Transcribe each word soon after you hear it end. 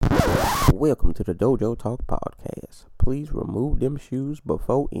Welcome to the Dojo Talk Podcast. Please remove them shoes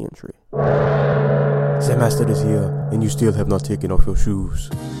before entry. Zen Master is here, and you still have not taken off your shoes.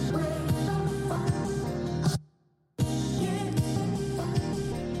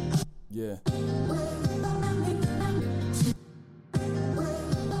 Yeah.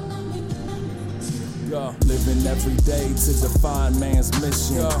 Yo, living every day to define man's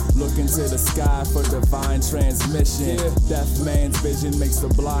mission. Look into the sky for divine transmission. Deaf man's vision makes the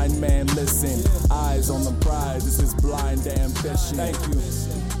blind man listen. Eyes on the prize, this is blind ambition. Thank you.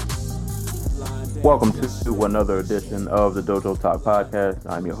 Welcome to another edition of the Dojo Talk Podcast.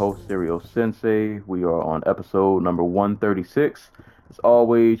 I'm your host, Serial Sensei. We are on episode number 136. As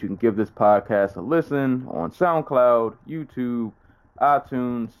always, you can give this podcast a listen on SoundCloud, YouTube,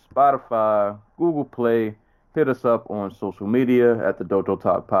 iTunes, Spotify, Google Play. Hit us up on social media at the Dojo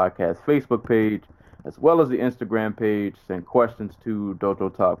Talk Podcast Facebook page, as well as the Instagram page. Send questions to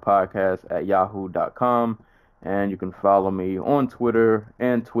Dojo Talk Podcast at yahoo.com. And you can follow me on Twitter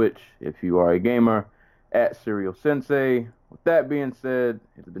and Twitch if you are a gamer at Serial Sensei. With that being said,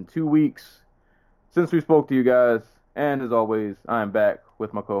 it's been 2 weeks since we spoke to you guys. And as always, I am back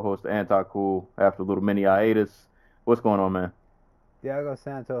with my co-host, Anti-Cool, after a little mini hiatus. What's going on, man? Thiago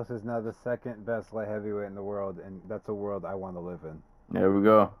Santos is now the second best light heavyweight in the world, and that's a world I want to live in. There we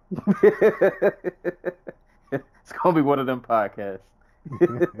go. It's going to be one of them podcasts.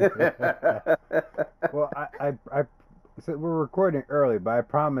 Well, so we're recording early, but I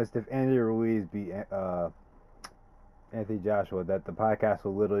promised if Andy Ruiz beat Anthony Joshua that the podcast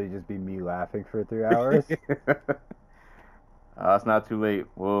will literally just be me laughing for 3 hours. It's not too late.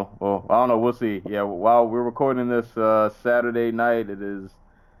 Well, I don't know. We'll see. Yeah, while we're recording this Saturday night, it is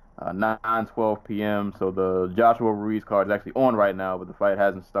 9:12 p.m. So the Joshua Ruiz card is actually on right now, but the fight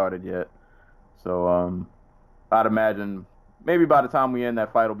hasn't started yet. So I'd imagine maybe by the time we end,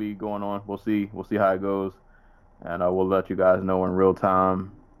 that fight will be going on. We'll see. We'll see how it goes, and we'll let you guys know in real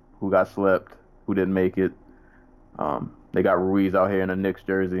time who got slept, who didn't make it. They got Ruiz out here in a Knicks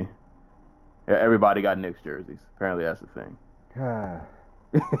jersey. Yeah, everybody got Knicks jerseys. Apparently, that's the thing. I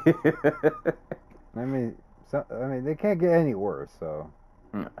mean, they can't get any worse. So,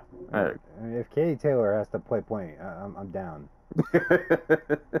 I mean, if Katie Taylor has to play point, I'm down.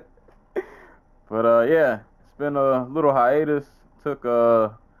 But yeah, it's been a little hiatus. Took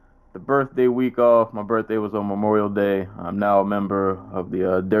the birthday week off. My birthday was on Memorial Day. I'm now a member of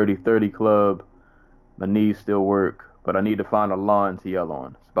the Dirty 30 Club. My knees still work, but I need to find a lawn to yell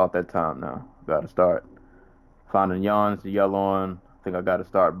on. It's about that time now. Got to start finding yawns to yell on. I think I got to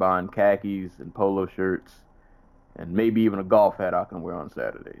start buying khakis and polo shirts, and maybe even a golf hat I can wear on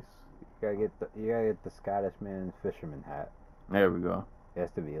Saturdays. You gotta get the Scottish man's fisherman hat. There we go. It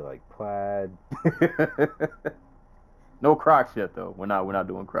has to be like plaid. No Crocs yet though. We're not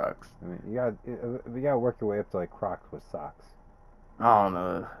doing Crocs. I mean, you gotta work your way up to like Crocs with socks. I don't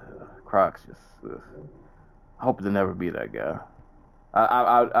know. Crocs just. I hope to never be that guy.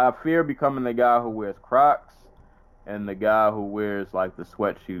 I fear becoming the guy who wears Crocs and the guy who wears like the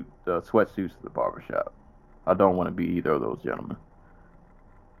sweatsuits to the barbershop. I don't want to be either of those gentlemen.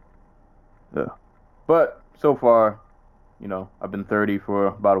 Yeah. But so far, I've been 30 for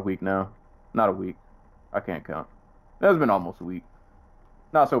about a week now. Not a week. I can't count. It's been almost a week.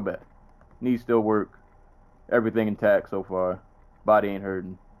 Not so bad. Knees still work. Everything intact so far. Body ain't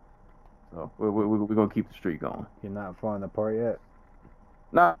hurting. So we're going to keep the streak going. You're not falling apart yet?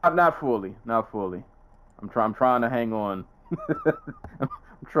 Not fully. I'm trying to hang on.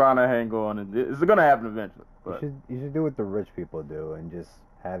 I'm trying to hang on, and it's gonna happen eventually. But you should do what the rich people do and just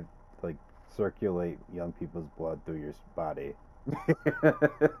have circulate young people's blood through your body,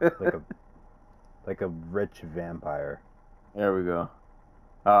 like a rich vampire. There we go.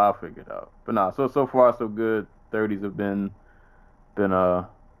 I'll figure it out. But nah, so far so good. 30s have been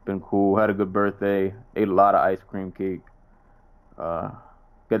cool. Had a good birthday. Ate a lot of ice cream cake. Got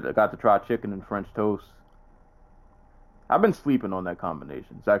to try chicken and French toast. I've been sleeping on that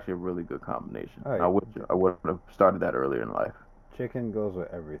combination. It's actually a really good combination. Oh, yeah. I would have started that earlier in life. Chicken goes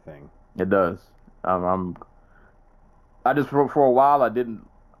with everything. It does. I just for a while I ain't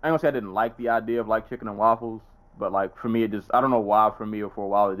gonna say I didn't like the idea of like chicken and waffles, but like for me I don't know why for me or for a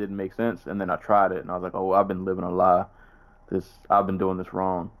while it didn't make sense, and then I tried it and I was like, oh, I've been living a lie. I've been doing this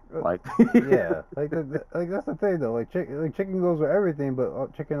wrong. Like yeah, like that's the thing though. Like chicken goes with everything,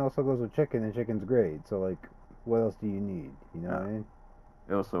 but chicken also goes with chicken, and chicken's great. So like, what else do you need? You know what I mean?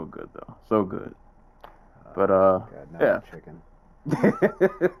 It was so good though, so good. But God, yeah. Chicken.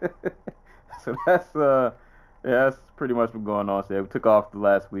 So that's pretty much been going on. So we took off the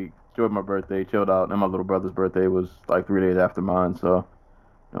last week, enjoyed my birthday, chilled out, and my little brother's birthday was like 3 days after mine. So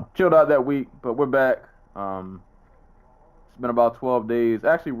chilled out that week, but we're back. It's been about 12 days.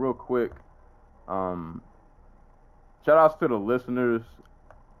 Actually, real quick, shout outs to the listeners,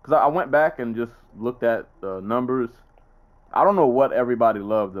 because I went back and just looked at the numbers. I don't know what everybody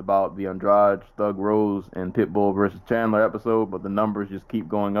loved about the Andrade, Thug Rose, and Pitbull versus Chandler episode, but the numbers just keep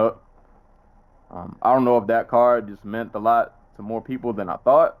going up. I don't know if that card just meant a lot to more people than I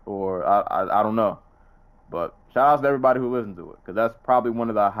thought, or I don't know. But shout outs to everybody who listened to it, because that's probably one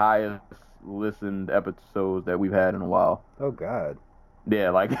of the highest listened episodes that we've had in a while. Oh God.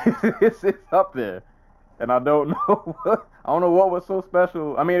 Yeah, like it's up there, and I don't know what was so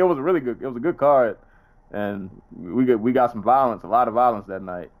special. I mean, it was a really good, it was a good card, and we got some violence, a lot of violence that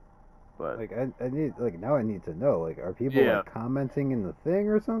night. But Like I need now I need to know, like, are people Yeah. like commenting in the thing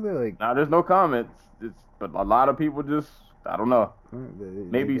or something? Like now there's no comments. But a lot of people just, I don't know,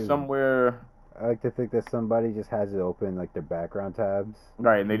 maybe somewhere. I like to think that somebody just has it open, like their background tabs.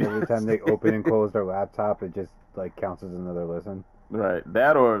 Right, and they And every time they open and close their laptop, it just like counts as another listen. Right,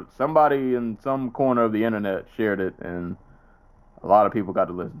 that or somebody in some corner of the internet shared it, and a lot of people got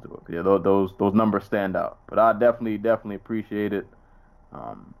to listen to it. Yeah, those numbers stand out. But I definitely appreciate it.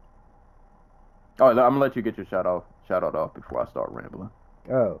 I'm gonna let you get your shout out off before I start rambling.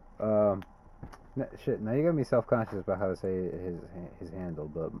 Shit. Now you got me self-conscious about how to say his handle,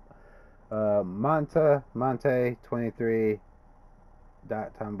 but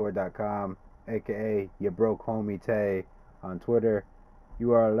Monte23.timeboard.com, aka your broke homie Tay on Twitter.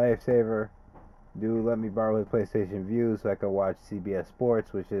 You are a lifesaver. Do let me borrow his PlayStation View so I can watch CBS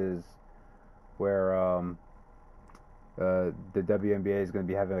Sports, which is where the WNBA is going to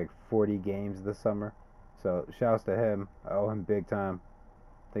be having like 40 games this summer. So shouts to him. I owe him big time.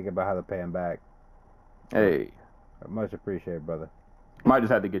 Think about how to pay him back. Hey, Much appreciated, brother. might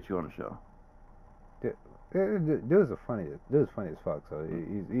just have to get you on the show. Dude's funny as fuck. So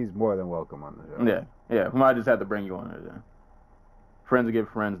he's more than welcome on the show. Yeah, we might just have to bring you on there then. Friends give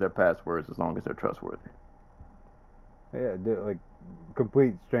friends their passwords as long as they're trustworthy. Yeah, dude, like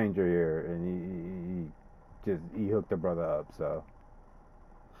complete stranger here, and he hooked the brother up. So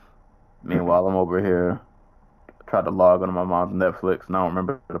Meanwhile, I'm over here. Tried to log onto my mom's Netflix, and I don't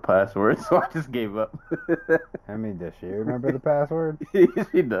remember the password, so I just gave up. I mean, does she remember the password?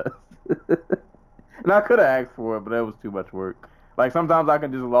 She does. And I could have asked for it, but that was too much work. Like, sometimes I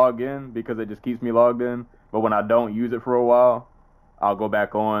can just log in because it just keeps me logged in, but when I don't use it for a while, I'll go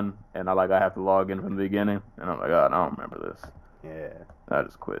back on, and I have to log in from the beginning, and I'm like, God, I don't remember this. Yeah. I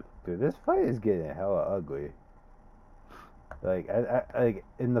just quit. Dude, this fight is getting hella ugly. Like, I like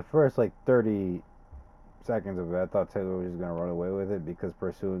in the first like 30 seconds of it, I thought Taylor was just gonna run away with it because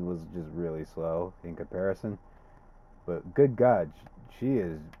Pursuin was just really slow in comparison. But good God, she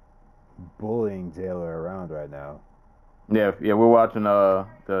is bullying Taylor around right now. Yeah, we're watching the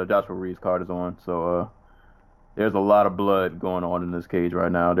Joshua Reed's card is on, so there's a lot of blood going on in this cage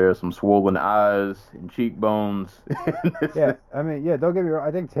right now. There's some swollen eyes and cheekbones. Yeah, I mean, yeah, don't get me wrong.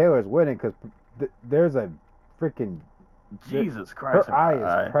 I think Taylor's winning because there's a freaking Jesus Christ. her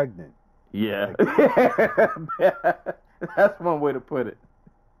eye is pregnant. Yeah. That's one way to put it.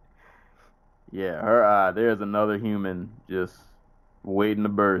 Yeah, her eye. There's another human just waiting to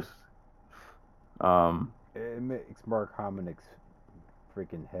burst. It makes Mark Hominick's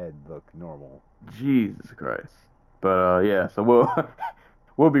freaking head look normal. Jesus Christ. But yeah, so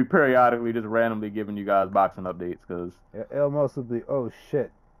we'll be periodically just randomly giving you guys boxing updates because It'll mostly be, oh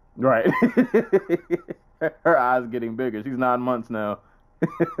shit. right. Her eye's getting bigger. She's 9 months now.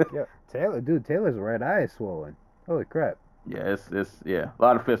 Yeah, Taylor's right eye is swollen. Holy crap. Yeah, it's a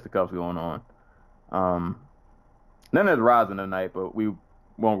lot of fisticuffs going on. Then there's Rising tonight, but we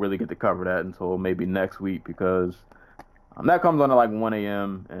won't really get to cover that until maybe next week because that comes on at like 1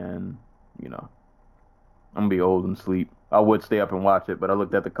 a.m. and I'm gonna be old and sleep. I would stay up and watch it, but I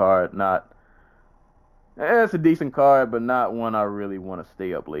looked at the card. It's a decent card, but not one I really want to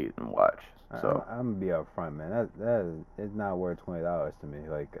stay up late and watch. So I'm gonna be up front, man. That is, it's not worth $20 to me.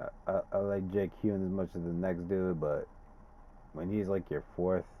 Like I like Jake Hune as much as the next dude, but when he's like your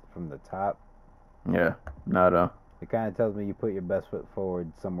fourth from the top, yeah, it kind of tells me you put your best foot forward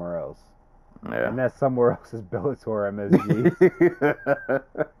somewhere else. Yeah. And that somewhere else is Bellator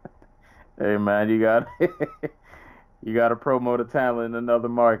MSG. Hey man, you got to promote a talent in another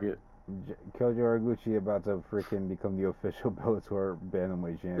market. Kyoji Horiguchi about to freaking become the official Bellator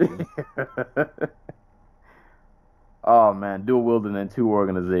bantamweight champion. Oh man, dual wielding in 2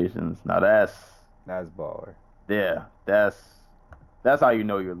 organizations. Now that's baller. Yeah, that's how you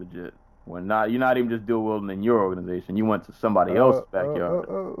know you're legit. When you're not even just dual wielding in your organization. You went to somebody else's backyard.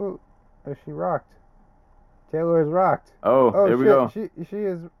 Oh, she rocked. Taylor is rocked. Oh, here we go. She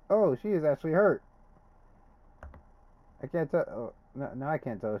is. Oh, she is actually hurt. I can't tell. Oh, no, I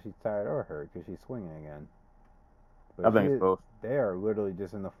can't tell if she's tired or hurt because she's swinging again. But I think it's both. They are literally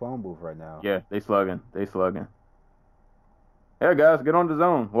just in the phone booth right now. Yeah, they slugging. Yeah, guys, get on the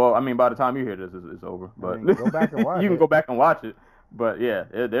zone. Well, I mean, by the time you hear this, it's over. But I mean, go back and watch you can it. go back and watch it. But yeah,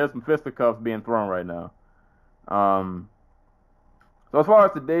 there's some fisticuffs being thrown right now. So as far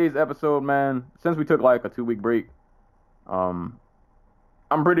as today's episode, man, since we took like a 2-week break, I'm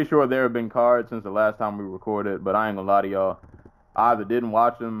pretty sure there have been cards since the last time we recorded. But I ain't gonna lie to y'all, I either didn't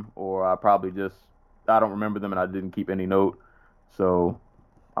watch them or I don't remember them and I didn't keep any note. So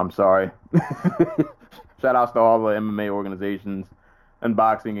I'm sorry. Shout outs to all the MMA organizations and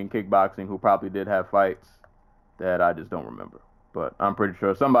boxing and kickboxing who probably did have fights that I just don't remember. But I'm pretty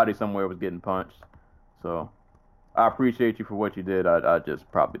sure somebody somewhere was getting punched. So I appreciate you for what you did. I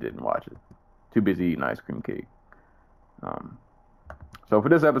just probably didn't watch it. Too busy eating ice cream cake. So for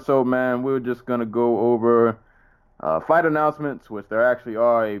this episode, man, we're just going to go over fight announcements, which there actually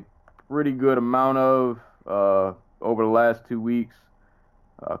are a pretty good amount of over the last 2 weeks.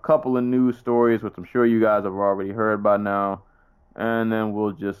 A couple of news stories, which I'm sure you guys have already heard by now. And then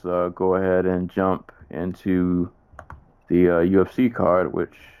we'll just go ahead and jump into the UFC card,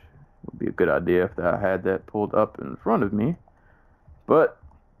 which would be a good idea if I had that pulled up in front of me. But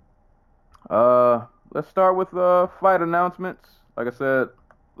let's start with fight announcements. Like I said,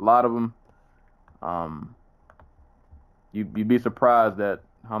 a lot of them. You'd be surprised at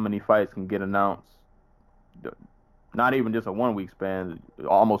how many fights can get announced. Not even just a 1-week span,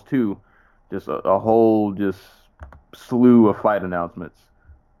 almost 2. Just a whole slew of fight announcements.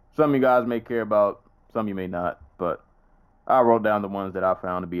 Some of you guys may care about, some you may not, but I wrote down the ones that I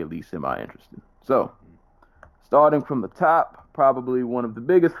found to be at least semi-interesting. So, starting from the top, probably one of the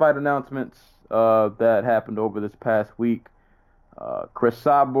biggest fight announcements that happened over this past week. Chris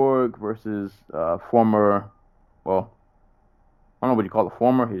Cyborg versus former, well, I don't know what you call it,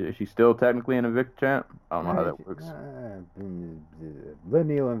 former. Is she still technically an Invicta champ? I don't know how that works.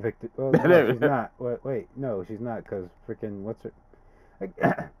 Lineal Invicta. Well, no, she's not. Wait, no, she's not, because freaking, what's her?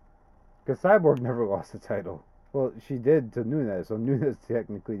 Because Cyborg never lost the title. Well, she did to Nunes, so Nunes is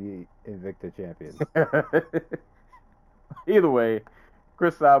technically the Invicta champion. Either way,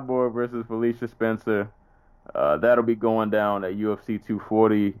 Chris Cyborg versus Felicia Spencer. That'll be going down at UFC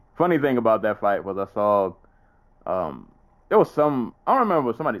 240. Funny thing about that fight was I saw there was I don't remember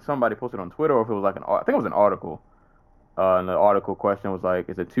if somebody posted on Twitter or if it was I think it was an article. And the article question was like,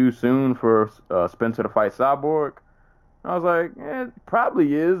 is it too soon for Spencer to fight Cyborg? And I was like, it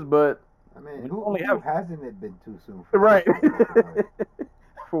probably is, but I mean, who hasn't it been too soon for? Right.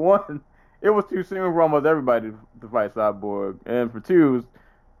 For one, it was too soon for almost everybody to fight Cyborg. And for two,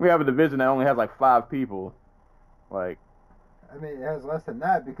 we have a division that only has like 5 people. Like, I mean, it has less than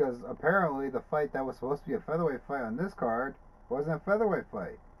that because apparently the fight that was supposed to be a featherweight fight on this card wasn't a featherweight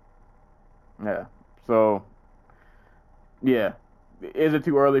fight. Yeah. So, yeah. Is it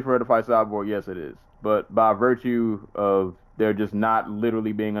too early for her to fight Cyborg? Yes, it is. But by virtue of there just not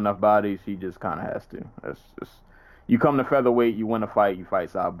literally being enough bodies, she just kind of has to. That's just, you come to featherweight, you win a fight, you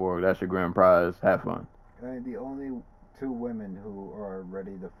fight Cyborg. That's your grand prize. Have fun. I mean, the only 2 women who are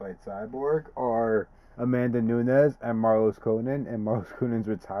ready to fight Cyborg are Amanda Nunes and Marlos Conan, and Marlos Conan's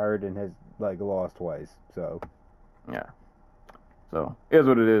retired and has lost twice. So, yeah. So it is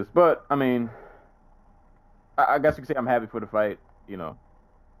what it is. But I mean, I guess you could say I'm happy for the fight. You know,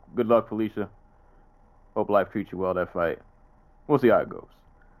 good luck, Felicia. Hope life treats you well that fight. We'll see how it goes.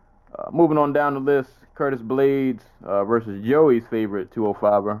 Moving on down the list, Curtis Blades versus Joey's favorite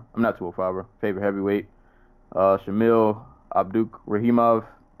 205er. I'm not 205er, favorite heavyweight. Shamil Abdurakhimov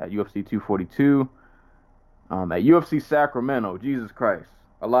at UFC 242. At UFC Sacramento, Jesus Christ,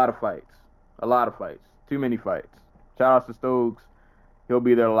 a lot of fights. Too many fights. Shout out to Stokes. He'll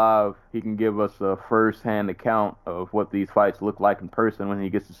be there live. He can give us a first-hand account of what these fights look like in person when he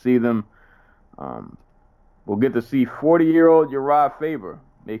gets to see them. We'll get to see 40-year-old Uriah Faber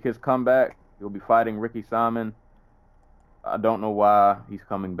make his comeback. He'll be fighting Ricky Simon. I don't know why he's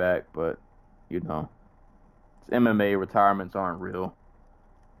coming back, but, you know, it's MMA. Retirements aren't real.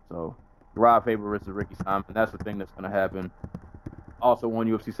 So, Uriah Faber versus Ricky Simon. That's the thing that's going to happen. Also on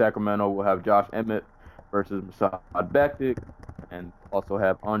UFC Sacramento, we'll have Josh Emmett versus Masad Bektik. And also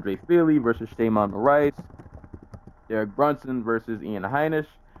have Andre Fili versus Shimon Moraes. Derek Brunson versus Ian Heinisch.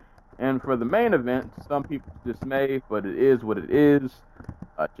 And for the main event, some people's dismay, but it is what it is.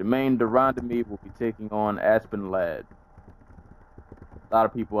 Jermaine Durandamy will be taking on Aspen Ladd. A lot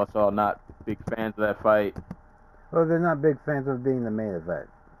of people I saw not big fans of that fight. Well, they're not big fans of being the main event.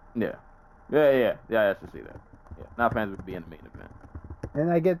 Yeah. Yeah, I should see that. Yeah, not fans would be in the main event.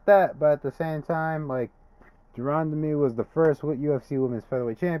 And I get that, but at the same time, like, Durandamy was the first UFC Women's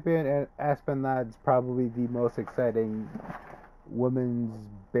Featherweight Champion, and Aspen Ladd's probably the most exciting women's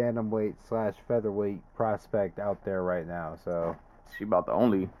bantamweight / featherweight prospect out there right now. So She about the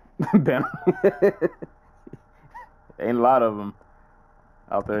only bantam. Ain't a lot of them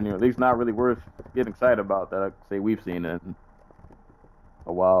out there, at least not really worth getting excited about that. I say we've seen it in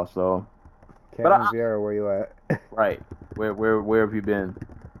a while. So, Cameron Vieira, where you at? right, where have you been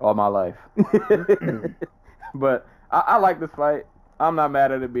all my life? But I like this fight. I'm not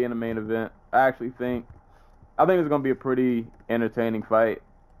mad at it being a main event. I think it's gonna be a pretty entertaining fight.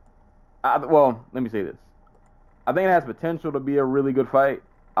 Well, let me say this. I think it has potential to be a really good fight.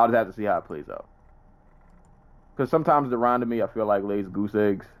 I'll just have to see how it plays out. Because sometimes the Durandamy, I feel like, lays goose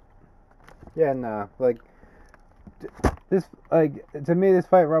eggs. Yeah, nah. Like, this, like, to me, this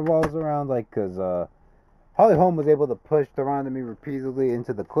fight revolves around, like, because Holly Holm was able to push Durandamy repeatedly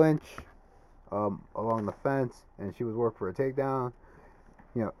into the clinch along the fence, and she was working for a takedown.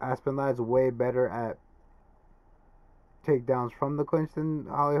 You know, Aspen Ladd's way better at takedowns from the clinch than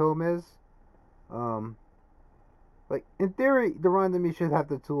Holly Holm is. Like, in theory, Durandamy should have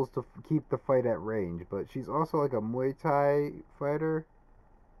the tools to keep the fight at range, but she's also like a Muay Thai fighter.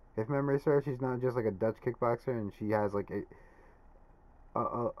 If memory serves, she's not just like a Dutch kickboxer, and she has like a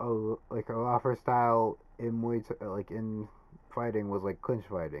lot of her style in Muay Thai, like in fighting, was like clinch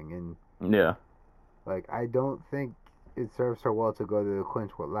fighting, and Yeah. like I don't think it serves her well to go to the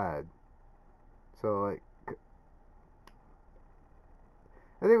clinch with Ladd. So like,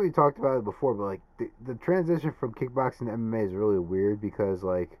 I think we talked about it before, but like the transition from kickboxing to MMA is really weird because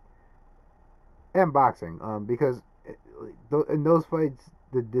like, and boxing, because in those fights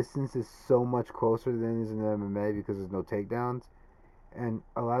the distance is so much closer than it is in MMA because there's no takedowns, and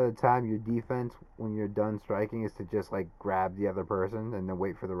a lot of the time your defense when you're done striking is to just like grab the other person and then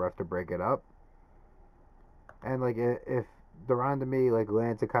wait for the ref to break it up. And like if Durandamy like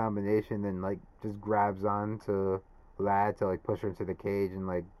lands a combination, then like just grabs on to Ladd to like push her into the cage and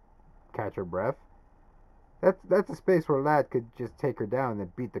like catch her breath. That's a space where Ladd could just take her down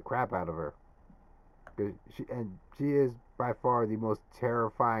and beat the crap out of her. She is by far the most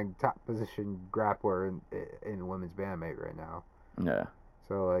terrifying top position grappler in women's bantamweight right now. Yeah.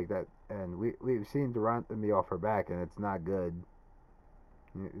 So like that, and we've seen Durandamy off her back, and it's not good.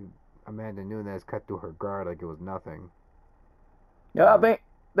 Amanda Nunes cut through her guard like it was nothing. Yeah, I think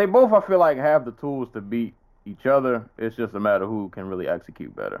they both, I feel like, have the tools to beat each other. It's just a matter of who can really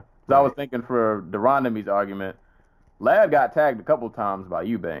execute better. Right. I was thinking for Durandamy's argument, Ladd got tagged a couple times by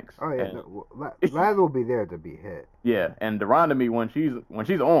Eubanks. Oh yeah, Ladd will be there to be hit. Yeah, and Durandamy, when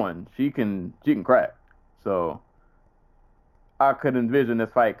she's on, she can crack. So I could envision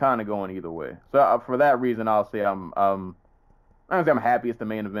this fight kind of going either way. So for that reason, I'll say I'm happy it's the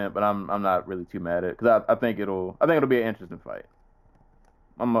main event, but I'm not really too mad at it because I think it'll be an interesting fight.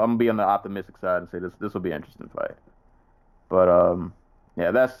 I'm gonna be on the optimistic side and say this will be an interesting fight. But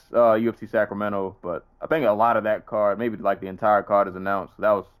yeah, that's UFC Sacramento. But I think a lot of that card, maybe like the entire card, is announced.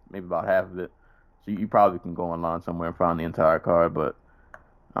 That was maybe about half of it. So you probably can go online somewhere and find the entire card. But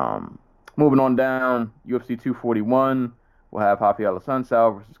moving on down, UFC 241, we'll have Rafael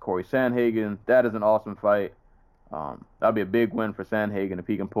Assunção versus Corey Sandhagen. That is an awesome fight. That'll be a big win for Sandhagen if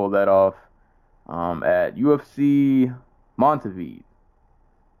he can pull that off. At UFC Montevideo.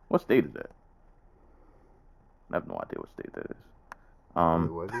 What state is that? I have no idea what state that is.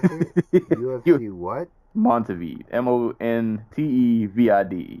 What is it? UFC what? Montevideo.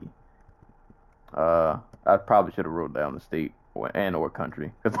 Montevide. I probably should have wrote down the state or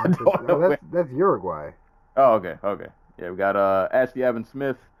country because I don't know. That's Uruguay. Oh, okay. Yeah, we got Ashley Evans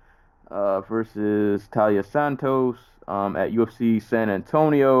Smith versus Talia Santos at UFC San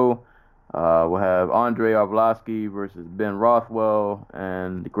Antonio. We'll have Andre Arlovsky versus Ben Rothwell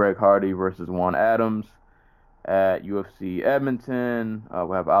and Greg Hardy versus Juan Adams at UFC Edmonton.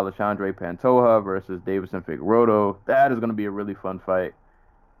 We'll have Alexandre Pantoja versus Davison Figueiredo. That is going to be a really fun fight.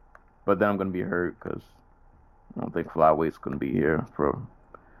 But then I'm going to be hurt because I don't think Flyweight's going to be here I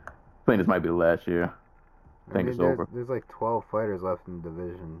think this might be the last year. I think it's over. There's like 12 fighters left in the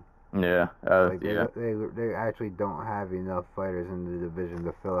division. Yeah, yeah. They actually don't have enough fighters in the division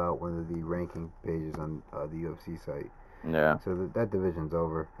to fill out one of the ranking pages on the UFC site. Yeah. So that division's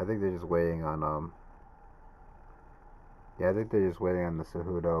over. I think they're just waiting on I think they're just waiting on the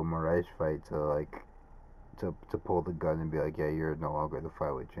Cejudo Moraes fight to pull the gun and be like, yeah, you're no longer the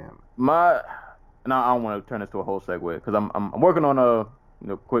flyweight champ. I don't want to turn this to a whole segue because I'm working on a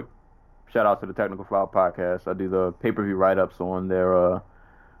quick shout out to the Technical Foul podcast. I do the pay-per-view write-ups on their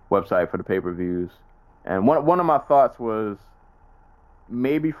website for the pay-per-views. And one of my thoughts was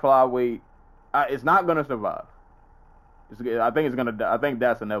maybe flyweight. It's not gonna survive. I think it's gonna die. I think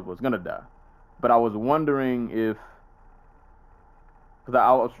that's inevitable. It's gonna die. But I was wondering if, because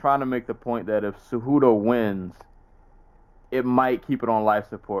I was trying to make the point that if Cejudo wins, it might keep it on life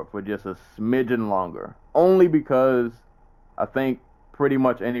support for just a smidgen longer. Only because I think pretty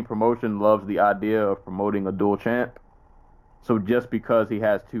much any promotion loves the idea of promoting a dual champ. So just because he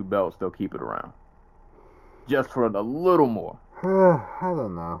has 2 belts, they'll keep it around. Just for a little more. I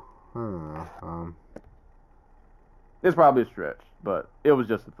don't know. It's probably a stretch, but it was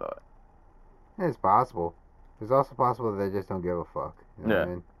just a thought. It's possible. It's also possible that they just don't give a fuck. You know what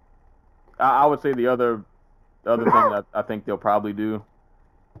I mean? I would say the other thing that I think they'll probably do,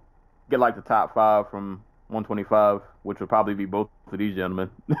 get like the top 5 from 125, which would probably be both of these gentlemen.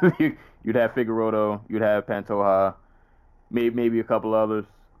 You'd have Figueroa, you'd have Pantoja, maybe a couple others.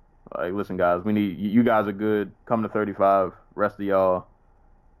 Like, listen, guys, we need you guys are good. Come to 35. Rest of y'all.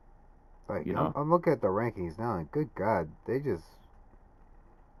 Like, you know, I'm looking at the rankings now, and good God, they just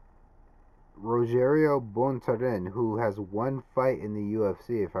Rogerio Bontorin, who has 1 fight in the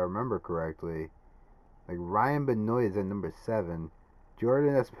UFC, if I remember correctly. Like, Ryan Benoit is at number 7.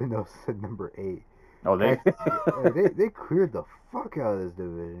 Jordan Espinosa at number 8. Oh, they cleared the fuck out of this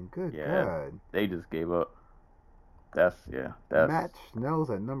division. Good God. They just gave up. That's Matt Schnell's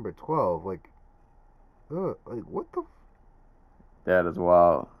at number 12. Like what the? That is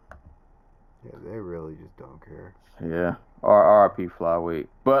wild. Yeah, they really just don't care. Yeah. RRP flyweight.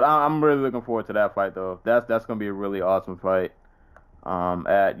 But I'm really looking forward to that fight, though. That's gonna be a really awesome fight.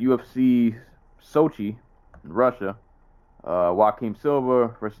 At UFC Sochi, in Russia, Joaquim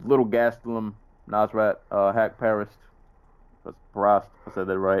Silva versus Little Gastelum Nasrat Haqparast. I said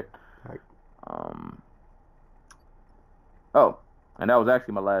that right. And that was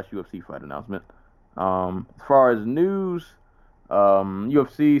actually my last UFC fight announcement. As far as news,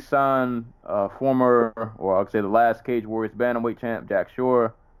 UFC signed former, or I would say the last Cage Warriors bantamweight champ, Jack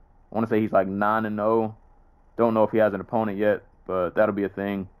Shore. I want to say he's like 9-0. Don't know if he has an opponent yet, but that'll be a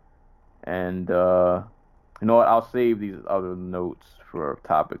thing. And you know what? I'll save these other notes for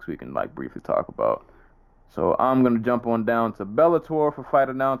topics we can like briefly talk about. So I'm gonna jump on down to Bellator for fight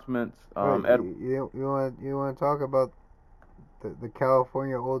announcements. You want to talk about the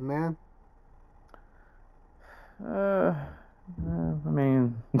California old man? I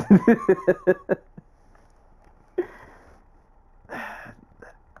mean,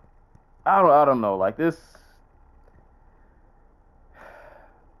 I don't know. Like this,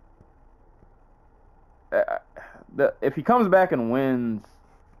 if he comes back and wins,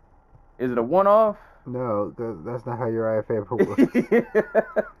 is it a one-off? No, that's not how your IFA works.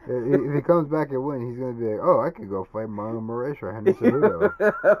 If he comes back and wins, he's gonna be like, "Oh, I could go fight Marlon Moraes or Henry Cejudo."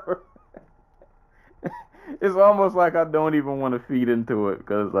 It's almost like I don't even want to feed into it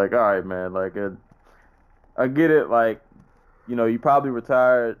because, like, all right, man, like, I get it. Like, you know, you probably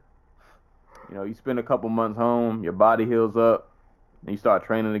retired. You know, you spend a couple months home, your body heals up, and you start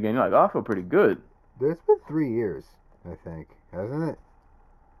training again. You're like, oh, I feel pretty good. It's been 3 years, I think, hasn't it?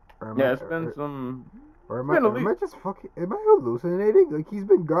 It's been some. Or am I just fucking? Am I hallucinating? Like, he's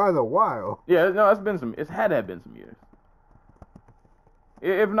been gone a while. Yeah, no, it's been some. It's had to have been some years.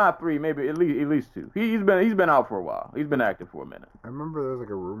 If not 3, maybe at least 2. He's been out for a while. He's been active for a minute. I remember there was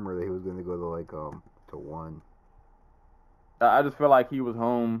like a rumor that he was going to go to like to 1. I just feel like he was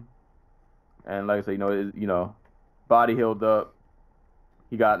home, and like I said, you know, body healed up.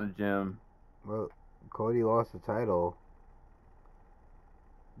 He got in the gym. Well, Cody lost the title.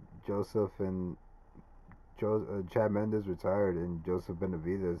 Chad Mendes retired, and Joseph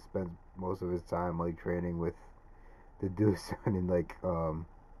Benavidez spent most of his time like training with the Deuce and like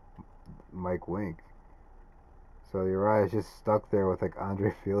Mike Wink. So Uriah's just stuck there with like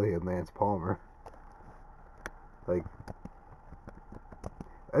Andre Fili and Lance Palmer. Like,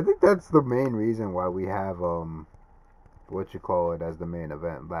 I think that's the main reason why we have what you call it as the main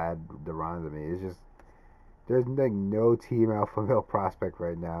event, Lad Duranzami. It's just there's like no team alpha male prospect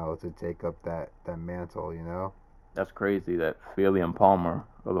right now to take up that mantle, you know? That's crazy that Fili and Palmer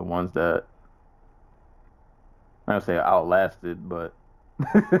are the ones that I don't say outlasted, but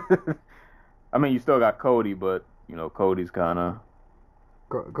I mean you still got Cody, but you know Cody's kind of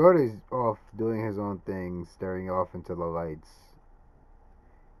Cody's off doing his own thing, staring off into the lights.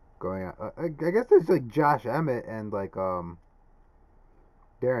 Going out. I guess there's like Josh Emmett and like Darren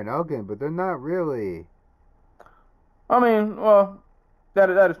Elgin, but they're not really. I mean, well, that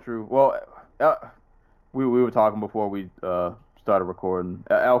is true. Well, we were talking before we started recording.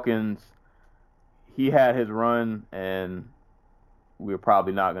 Elkins, he had his run, and we're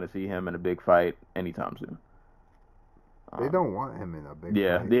probably not going to see him in a big fight anytime soon. They don't want him in a big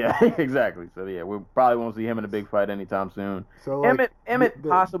fight. Yeah, exactly. So yeah, we probably won't see him in a big fight anytime soon. So like, Emmett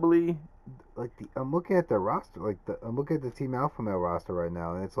possibly. Like I'm looking at the roster, I'm looking at the Team Alpha Male roster right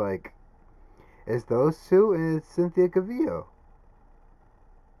now, and it's like, it's those two and it's Cynthia Cavillo.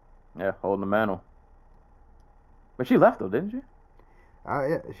 Yeah, holding the mantle. But she left though, didn't she?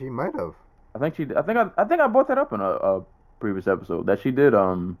 Yeah, she might have. I think I brought that up in a previous episode that she did.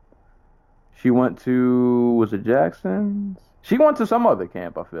 She went to, was it Jackson's? She went to some other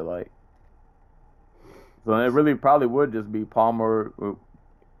camp, I feel like. So it really probably would just be Palmer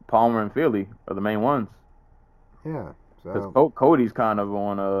and Philly are the main ones. Yeah. Because Cody's kind of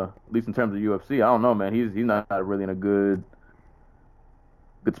on, at least in terms of UFC, I don't know, man. He's not really in a good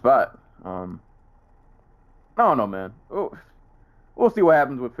spot. I don't know, man. We'll see what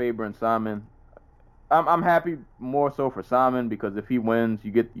happens with Faber and Simon. I'm happy more so for Simon because if he wins,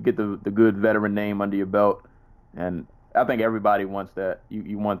 you get the good veteran name under your belt, and I think everybody wants that.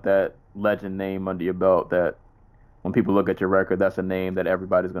 You want that legend name under your belt that when people look at your record, that's a name that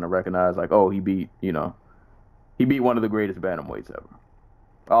everybody's gonna recognize. Like, oh, he beat one of the greatest bantamweights ever.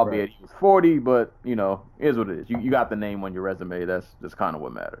 Albeit he was 40, but is what it is. You got the name on your resume. That's just kind of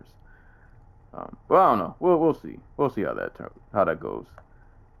what matters. But I don't know. We'll see. We'll see how that goes.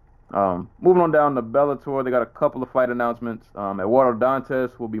 Moving on down to Bellator, they got a couple of fight announcements. Eduardo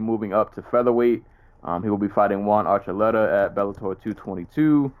Dantas will be moving up to featherweight. He will be fighting Juan Archuleta at Bellator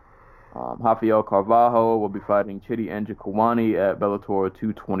 222. Rafael Carvalho will be fighting Chidi Njokuani at Bellator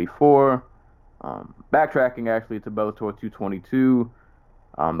 224. Backtracking actually to Bellator 222.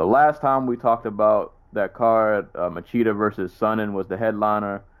 The last time we talked about that card, Machida versus Sonnen was the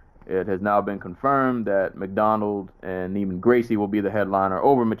headliner. It has now been confirmed that McDonald and Neiman Gracie will be the headliner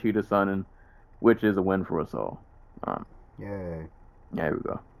over Machida Sonnen, which is a win for us all. Yay. Yeah, here we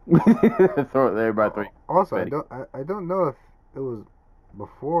go. Everybody throw. Also, I don't know if it was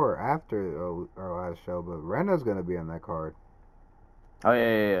before or after our last show, but Rena's gonna be on that card. Oh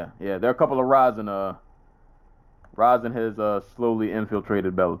yeah. There are a couple of Rosin has slowly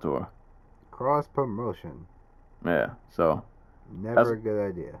infiltrated Bellator. Cross promotion. Yeah, so never a good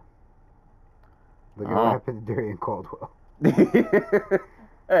idea. Look at what happened to Darian Caldwell.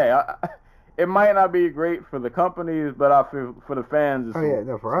 Hey, it might not be great for the companies, but I feel for the fans.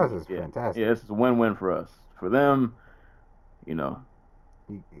 For us it's fantastic. Yeah, this is a win-win for us. For them, I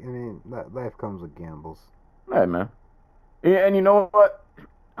mean, life comes with gambles. Hey, man. Yeah, and you know what?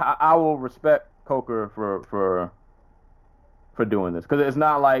 I will respect Coker for doing this because it's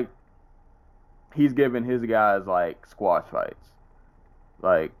not like he's giving his guys like squash fights.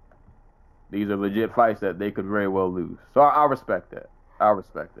 Like these are legit fights that they could very well lose. So I respect that.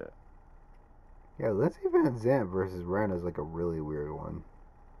 Yeah, Lindsey Van Zandt versus Rena is like a really weird one.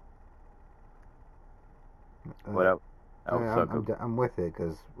 Whatever. I'm with it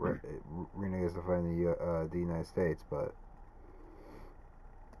because Rena gets to fight in the United States, but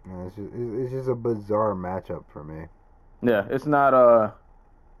it's just a bizarre matchup for me. Yeah, it's not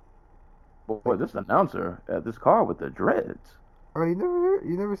boy, this announcer at this card with the dreads. Oh, you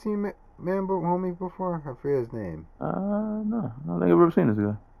never seen Man Homie before? I forget his name. No, I don't think I've ever seen this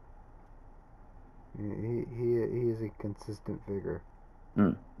guy. He is a consistent figure.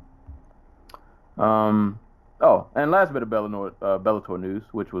 Oh, and last bit of Bellator news,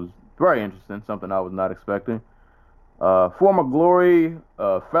 which was very interesting, something I was not expecting. Former Glory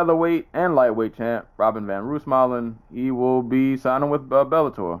featherweight and lightweight champ Robin van Roosmalen, he will be signing with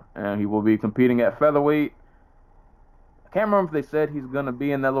Bellator, and he will be competing at featherweight. I can't remember if they said he's gonna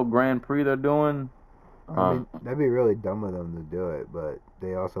be in that little Grand Prix they're doing. I mean, that'd be really dumb of them to do it, but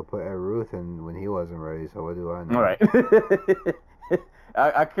they also put Ed Ruth in when he wasn't ready, so what do I know? All right.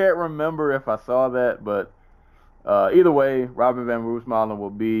 I can't remember if I saw that, but either way, Robin van Roosmalen will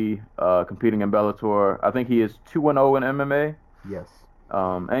be competing in Bellator. I think he is 2-0 in MMA. Yes.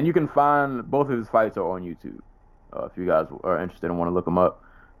 And you can find both of his fights are on YouTube if you guys are interested and want to look them up.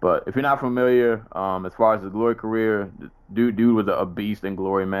 But if you're not familiar, as far as his Glory career, dude was a beast in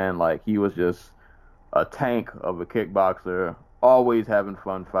Glory, man. Like, he was just a tank of a kickboxer, always having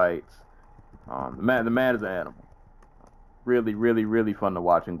fun fights. The man is an animal. Really, really, really fun to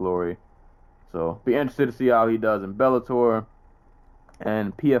watch in Glory. So be interested to see how he does in Bellator.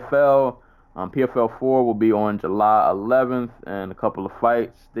 And PFL, PFL 4 will be on July 11th, and a couple of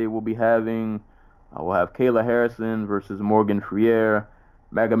fights they will be having. We'll have Kayla Harrison versus Morgan Freire,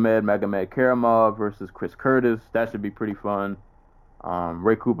 Magomed Karamov versus Chris Curtis. That should be pretty fun.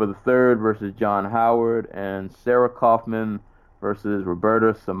 Ray Cooper III versus John Howard, and Sarah Kaufman versus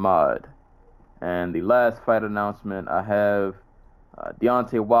Roberta Samad. And the last fight announcement I have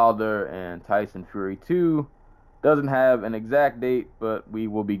Deontay Wilder and Tyson Fury 2 doesn't have an exact date, but we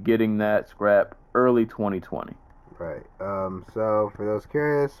will be getting that scrap early 2020. Right. So for those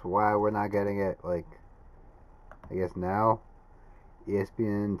curious why we're not getting it, like, I guess now,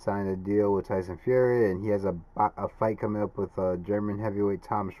 ESPN signed a deal with Tyson Fury, and he has a fight coming up with German heavyweight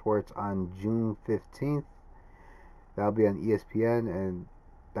Tom Schwartz on June 15th. That'll be on ESPN, and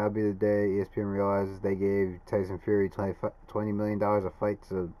that'll be the day ESPN realizes they gave Tyson Fury $20 million a fight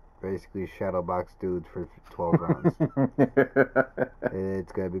to basically shadow box dudes for 12 rounds.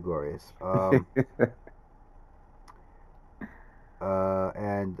 It's gonna be glorious.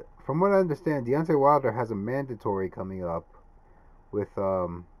 And from what I understand, Deontay Wilder has a mandatory coming up with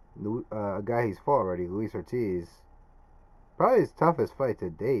a guy he's fought already, Luis Ortiz. Probably his toughest fight to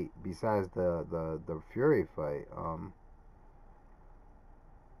date, besides the Fury fight.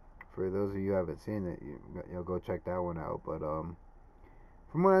 For those of you who haven't seen it, you'll go check that one out. But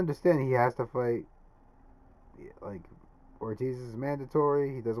from what I understand, he has to fight. Like, Ortiz is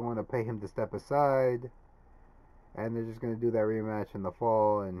mandatory. He doesn't want to pay him to step aside, and they're just gonna do that rematch in the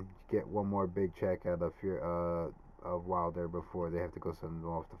fall and get one more big check out of Wilder before they have to go send him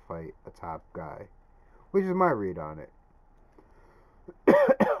off to fight a top guy, which is my read on it.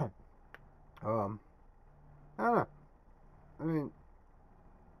 I don't know. I mean,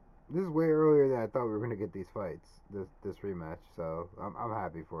 this is way earlier than I thought we were gonna get these fights. This rematch, so I'm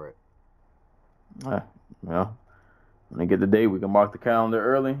happy for it. Well, when they get the date, we can mark the calendar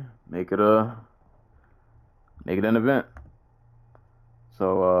early, make it an event.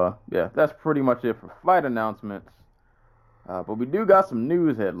 So yeah, that's pretty much it for fight announcements. But we do got some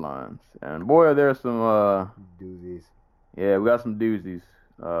news headlines, and boy, are there some doozies. Yeah, we got some doozies.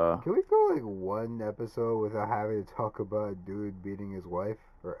 Can we go like one episode without having to talk about a dude beating his wife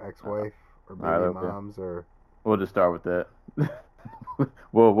or ex-wife or baby moms or? We'll just start with that.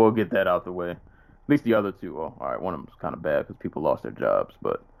 we'll get that out the way. At least the other two. Well, all right, one of them's kind of bad because people lost their jobs,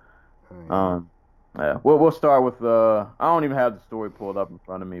 but yeah, we'll start with I don't even have the story pulled up in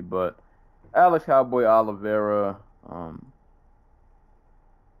front of me, but Alex Cowboy Oliveira. I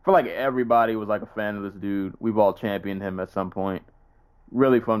feel like everybody was like a fan of this dude. We've all championed him at some point.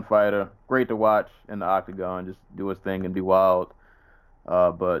 Really fun fighter, great to watch in the octagon, just do his thing and be wild.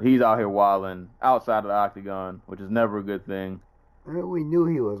 But he's out here wilding outside of the octagon, which is never a good thing. We knew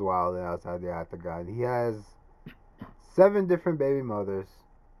he was wilding outside the octagon. He has 7 different baby mothers.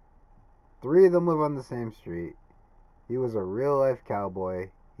 3 of them live on the same street. He was a real life cowboy.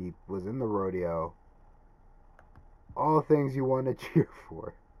 He was in the rodeo. All things you want to cheer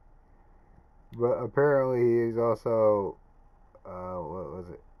for. But apparently he's also, what was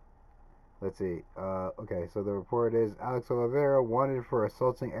it? Let's see. Okay, so the report is Alex Oliveira wanted for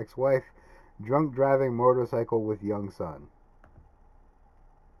assaulting ex-wife, drunk driving motorcycle with young son.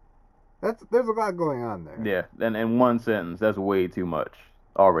 There's a lot going on there. Yeah, and in one sentence, that's way too much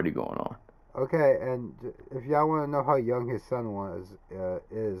already going on. Okay, and if y'all want to know how young his son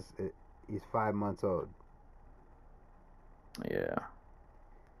he's 5 months old. Yeah.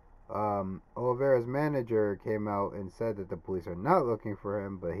 Oliveira's manager came out and said that the police are not looking for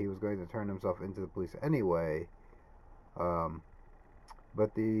him, but he was going to turn himself into the police anyway.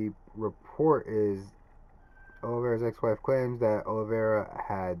 But the report is Oliveira's ex-wife claims that Oliveira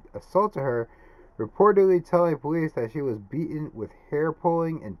had assaulted her, reportedly telling police that she was beaten with hair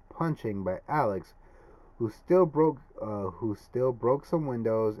pulling and punching by Alex, who still broke some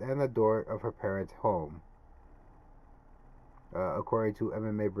windows and the door of her parents' home. According to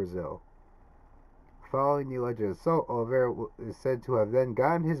MMA Brazil. Following the alleged assault, Oliveira is said to have then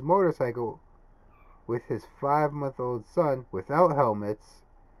gotten his motorcycle with his 5-month-old son without helmets,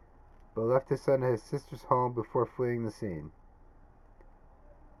 but left his son at his sister's home before fleeing the scene.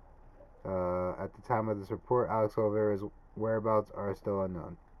 At the time of this report, Alex Oliveira's whereabouts are still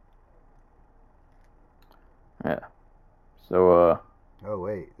unknown. Yeah. So, Oh,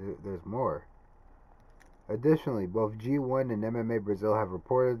 wait, there's more. Additionally, both G1 and MMA Brazil have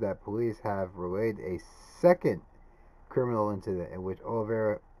reported that police have relayed a second criminal incident in which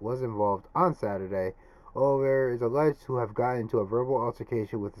Oliveira was involved on Saturday. Oliveira is alleged to have gotten into a verbal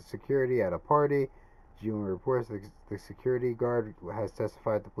altercation with the security at a party. G1 reports the security guard has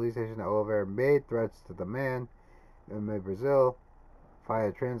testified at the police station that Oliveira made threats to the man. MMA Brazil, via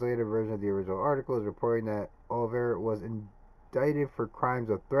a translated version of the original article, is reporting that Oliveira was indicted for crimes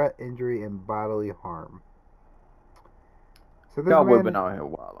of threat, injury, and bodily harm. So this Cowboy man, been out here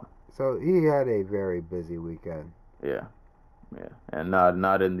wilding. So he had a very busy weekend. Yeah, and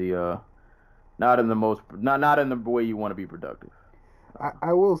not in the way you want to be productive.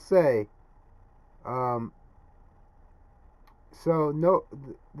 I will say, So no,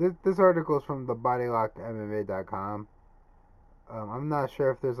 this article is from the BodyLockMMA.com. I'm not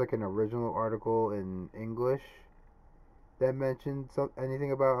sure if there's like an original article in English that mentioned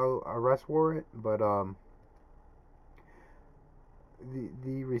anything about a arrest warrant, but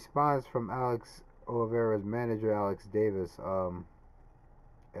the response from Alex Oliveira's manager, Alex Davis,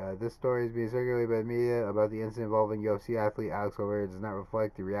 this story is being circulated by the media about the incident involving UFC athlete Alex Oliveira does not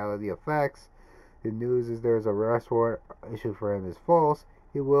reflect the reality of facts. The news is there is a arrest warrant issued for him is false.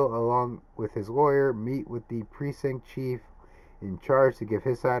 He will, along with his lawyer, meet with the precinct chief in charge to give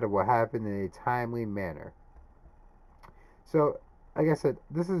his side of what happened in a timely manner. So, like I said,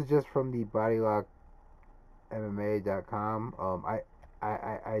 this is just from the BodyLockMMA.com. I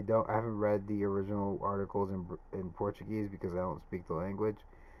haven't read the original articles in Portuguese because I don't speak the language.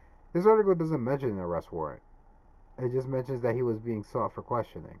 This article doesn't mention an arrest warrant. It just mentions that he was being sought for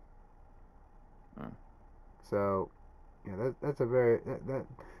questioning. So, yeah, that's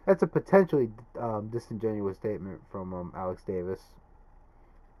a potentially disingenuous statement from Alex Davis.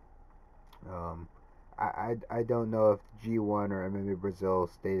 I don't know if G1 or MMA Brazil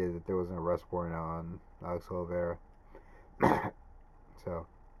stated that there was an arrest warrant on Alex Oliveira. So,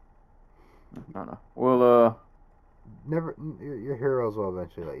 I don't know. Well, never your heroes will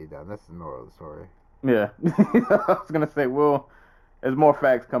eventually let you down. That's the moral of the story. yeah. I was gonna say, well, as more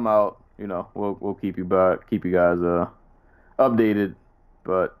facts come out, we'll keep you guys updated.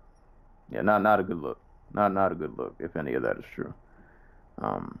 But yeah, not a good look. Not a good look if any of that is true.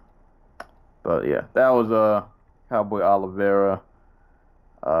 But yeah, that was Cowboy Oliveira.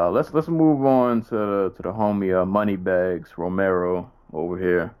 Let's move on to the homie Moneybags Romero over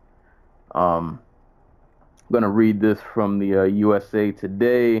here. I'm gonna read this from the USA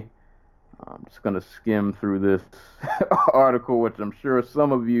Today. I'm just gonna skim through this article, which I'm sure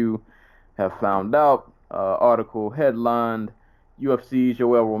some of you have found out. Article headlined: UFC's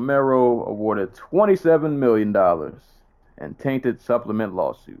Yoel Romero awarded $27 million in tainted supplement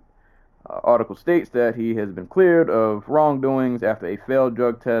lawsuit. Article states that he has been cleared of wrongdoings after a failed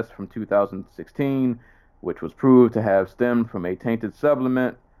drug test from 2016, which was proved to have stemmed from a tainted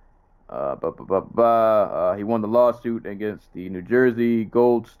supplement. He won the lawsuit against the New Jersey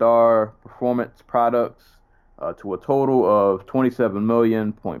Gold Star Performance Products to a total of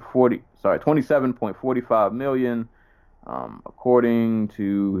 $27.45 million, according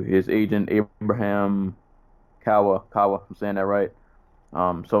to his agent Abraham Kawa. I'm saying that right.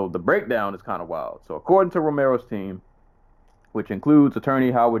 So the breakdown is kind of wild. So according to Romero's team, which includes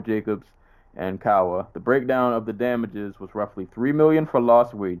attorney Howard Jacobs and Kawa, the breakdown of the damages was roughly $3 million for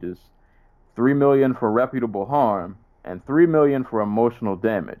lost wages, $3 million for reputable harm, and $3 million for emotional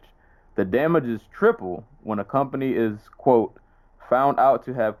damage. The damages triple when a company is, quote, found out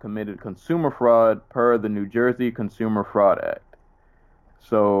to have committed consumer fraud per the New Jersey Consumer Fraud Act.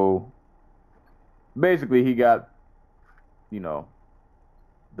 So basically he got,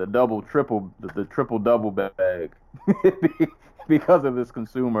 the triple double bag because of this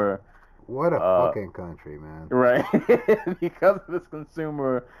consumer. What a fucking country, man. Right. Because of this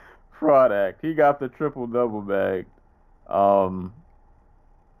consumer fraud act, he got the triple double bag.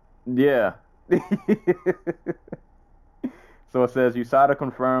 Yeah. So it says USADA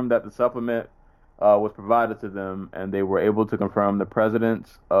confirmed that the supplement was provided to them, and they were able to confirm the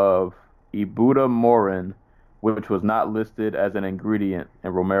presence of ibutamorin, which was not listed as an ingredient,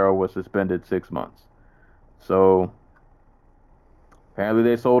 and Romero was suspended 6 months. So apparently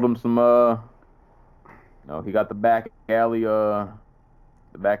they sold him some he got the back alley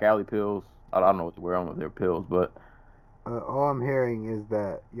pills. I don't know what to wear on with their pills, but all I'm hearing is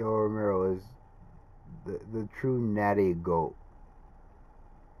that Yoel Romero is the true natty goat.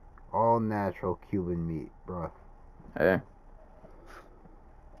 All natural Cuban meat, bro. Hey.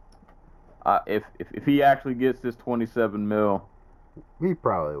 If he actually gets this 27 mil, he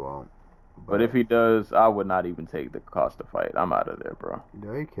probably won't. But if he does, I would not even take the cost to fight. I'm out of there, bro.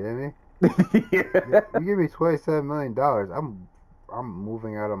 Are you kidding me? Yeah. You give me $27 million, I'm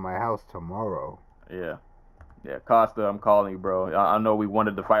moving out of my house tomorrow. Yeah, Costa, I'm calling you, bro. I know we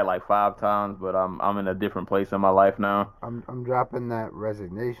wanted to fight like 5 times, but I'm in a different place in my life now. I'm dropping that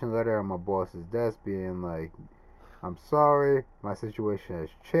resignation letter on my boss's desk, being like, I'm sorry, my situation has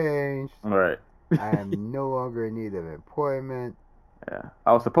changed. All right. I am no longer in need of employment. Yeah.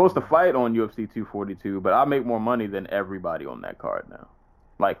 I was supposed to fight on UFC 242, but I make more money than everybody on that card now.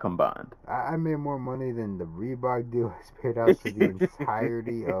 Like, combined. I made more money than the Reebok deal has paid out to the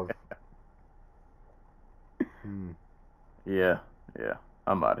entirety of... Yeah.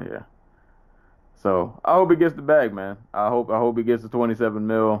 I'm out of here. So, I hope he gets the bag, man. I hope he gets the 27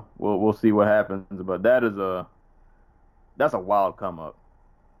 mil. We'll see what happens. But that is that's a wild come up.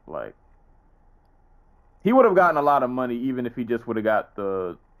 Like, he would have gotten a lot of money even if he just would have got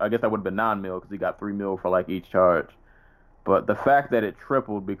I guess that would have been $9 million because he got $3 million for like each charge. But the fact that it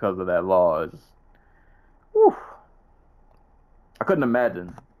tripled because of that law is, whew, I couldn't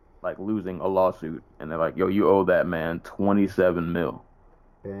imagine like losing a lawsuit and they're like, yo, you owe that man $27 million.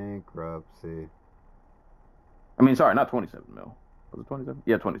 Bankruptcy. I mean, sorry, not $27 million. Was it 27?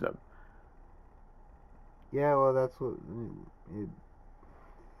 Yeah, 27. Yeah, well, that's what.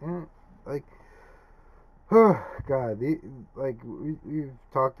 Like, oh God, we've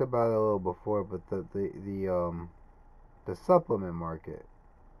talked about it a little before, but the supplement market,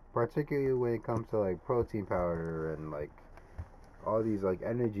 particularly when it comes to like protein powder and like all these like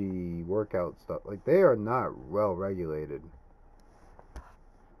energy workout stuff, like they are not well regulated.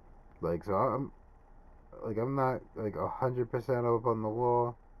 Like, so I'm not like 100% up on the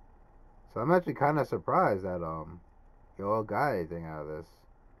law. So I'm actually kind of surprised that y'all got anything out of this.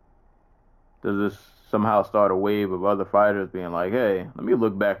 Does this somehow start a wave of other fighters being like, hey, let me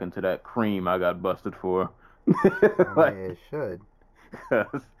look back into that cream I got busted for? I mean, it should.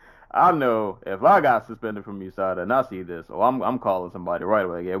 Cause I know if I got suspended from USADA and I see this, I'm calling somebody right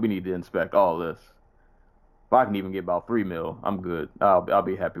away. Yeah, we need to inspect all this. If I can even get about $3 million, I'm good. I'll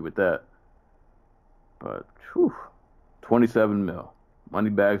be happy with that. But whew, $27 million.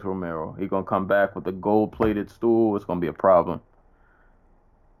 Moneybags Romero. He gonna come back with a gold-plated stool. It's gonna be a problem.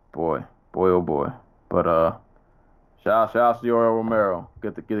 Boy, oh boy. But shout out to Yoel Romero.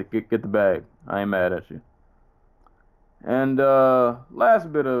 Get the bag. I ain't mad at you. And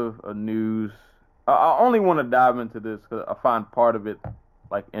last bit of news. I only want to dive into this because I find part of it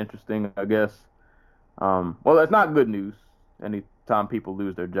like interesting, I guess. Well, it's not good news. Anytime people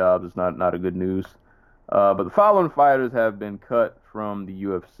lose their jobs, it's not a good news. But the following fighters have been cut from the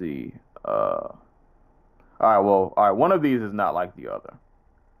UFC. All right. One of these is not like the other.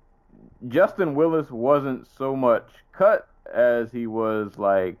 Justin Willis wasn't so much cut as he was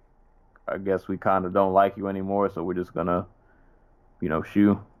like, I guess we kind of don't like you anymore, so we're just gonna,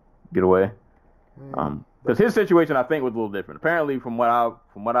 get away. Because his situation, I think, was a little different. Apparently, from what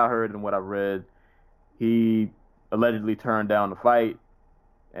I heard and what I read, he allegedly turned down the fight,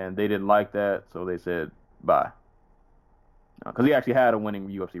 and they didn't like that, so they said bye. Because he actually had a winning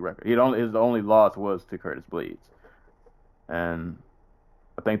UFC record. His only loss was to Curtis Blades, and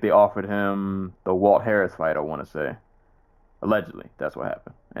I think they offered him the Walt Harris fight, I want to say. Allegedly, that's what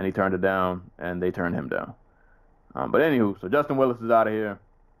happened. And he turned it down, and they turned him down. But anywho, so Justin Willis is out of here.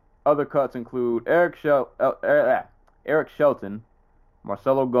 Other cuts include Eric Shelton,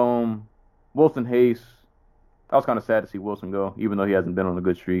 Marcelo Gome, Wilson Hayes. I was kind of sad to see Wilson go, even though he hasn't been on a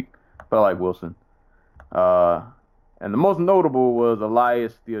good streak. But I like Wilson. And the most notable was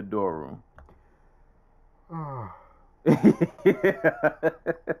Elias Theodorou.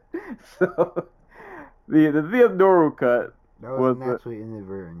 So the Theodorou cut that was an actually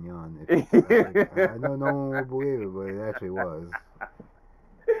inadvertent yawn. I know no one will believe it, but it actually was.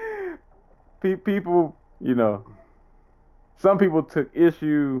 People, some people took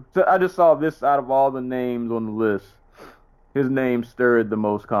issue. So I just saw this out of all the names on the list. His name stirred the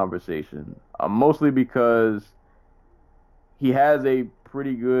most conversation. Mostly because he has a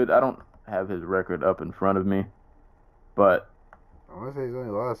pretty good. I don't have his record up in front of me, but I want to say he's only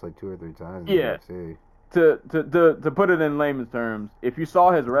lost like 2 or 3 times. Yeah. To put it in layman's terms, if you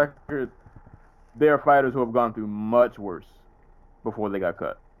saw his record, there are fighters who have gone through much worse before they got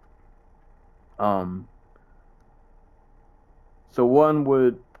cut. So one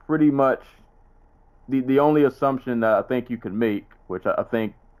would pretty much the only assumption that I think you could make, which I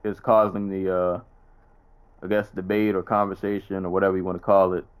think is causing the I guess debate or conversation or whatever you want to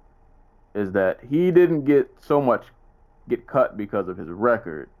call it, is that he didn't get cut because of his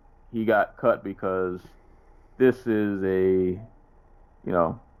record. He got cut because this is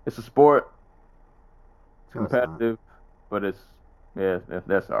it's a sport. It's competitive, but that's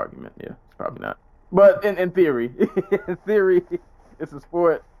the argument. Yeah, it's probably not. But in theory, it's a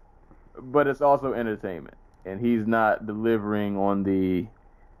sport, but it's also entertainment, and he's not delivering on the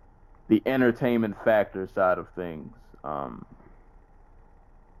entertainment factor side of things,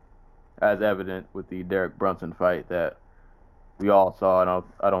 as evident with the Derek Brunson fight that we all saw, and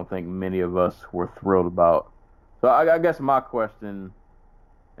I don't think many of us were thrilled about. So I guess my question,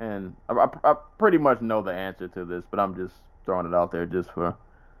 and I pretty much know the answer to this, but I'm just throwing it out there just for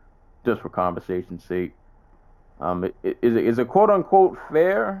conversation's sake. Is it quote unquote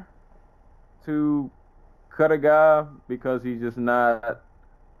fair to cut a guy because he's just not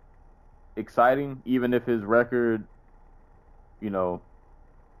exciting, even if his record,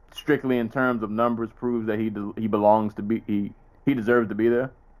 strictly in terms of numbers proves that he belongs to be he deserves to be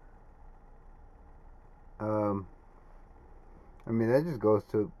there? I mean, that just goes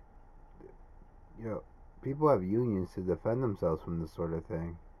to, people have unions to defend themselves from this sort of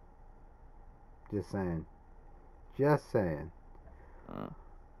thing. Just saying.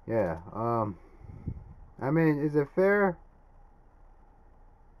 Yeah. I mean, is it fair?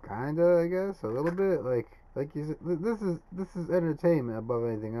 Kinda, I guess, a little bit. Like you said, this is entertainment above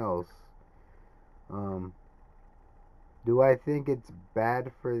anything else. Do I think it's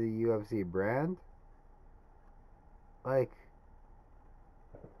bad for the UFC brand? Like,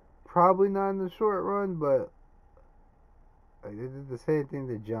 probably not in the short run, but like, they did the same thing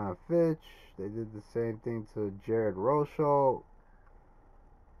to John Fitch. They did the same thing to Jared Rosholt.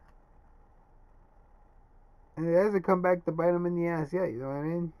 And it hasn't come back to bite him in the ass yet, you know what I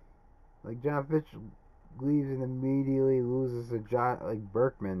mean? Like, John Fitch leaves and immediately loses to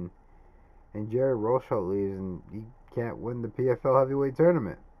Berkman. And Jared Rosholt leaves and he can't win the PFL heavyweight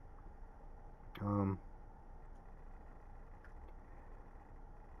tournament.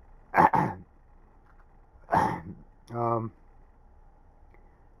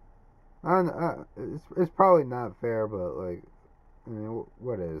 It's probably not fair, but like, I mean,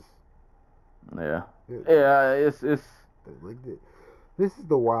 what is? Yeah, it's like this is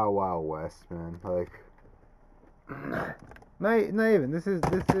the Wild Wild West, man. Like, not even this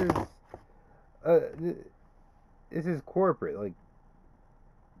is corporate. Like,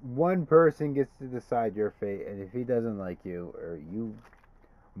 one person gets to decide your fate, and if he doesn't like you or you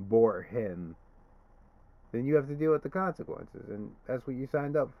bore him, then you have to deal with the consequences, and that's what you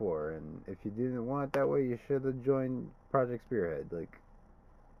signed up for. And if you didn't want it that way, you should have joined Project Spearhead. Like,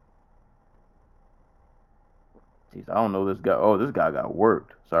 jeez, I don't know this guy. Oh, this guy got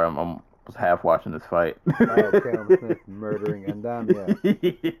worked. Sorry, I was half watching this fight. Callum Smith murdering Endam, yeah.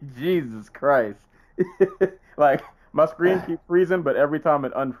 Jesus Christ. Like, my screen keeps freezing, but every time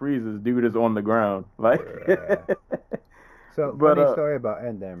it unfreezes, dude is on the ground. Like, So, funny story about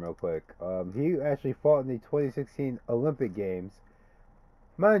Endam real quick. He actually fought in the 2016 Olympic Games.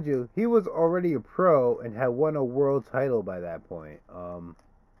 Mind you, he was already a pro and had won a world title by that point.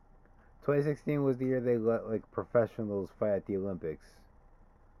 2016 was the year they let like professionals fight at the Olympics.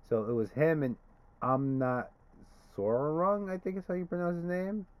 So it was him and Amnat Sorong, I think is how you pronounce his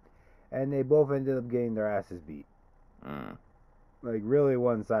name. And they both ended up getting their asses beat. Like, really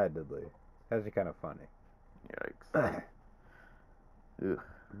one-sidedly. That's actually kind of funny. Yikes.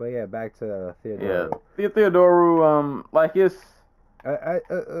 But yeah, back to Theodorou. Yeah, Theodorou, like, it's...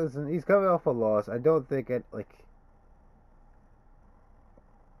 listen, he's coming off a loss. I don't think it, like...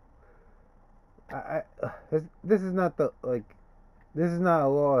 This is not the, like... This is not a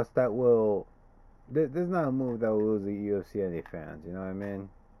loss that will... This is not a move that will lose the UFC any fans, you know what I mean?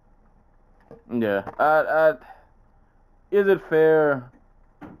 Yeah, is it fair?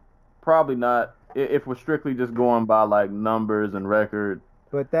 Probably not. If we're strictly just going by like numbers and record.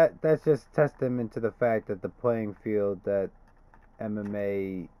 But that's just testament to the fact that the playing field that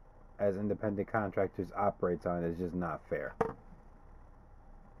MMA as independent contractors operates on is just not fair.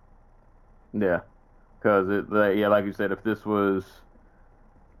 Yeah, because like you said, if there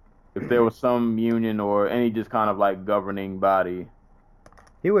was some union or any just kind of like governing body,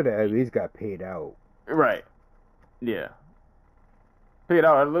 he would have at least got paid out. Right. Yeah. Paid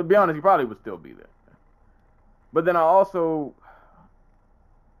out. Let's be honest, he probably would still be there. But then I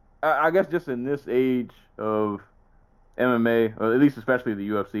guess just in this age of MMA, or at least especially the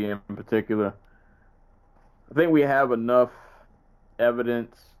UFC in particular, I think we have enough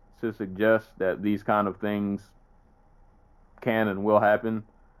evidence to suggest that these kind of things can and will happen.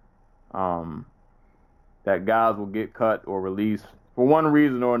 That guys will get cut or released for one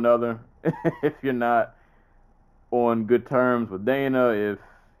reason or another if you're not on good terms with Dana, if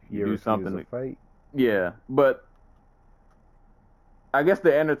you do something to fight. Yeah, but I guess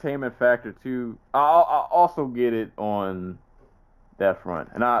the entertainment factor too. I also get it on that front,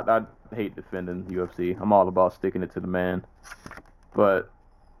 and I hate defending UFC. I'm all about sticking it to the man, but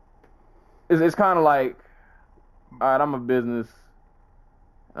it's kind of like, all right, I'm a business.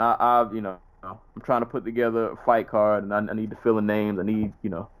 I'm trying to put together a fight card, and I need to fill in names. I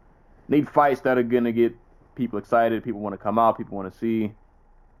need fights that are gonna get people excited. People want to come out. People want to see.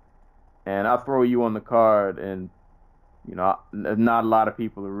 And I throw you on the card, and not a lot of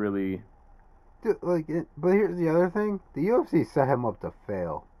people are really. But here's the other thing: the UFC set him up to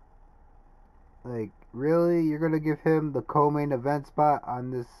fail. Like, really, you're gonna give him the co-main event spot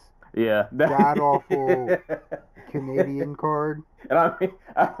on this? Yeah, god awful Canadian card. And I mean,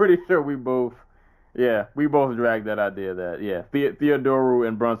 I'm pretty sure we both Yeah, we both dragged that idea that Theodorou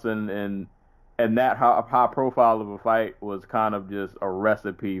and Brunson and that high profile of a fight was kind of just a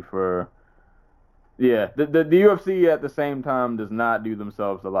recipe for the UFC at the same time does not do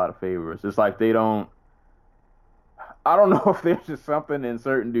themselves a lot of favors. It's like they don't. I don't know if there's just something in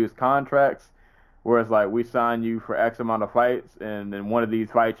certain dudes' contracts where it's like we sign you for X amount of fights, and in one of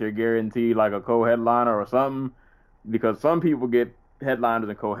these fights you're guaranteed like a co-headliner or something. Because some people get headliners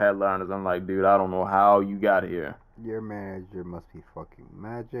and co-headliners. I'm like, dude, I don't know how you got here. Your manager must be fucking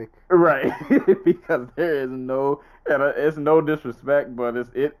magic. Right, because there is no, and it's no disrespect, but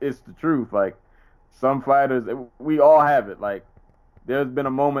it's the truth. Like some fighters, we all have it. Like there's been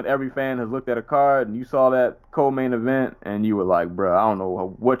a moment every fan has looked at a card and you saw that co-main event and you were like, bro, I don't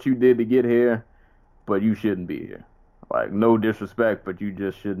know what you did to get here, but you shouldn't be here. Like no disrespect, but you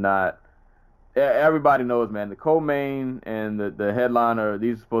just should not. Everybody knows, man, the co-main and the headliner,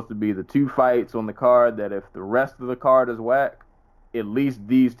 these are supposed to be the two fights on the card that if the rest of the card is whack, at least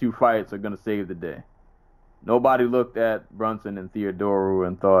these two fights are going to save the day. Nobody looked at Brunson and Theodorou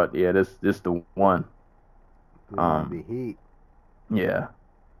and thought, yeah, this the one. The heat. Yeah.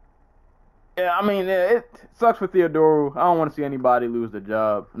 Yeah, I mean, it sucks for Theodorou. I don't want to see anybody lose their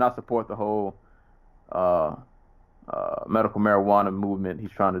job, and I support the whole medical marijuana movement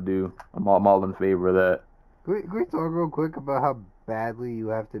he's trying to do. I'm all in favor of that. Can we talk real quick about how badly you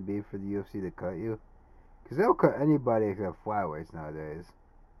have to be for the UFC to cut you? Because they'll cut anybody except flyweights nowadays.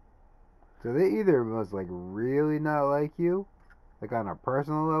 So they either must like really not like you, like on a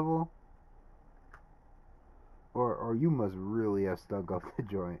personal level, or you must really have stunk up the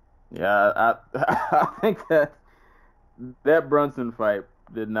joint. Yeah, I think that Brunson fight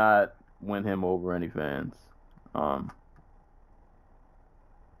did not win him over any fans. I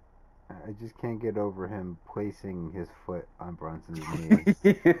just can't get over him placing his foot on Brunson's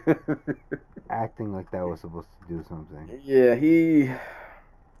knee, acting like that was supposed to do something. Yeah,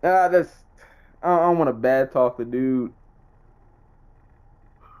 that's. I don't want to bad talk the dude.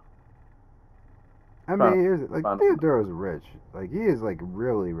 I mean, here's like Theodorou's rich. Like he is like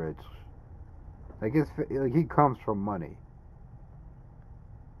really rich. Like he comes from money.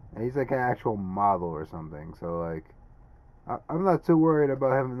 And he's like an actual model or something. So like, I'm not too worried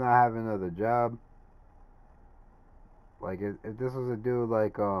about him not having another job. Like if this was a dude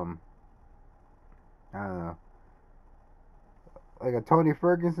like I don't know, like a Tony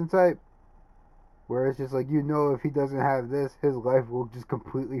Ferguson type, where it's just like if he doesn't have this, his life will just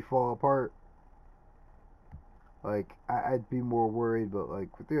completely fall apart. Like I'd be more worried, but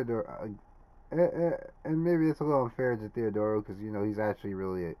like with Theodorou, and maybe it's a little unfair to Theodorou because he's actually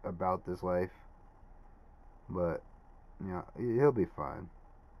really about this life, but he'll be fine.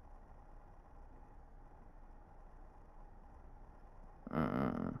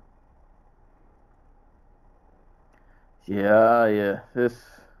 Yeah. This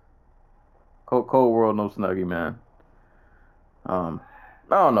cold world, no snuggie, man. I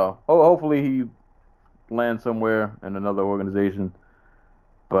don't know. Hopefully he lands somewhere in another organization,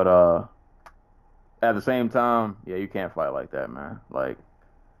 but at the same time, yeah, you can't fight like that, man. Like,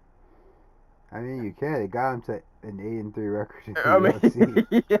 I mean, you can. It got him to an 8-3 record in the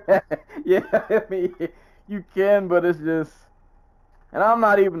UFC. yeah. I mean, you can, but it's just, and I'm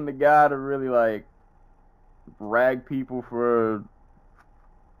not even the guy to really like rag people for,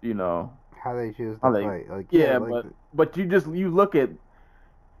 how they choose to fight. Like, but you look at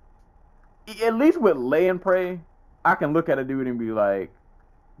least with lay and pray, I can look at a dude and be like,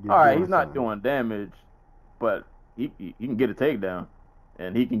 all right, he's not doing damage, but he can get a takedown,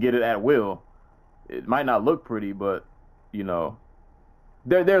 and he can get it at will. It might not look pretty, but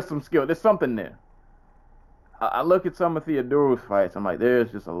there's some skill. There's something there. I look at some of Theodorou's fights. I'm like,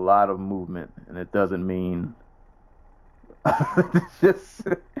 there's just a lot of movement, and it doesn't mean. It's just,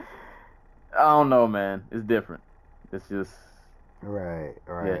 I don't know, man. It's different. It's just right.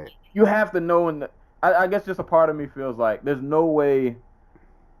 Yeah, you have to know, and I guess just a part of me feels like there's no way.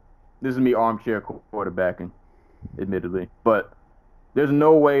 This is me armchair quarterbacking, admittedly, but there's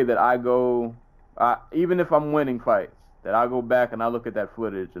no way that I go, even if I'm winning fights, that I go back and I look at that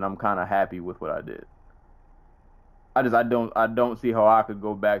footage and I'm kind of happy with what I did. I don't see how I could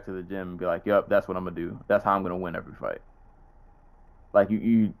go back to the gym and be like, yep, that's what I'm gonna do. That's how I'm gonna win every fight. Like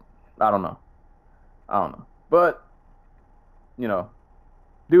I don't know, but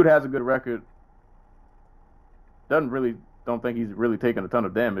dude has a good record. Don't think he's really taking a ton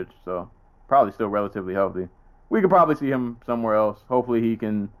of damage, so probably still relatively healthy. We could probably see him somewhere else. Hopefully he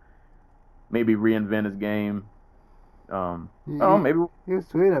can maybe reinvent his game. Maybe he was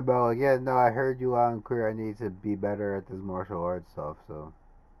tweeting about I heard you loud and clear. I need to be better at this martial arts stuff. So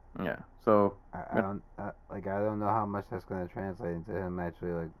Yeah. So I don't know how much that's gonna translate into him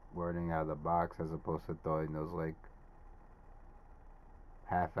actually like wording out of the box as opposed to throwing those like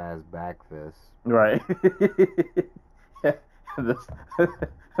half-ass back fists. right. the,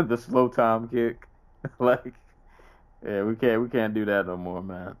 the slow time kick. Like, yeah, we can't do that no more,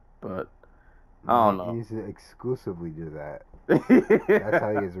 man. But I don't He know. needs to exclusively do that. That's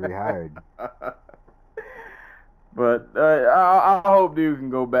how he gets rehired. But I hope dude can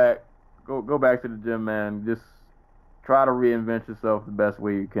go back to the gym, man. Just try to reinvent yourself the best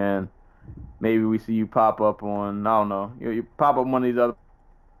way you can. Maybe we see you pop up on, I don't know, you pop up on one of these other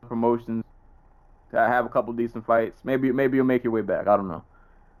promotions, have a couple decent fights. Maybe you'll make your way back. I don't know.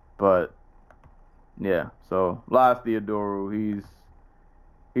 But yeah, so Elias Theodorou,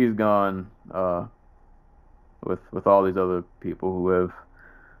 he's gone with all these other people who have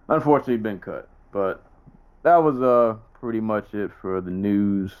unfortunately been cut. But that was pretty much it for the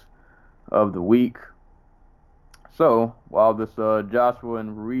news of the week. So while this Joshua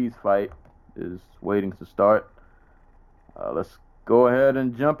and Ruiz fight is waiting to start, let's go ahead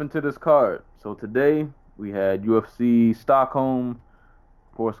and jump into this card. So today we had UFC Stockholm,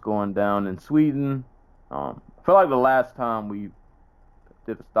 of course, going down in Sweden. I feel like the last time we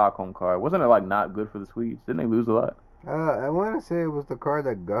did the Stockholm card, wasn't it like not good for the Swedes? Didn't they lose a lot? I want to say it was the card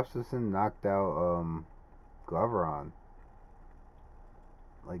that Gustafsson knocked out Glover on.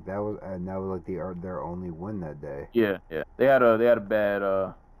 Like that was like their only win that day. Yeah. They had a bad.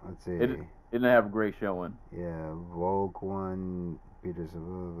 Let's see. It didn't have a great showing. Yeah, Volk won,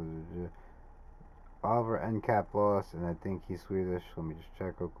 Peterson, Oliver Encap lost, and I think he's Swedish. Let me just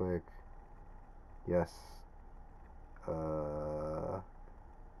check real quick. Yes. No,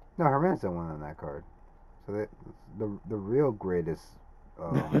 Hermanson won on that card. So the real greatest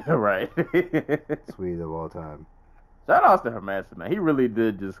Right. Swede of all time. Shout out to Hermanson, man. He really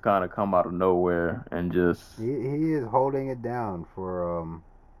did just kind of come out of nowhere and just. He is holding it down for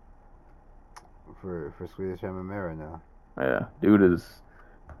Swedish MMA right now. Yeah, dude is.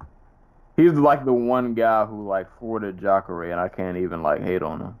 He's like the one guy who like thwarted Jacare, and I can't even like hate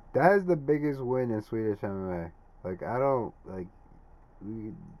on him. That is the biggest win in Swedish MMA. Like I don't like.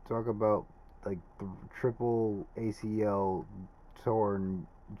 We talk about like the triple ACL torn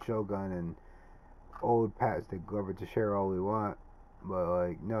Shogun and old Pats that Glover to share all we want, but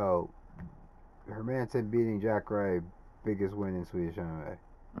like no, Hermanson beating Jacare, biggest win in Swedish MMA.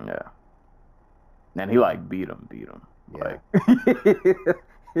 Yeah, and he like beat him. Yeah. Like,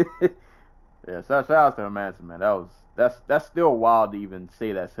 yeah. Shout out to Hermanson, man. That's still wild to even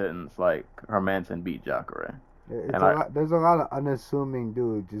say that sentence. Like Hermanson beat Jacare. There's a lot of unassuming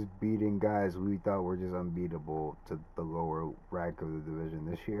dudes just beating guys we thought were just unbeatable to the lower rank of the division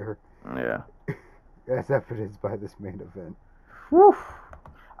this year. Yeah. That's evidenced by this main event. Whew.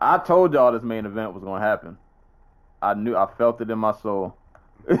 I told y'all this main event was gonna happen. I felt it in my soul.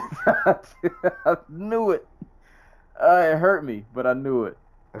 I knew it. It hurt me, but I knew it.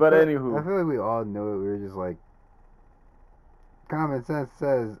 But anywho, I feel like we all knew it. We were just like, common sense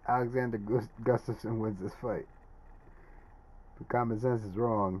says Alexander Gustafsson wins this fight. But common sense is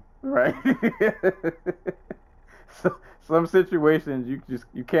wrong. Right. So, some situations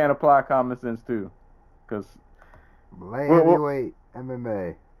you can't apply common sense to, because light heavyweight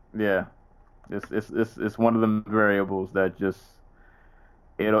MMA. Yeah, it's one of the variables that just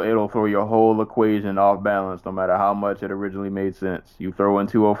it'll throw your whole equation off balance, no matter how much it originally made sense. You throw in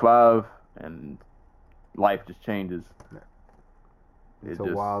 205 and life just changes. It's a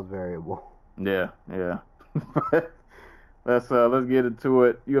wild variable. Yeah. Let's get into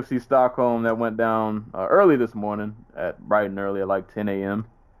it. UFC Stockholm that went down early this morning, bright and early at like 10 a.m.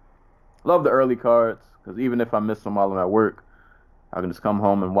 Love the early cards because even if I miss them while I'm at work, I can just come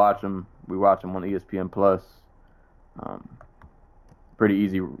home and watch them. We watch them on ESPN Plus. Pretty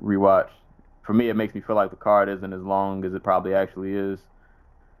easy rewatch. For me, it makes me feel like the card isn't as long as it probably actually is.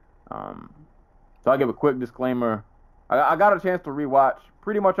 So I'll give a quick disclaimer. I got a chance to rewatch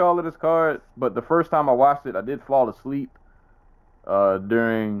pretty much all of this card, but the first time I watched it, I did fall asleep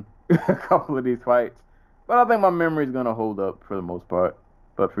during a couple of these fights. But I think my memory is going to hold up for the most part.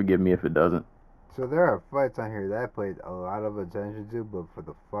 But forgive me if it doesn't. So there are fights on here that I paid a lot of attention to, but for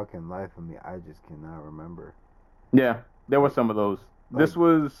the fucking life of me, I just cannot remember. Yeah, there were some of those. Like, this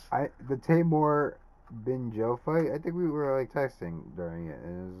was... the Tamor Bin Joe fight, I think we were like texting during it,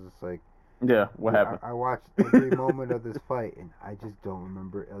 and it was just like... Yeah, what happened? I watched every moment of this fight, and I just don't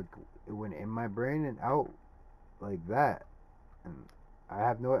remember. Like, it went in my brain and out like that, and I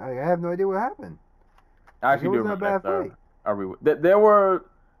have no idea what happened. I actually do remember that fight. There were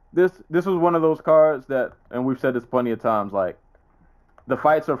this was one of those cards that, and we've said this plenty of times. Like, the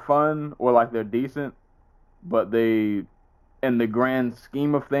fights are fun or like they're decent, but they, in the grand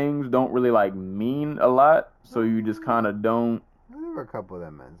scheme of things, don't really like mean a lot. So you just kind of don't. There were a couple of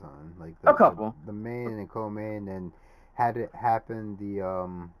them ends on, like A couple. the main and co-main, and had it happened, the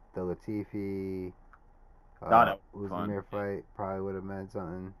Latifi That was fun. Uzumir fight probably would have meant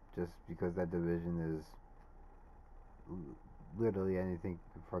something, just because that division is literally anything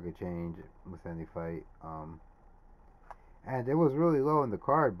can fucking change with any fight. And it was really low in the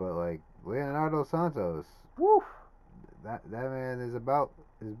card, but like Leonardo Santos, Woof. that man is about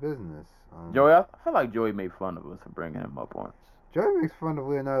his business. Joey, I feel like Joey made fun of us for bringing him up once. Joey makes fun of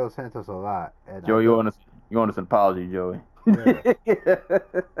Leonardo Santos a lot. And Joey, you want us an apology, Joey? Yeah.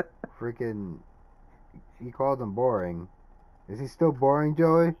 Freaking, he called him boring. Is he still boring,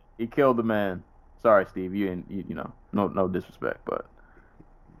 Joey? He killed the man. Sorry, Steve. You know, no disrespect, but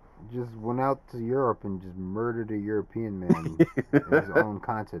Just went out to Europe and just murdered a European man in his own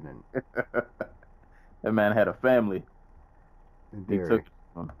continent. that man had a family. In He theory. took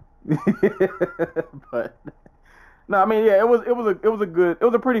but no, I mean, yeah, it was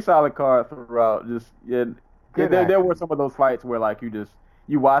a pretty solid card throughout. Just there were some of those fights where like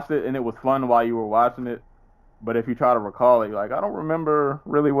you watched it and it was fun while you were watching it, but if you try to recall it, you're like, I don't remember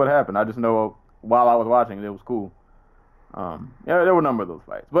really what happened. I just know while I was watching it, it was cool. Yeah, there were a number of those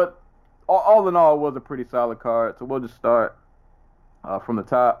fights, but all in all, it was a pretty solid card. So we'll just start from the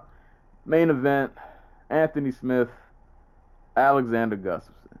top. Main event: Anthony Smith, Alexander Gustafsson.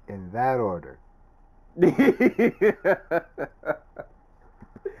 In that order.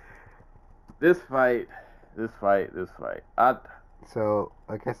 This fight. So,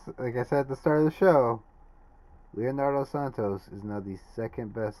 like I said at the start of the show, Leonardo Santos is now the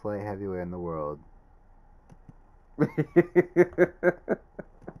second best light heavyweight in the world.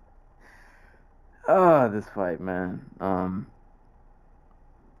 This fight, man.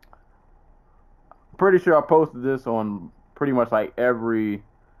 Pretty sure I posted this on pretty much like every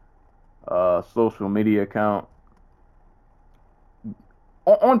social media account.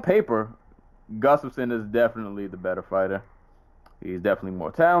 On paper, Gustafsson is definitely the better fighter. He's definitely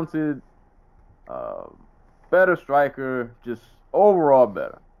more talented, better striker, just overall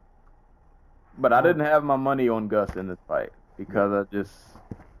better. But I didn't have my money on Gus in this fight because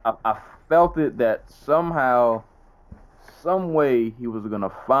I felt it that somehow, some way he was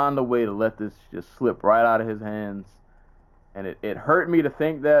gonna find a way to let this just slip right out of his hands. And it hurt me to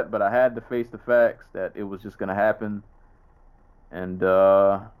think that, but I had to face the facts that it was just gonna happen. And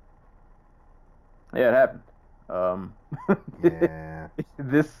yeah, it happened. Yeah.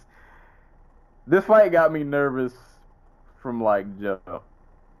 This fight got me nervous from like jump.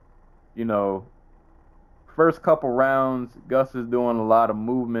 You know, first couple rounds, Gus is doing a lot of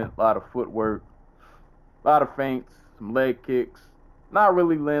movement, a lot of footwork, a lot of feints, some leg kicks. Not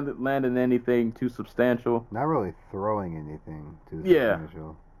really landing anything too substantial. Not really throwing anything too Yeah.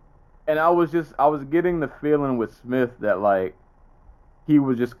 substantial. And I was getting the feeling with Smith that like he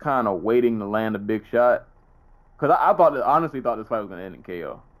was just kind of waiting to land a big shot. Cause I honestly thought this fight was gonna end in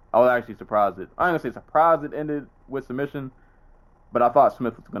KO. I was actually surprised I'm gonna say surprised it ended with submission, but I thought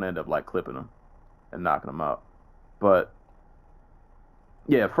Smith was gonna end up like clipping him and knocking him out. But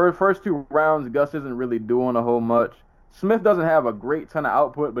yeah, first two rounds, Gus isn't really doing a whole much. Smith doesn't have a great ton of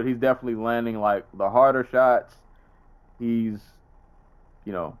output, but he's definitely landing like the harder shots. He's,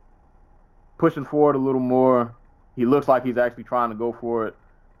 you know, pushing forward a little more. He looks like he's actually trying to go for it,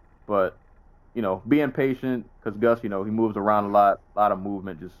 but you know, being patient because Gus, you know, he moves around a lot of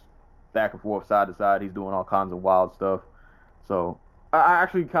movement, just back and forth, side to side. He's doing all kinds of wild stuff. So I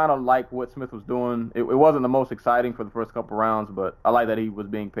actually kind of like what Smith was doing. It wasn't the most exciting for the first couple rounds, but I like that he was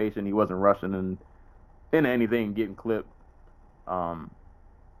being patient. He wasn't rushing and into anything, getting clipped. Third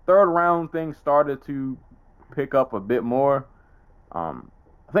round, things started to pick up a bit more. I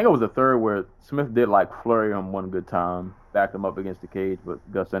think it was the third where Smith did like flurry him one good time, backed him up against the cage, but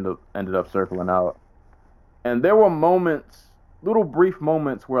Gus ended up circling out. And there were moments, little brief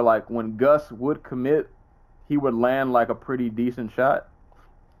moments where like when Gus would commit, he would land like a pretty decent shot.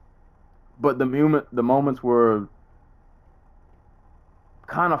 But the moments were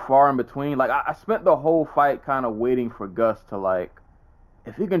kind of far in between. Like I spent the whole fight kind of waiting for Gus to like,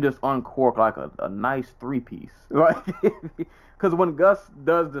 if he can just uncork like a nice 3-piece, like, because when Gus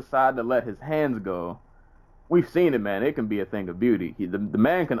does decide to let his hands go, we've seen it, man. It can be a thing of beauty. The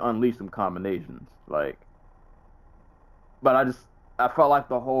man can unleash some combinations, like. But I felt like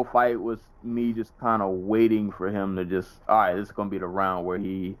the whole fight was me just kind of waiting for him to just, all right, this is gonna be the round where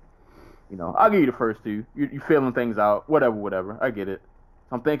he, you know, I'll give you the first two. You feeling things out, whatever. I get it.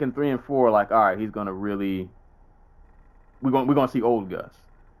 So I'm thinking 3 and 4, like, all right, he's gonna really we're gonna see old Gus.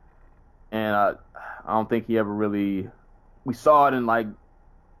 And I don't think he ever really. We saw it in like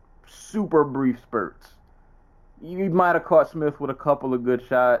super brief spurts. He might have caught Smith with a couple of good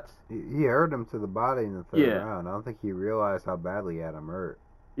shots. He hurt him to the body in the third round. I don't think he realized how badly he had him hurt.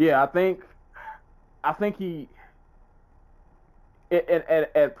 Yeah, I think he.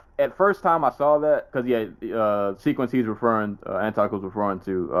 At first time I saw that, because sequence he's referring, Antok was referring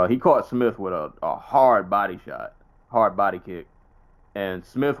to, he caught Smith with a hard body kick, and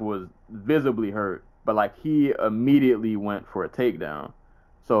Smith was visibly hurt, but like he immediately went for a takedown.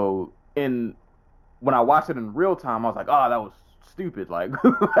 So when I watched it in real time, I was like, oh, that was stupid. Like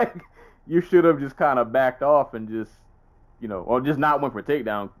like you should have just kind of backed off and just, or just not went for a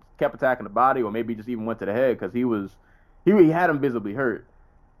takedown, kept attacking the body, or maybe just even went to the head, because he had him visibly hurt.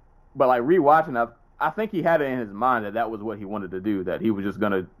 But like rewatching, I think he had it in his mind that was what he wanted to do, that he was just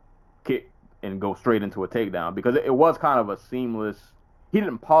gonna kick and go straight into a takedown, because it was kind of a seamless. He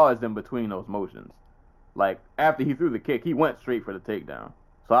didn't pause in between those motions. Like after he threw the kick, he went straight for the takedown.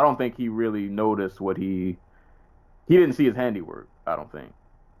 So I don't think he really noticed what he didn't see his handiwork. I don't think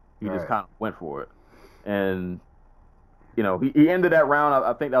he just kind of went for it, and he ended that round.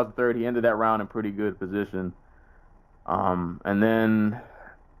 I think that was the third. He ended that round in pretty good position. And then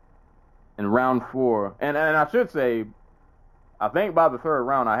in round 4, and I should say, I think by the third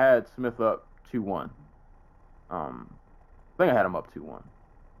round I had Smith up 2-1. I think I had him up 2-1.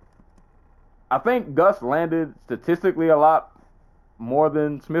 I think Gus landed statistically a lot more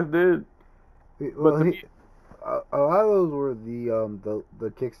than Smith did. Well, a lot of those were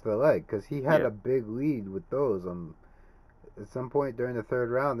the kicks to the leg, because he had a big lead with those. At some point during the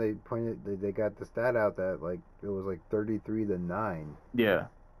third round, they got the stat out that like it was like 33-9. Yeah,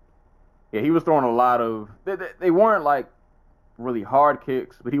 he was throwing a lot of. They weren't like really hard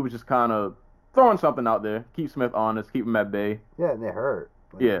kicks, but he was just kind of throwing something out there, keep Smith honest, keep him at bay. Yeah, and they hurt.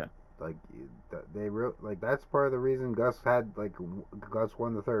 That's part of the reason Gus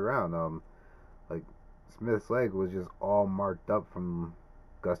won the third round. Like Smith's leg was just all marked up from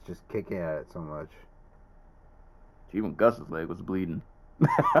Gus just kicking at it so much. Even Gus's leg was bleeding.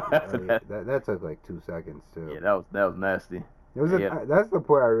 That took like 2 seconds too. Yeah, that was nasty. That's the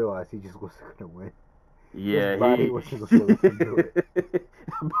point I realized he just wasn't gonna win. Yeah, his body wasn't supposed to do it.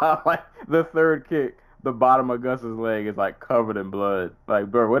 By like the third kick, the bottom of Gus's leg is like covered in blood.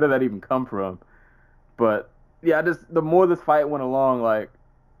 Like, bro, where did that even come from? But yeah, the more this fight went along, like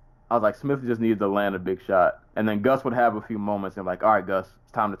I was like, Smith just needs to land a big shot, and then Gus would have a few moments and like, all right, Gus,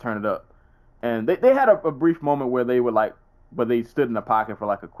 it's time to turn it up. And they had a brief moment where they stood in the pocket for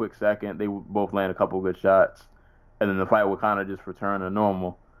like a quick second. They would both land a couple of good shots, and then the fight would kind of just return to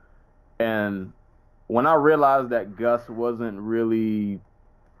normal. And when I realized that Gus wasn't really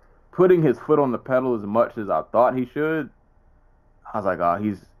putting his foot on the pedal as much as I thought he should, I was like, oh,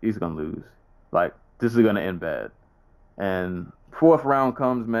 he's gonna lose. Like, this is gonna end bad. And fourth round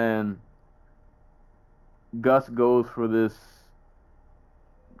comes, man. Gus goes for this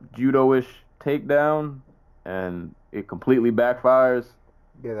judo-ish takedown, and it completely backfires.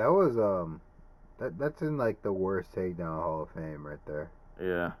 Yeah, that was that's in like the worst takedown Hall of Fame right there.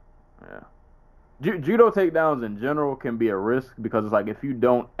 Yeah. Judo takedowns in general can be a risk, because it's like if you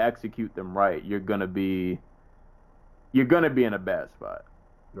don't execute them right, you're gonna be in a bad spot.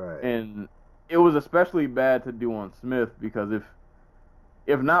 Right. And it was especially bad to do on Smith, because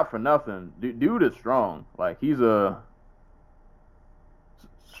if not for nothing, dude is strong. Like, he's a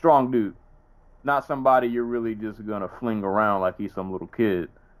strong dude. Not somebody you're really just gonna fling around like he's some little kid.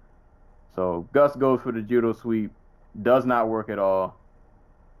 So Gus goes for the judo sweep, does not work at all,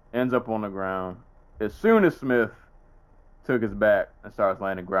 ends up on the ground. As soon as Smith took his back and starts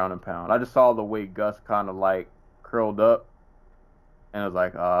landing ground and pound, I just saw the way Gus kind of like curled up, and I was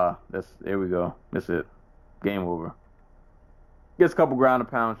like, there we go. That's it. Game over. Gets a couple ground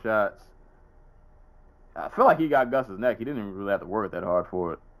and pound shots. I feel like he got Gus's neck. He didn't even really have to work that hard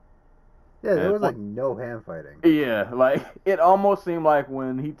for it. Yeah, there was like no hand fighting. Yeah, like it almost seemed like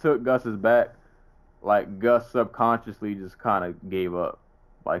when he took Gus's back, like Gus subconsciously just kind of gave up.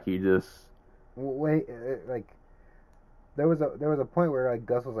 Like he just like there was a point where like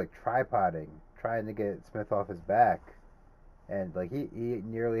Gus was like tripoding, trying to get Smith off his back, and like he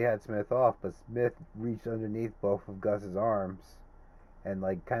nearly had Smith off, but Smith reached underneath both of Gus's arms, and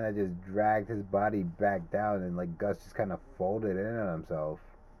like kind of just dragged his body back down, and like Gus just kind of folded in on himself.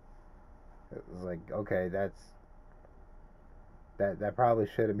 It was like, okay, that probably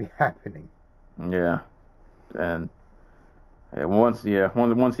shouldn't be happening. Yeah, and once he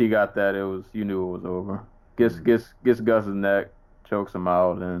got that, you knew it was over. Gets Gus's neck, chokes him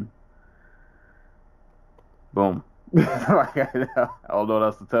out, and boom. Like, I don't know what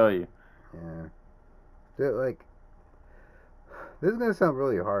else to tell you. Yeah. Like, this is gonna sound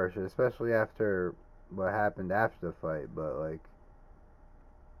really harsh, especially after what happened after the fight. But like,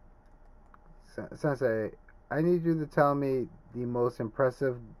 Sensei, I need you to tell me the most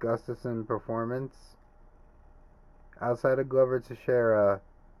impressive Gustafsson performance outside of Glover Teixeira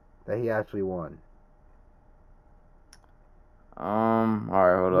that he actually won. All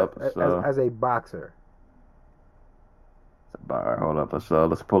right, hold up. As a boxer. All right, hold up.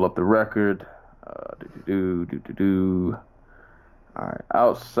 Let's pull up the record. All right,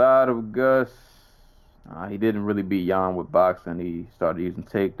 outside of Gus, he didn't really beat Jan with boxing. He started using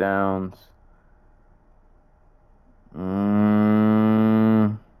takedowns.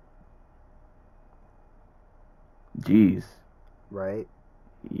 Jeez. Right.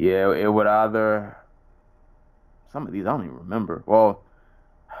 Yeah, it would either. Some of these I don't even remember. Well,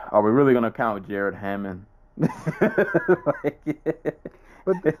 are we really gonna count Jared Hammond? But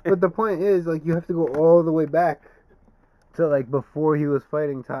the point is, like, you have to go all the way back to like before he was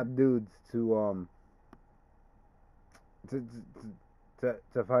fighting top dudes to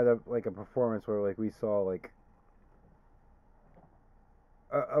find like a performance where like we saw like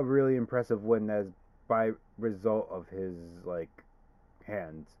a really impressive win as by result of his like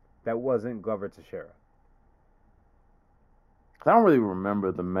hands. That wasn't Glover Teixeira. I don't really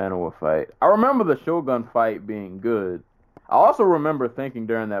remember the Manoa fight. I remember the Shogun fight being good. I also remember thinking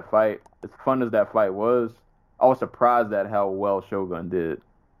during that fight, as fun as that fight was, I was surprised at how well Shogun did.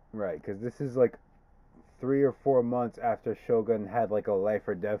 Right, because this is like 3 or 4 months after Shogun had like a life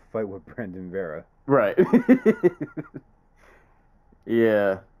or death fight with Brandon Vera. Right.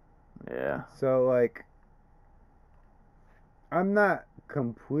 Yeah. So like, I'm not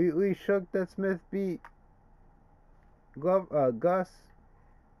completely shook that Smith beat Gus.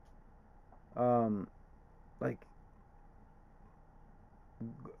 Like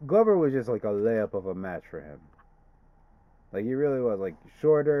Glover was just like a layup of a match for him. Like he really was, like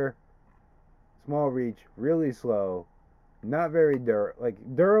shorter, small reach, really slow, not very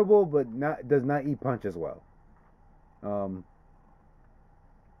durable, but does not eat punches well.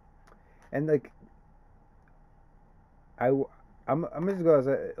 And like I'm just gonna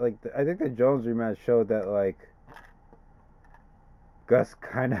say, like, I think the Jones rematch showed that like Gus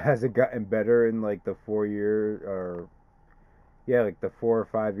kind of hasn't gotten better in like the 4 years or like the 4 or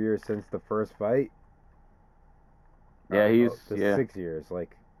 5 years since the first fight. Yeah, 6 years.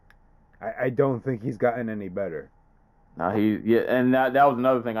 Like, I don't think he's gotten any better. No, and that was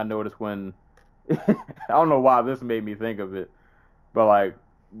another thing I noticed when I don't know why this made me think of it, but like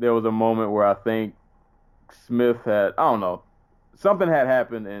there was a moment where I think Smith had, I don't know, something had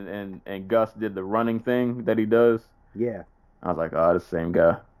happened and Gus did the running thing that he does. Yeah. I was like, oh, the same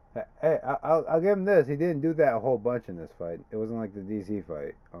guy. Hey, I'll give him this. He didn't do that a whole bunch in this fight. It wasn't like the DC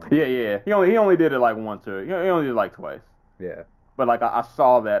fight. Yeah. He only did it like once or he only did it like twice. Yeah. But like I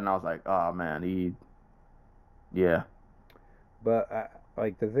saw that and I was like, oh man, yeah. But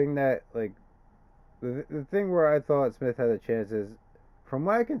like the thing that like the thing where I thought Smith had a chance is, from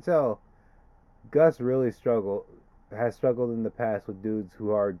what I can tell, Gus really has struggled in the past with dudes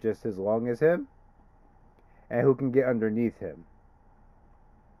who are just as long as him and who can get underneath him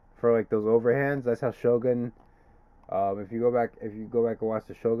for like those overhands. That's how Shogun. If you go back and watch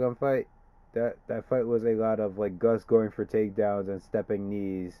the Shogun fight, that fight was a lot of like Gus going for takedowns and stepping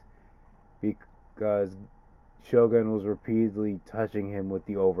knees because Shogun was repeatedly touching him with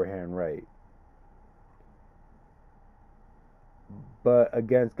the overhand right. But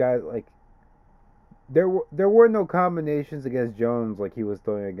against guys like there were no combinations against Jones like he was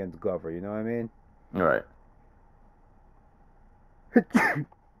throwing against Glover. You know what I mean? All right.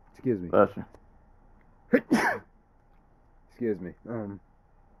 Excuse me. Bless you. Excuse me.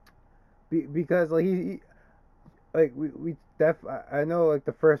 Because like he like I know like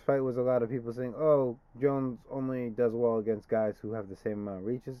the first fight was a lot of people saying, oh, Jones only does well against guys who have the same amount of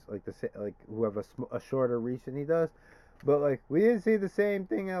reaches, like who have a shorter reach than he does. But like we didn't see the same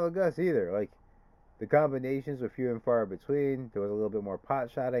thing out of Gus either. Like the combinations were few and far between. There was a little bit more pot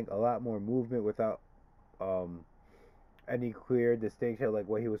shotting, a lot more movement without any clear distinction like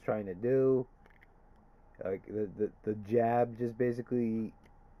what he was trying to do. Like the jab just basically,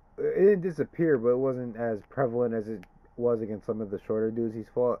 it didn't disappear, but it wasn't as prevalent as it was against some of the shorter dudes he's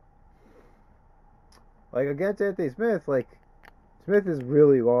fought. Like against Anthony Smith, like Smith is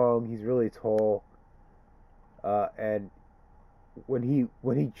really long, he's really tall, and when he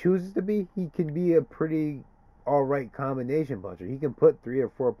chooses to be, he can be a pretty alright combination puncher. He can put 3 or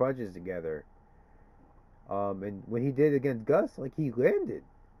 4 punches together. And when he did against Gus, like he landed.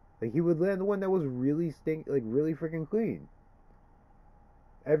 Like, he would land the one that was really really freaking clean.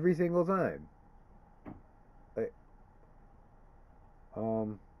 Every single time. Like,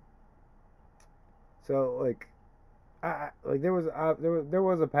 so like, there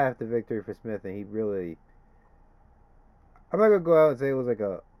was a path to victory for Smith, and he really. I'm not gonna go out and say it was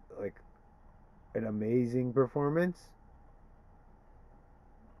like an amazing performance,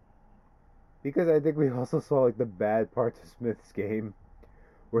 because I think we also saw like the bad parts of Smith's game,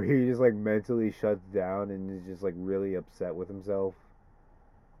 where he just like mentally shuts down and is just like really upset with himself,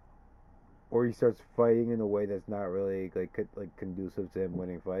 or he starts fighting in a way that's not really like conducive to him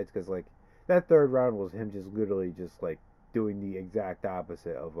winning fights. Because like that third round was him just literally just like doing the exact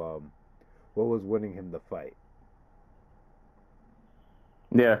opposite of what was winning him the fight.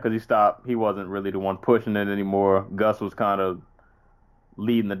 Yeah, because he stopped. He wasn't really the one pushing it anymore. Gus was kind of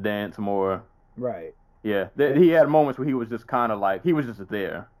leading the dance more. Right. Yeah, he had moments where he was just kind of like, he was just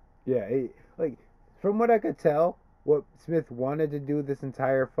there. Yeah, like, from what I could tell, what Smith wanted to do this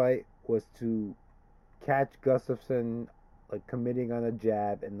entire fight was to catch Gustafsson, like, committing on a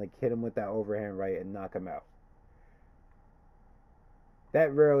jab and, like, hit him with that overhand right and knock him out.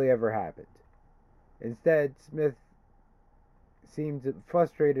 That rarely ever happened. Instead, Smith seemed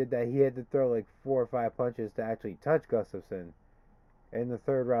frustrated that he had to throw, like, 4 or 5 punches to actually touch Gustafsson. In the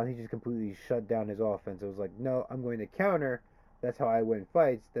third round, he just completely shut down his offense. It was like, no, I'm going to counter. That's how I win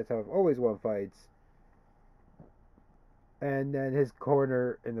fights. That's how I've always won fights. And then his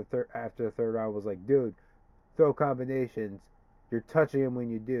corner after the third round was like, dude, throw combinations. You're touching him when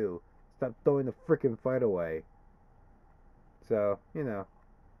you do. Stop throwing the freaking fight away. So, you know,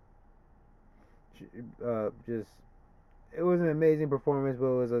 just it was an amazing performance, but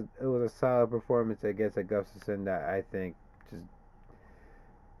it was a solid performance against a Gustafsson that I think just.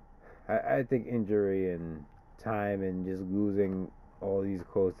 I think injury and time and just losing all these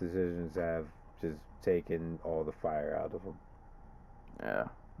close decisions have just taken all the fire out of him.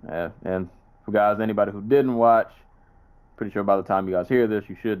 Yeah. And for guys, anybody who didn't watch, pretty sure by the time you guys hear this,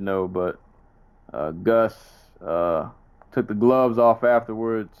 you should know, but Gus took the gloves off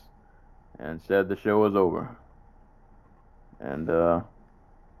afterwards and said the show was over. And I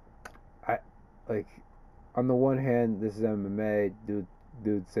like, on the one hand, this is MMA, dudes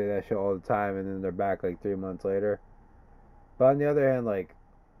say that shit all the time, and then they're back like 3 months later. But on the other hand, like,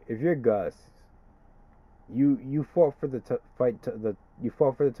 if you're Gus, you fought for the you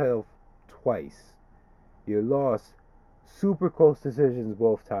fought for the title twice. You lost super close decisions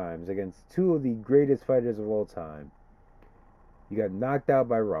both times against two of the greatest fighters of all time. You got knocked out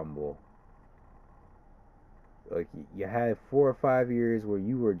by Rumble. Like, you had 4 or 5 years where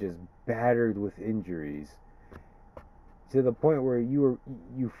you were just battered with injuries, to the point where you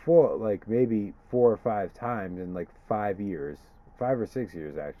fought like maybe 4 or 5 times in like 5 years, 5 or 6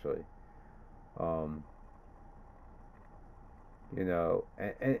 years actually. You know,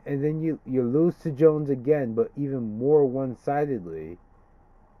 and then you lose to Jones again, but even more one-sidedly.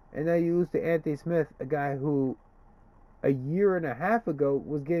 And now you lose to Anthony Smith, a guy who a year and a half ago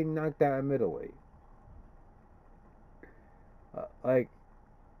was getting knocked out at middleweight. Like,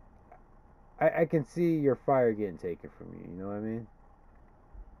 I can see your fire getting taken from you. You know what I mean?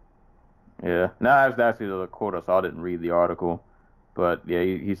 yeah, no, that's actually the quote I saw. I didn't read the article, but yeah,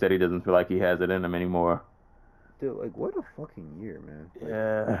 he said he doesn't feel like he has it in him anymore. Dude, like, what a fucking year, man. Like,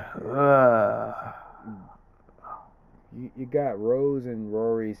 yeah. You got Rose and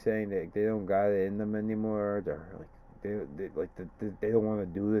Rory saying that they don't got it in them anymore. They're like they don't want to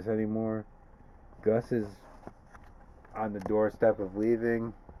do this anymore. Gus is on the doorstep of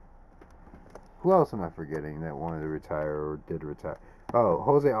leaving. Who else am I forgetting that wanted to retire or did retire? Oh,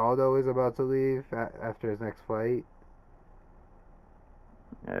 Jose Aldo is about to leave after his next fight.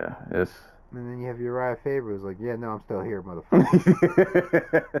 Yeah, And then you have Uriah Faber who's like, yeah, no, I'm still here,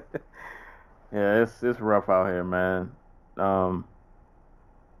 motherfucker. yeah, it's rough out here, man.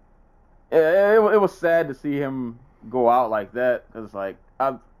 Yeah, it was sad to see him go out like that, because like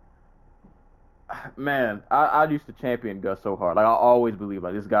I used to champion Gus so hard. Like, I always believe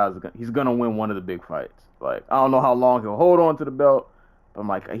like this he's gonna win one of the big fights. Like, I don't know how long he'll hold on to the belt, but I'm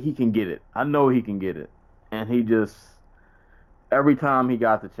like, he can get it. I know he can get it, and he just every time he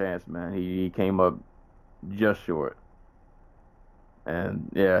got the chance, man, he came up just short.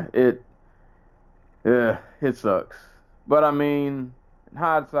 And yeah, it sucks. But I mean, in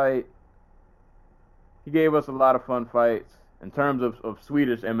hindsight, he gave us a lot of fun fights. In terms of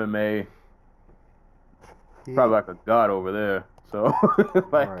Swedish MMA, probably like a god over there. So,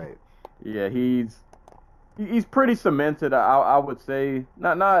 like, right. Yeah, he's pretty cemented. I would say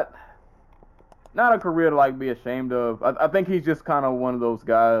not not a career to like be ashamed of. I think he's just kind of one of those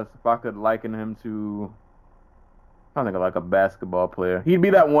guys. If I could liken him to, I think of like a basketball player. He'd be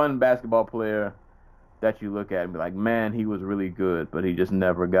that one basketball player that you look at and be like, man, he was really good, but he just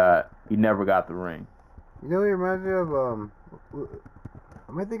never got the ring. You know what he reminds me of?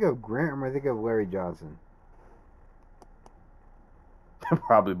 Am I thinking of Grant or am I thinking of Larry Johnson?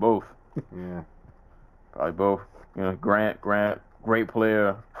 Probably both. Yeah. Probably both. You know, Grant, great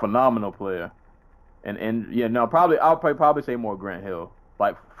player, phenomenal player. And yeah, no, I'll probably say more Grant Hill.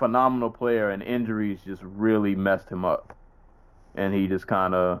 Like phenomenal player, and injuries just really messed him up. And he just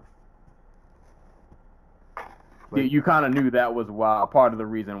kind of you kind of knew that was why, part of the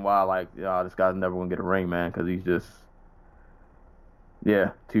reason why, like, this guy's never gonna get a ring, man, because he's just,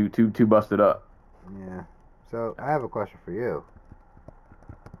 too busted up. Yeah. So I have a question for you.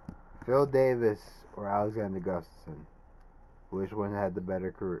 Phil Davis or Alexander Gustafsson, which one had the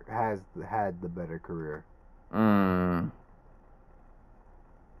better career? Has had the better career?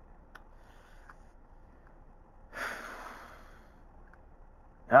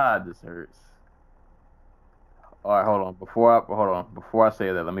 God, this hurts. All right, hold on. Before I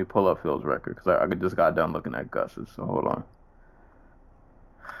say that, let me pull up Phil's record because I just got done looking at Gus's. So hold on.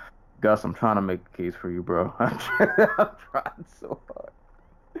 Gus, I'm trying to make a case for you, bro. I'm trying so hard.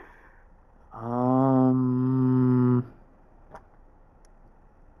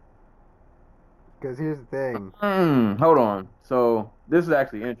 Because here's the thing. Hold on. So this is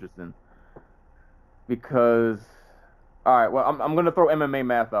actually interesting because, all right, well, I'm gonna throw MMA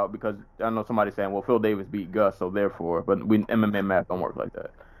math out because I know somebody's saying, well, Phil Davis beat Gus, so therefore, but MMA math don't work like that.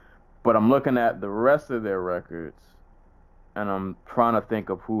 But I'm looking at the rest of their records, and I'm trying to think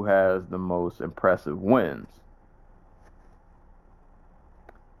of who has the most impressive wins.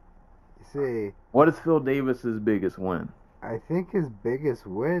 See, what is Phil Davis's biggest win? I think his biggest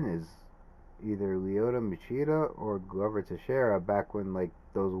win is either Lyoto Machida or Glover Teixeira back when, like,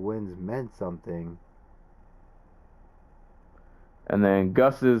 those wins meant something. And then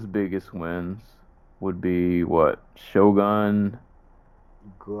Gus's biggest wins would be what? Shogun,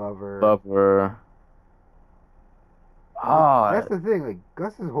 Glover. That's the thing. Like,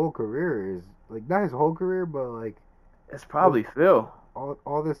 Gus's whole career is, like, not his whole career, but, like, it's probably Phil.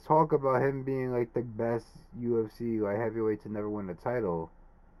 All this talk about him being, like, the best UFC heavyweight to never win a title.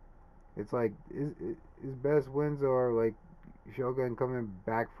 It's like his best wins are, like, Shogun coming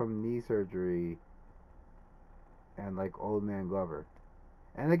back from knee surgery and, like, old man Glover.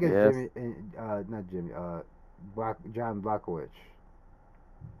 And against John Blachowicz.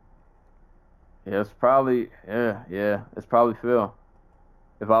 Yeah, it's probably it's probably Phil.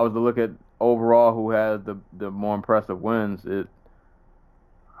 If I was to look at overall who had the more impressive wins, it's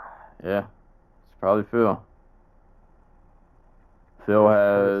probably Phil. Phil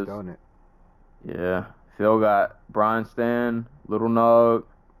has, Phil got Brian Stann, Little Nog,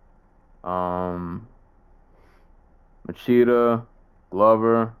 Machida,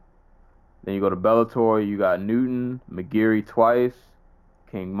 Glover. Then you go to Bellator, you got Newton, McGeary twice,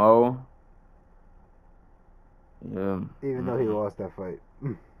 King Mo. Yeah. Even though he lost that fight.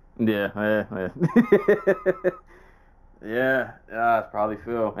 Yeah. Yeah, it's probably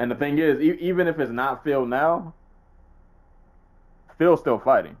Phil. And the thing is, even if it's not Phil now, Phil's still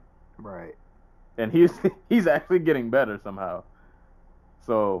fighting. Right. And he's actually getting better somehow.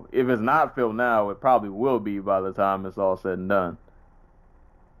 So if it's not Phil now, it probably will be by the time it's all said and done.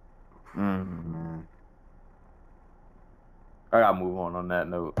 Man. I gotta move on that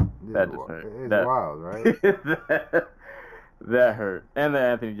note. That just hurt. It's wild, right? That hurt. And the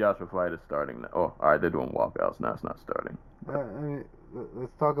Anthony Joshua fight is starting now. Oh, all right, they're doing walkouts now. It's not starting. I mean,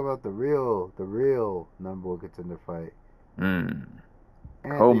 let's talk about the real number one contender fight.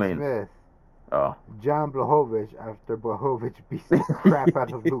 Anthony Smith. Oh. John Blachowicz after Blachowicz beats the crap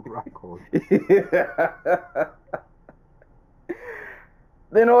out of Luke Rockhold.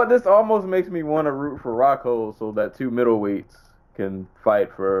 You know what? This almost makes me want to root for Rockhold so that two middleweights can fight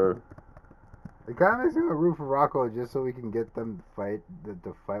for. It kind of makes me want to root for Rockhold just so we can get them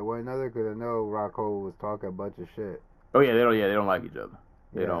to fight one another, because I know Rockhold was talking a bunch of shit. Oh yeah, they don't like each other.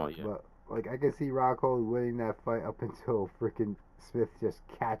 They don't. Yeah. But like, I can see Rockhold winning that fight up until freaking Smith just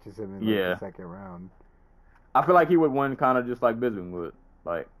catches him in the second round. I feel like he would win kind of just like Bisping would.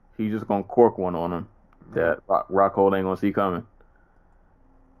 Like, he's just gonna cork one on him that Rockhold ain't gonna see coming.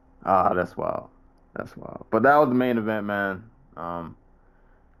 That's wild. That's wild. But that was the main event, man.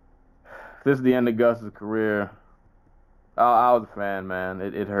 This is the end of Gus's career. I was a fan, man.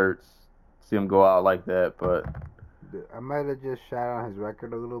 It hurts to see him go out like that, but I might have just shot on his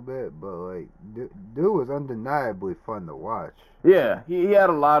record a little bit, but like, dude was undeniably fun to watch. Yeah, he had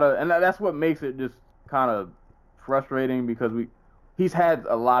a lot of, and that's what makes it just kind of frustrating because he's had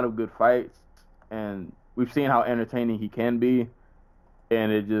a lot of good fights, and we've seen how entertaining he can be,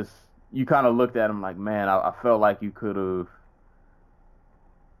 and it just you kind of looked at him like, man, I felt like you could have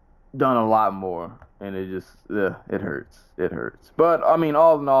done a lot more, and it just it hurts. It hurts. But I mean,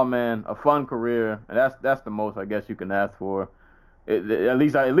 all in all, man, a fun career, and that's the most I guess you can ask for. At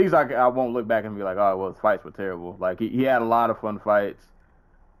least I won't look back and be like, oh well, his fights were terrible. Like he had a lot of fun fights,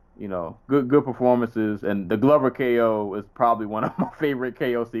 you know, good performances, and the Glover KO is probably one of my favorite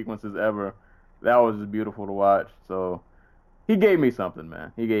KO sequences ever. That was just beautiful to watch. So he gave me something,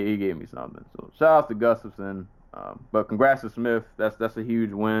 man. He gave me something. So shout out to Gustafsson. But congrats to Smith. That's a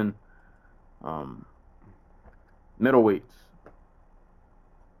huge win. Middleweights.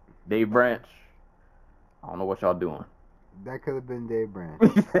 Dave Branch. I don't know what y'all doing. That could have been Dave Branch.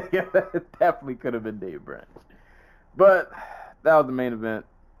 It definitely could have been Dave Branch. But that was the main event.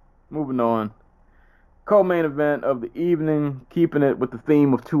 Moving on. Co-main event of the evening, keeping it with the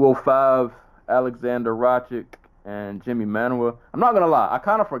theme of 205, Alexander Rakic and Jimmy Manuwa. I'm not going to lie, I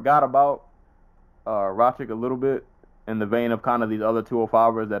kind of forgot about Rakic a little bit in the vein of kind of these other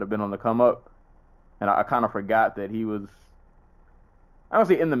 205ers that have been on the come up. And I kind of forgot that he was, I don't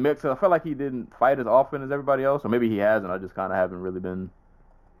say in the mix. I felt like he didn't fight as often as everybody else, or maybe he hasn't. I just kind of haven't really been.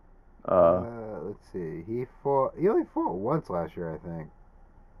 Let's see. He only fought once last year, I think.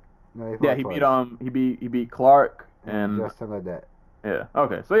 No, he beat Clark and Justin Ledet. Yeah.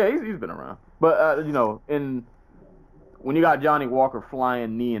 Okay. So yeah, he's been around. But you know, when you got Johnny Walker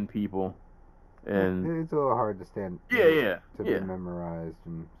flying kneeing people, and it's a little hard to stand. To be memorized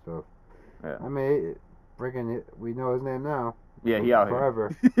and stuff. Yeah. I mean, we know his name now. Yeah, he out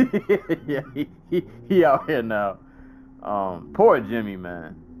forever. Here. Yeah, he out here now. Poor Jimmy,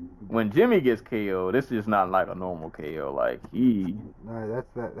 man. When Jimmy gets KO'd, this is just not like a normal KO. Like No,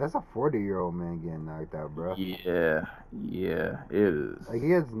 that's a 40-year-old man getting knocked out, bro. Yeah, it is. Like he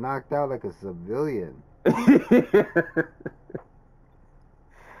gets knocked out like a civilian.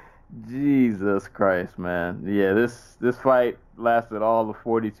 Jesus Christ, man. Yeah, this fight lasted all of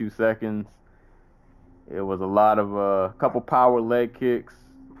 42 seconds. It was a lot of couple power leg kicks.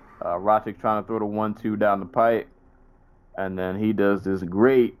 Rakic trying to throw the 1-2 down the pipe, and then he does this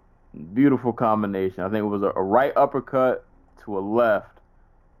great, beautiful combination. I think it was a right uppercut to a left,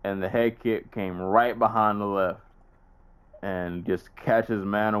 and the head kick came right behind the left, and just catches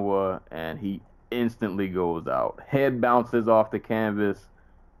Manuwa, and he instantly goes out. Head bounces off the canvas,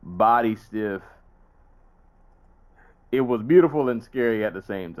 body stiff. It was beautiful and scary at the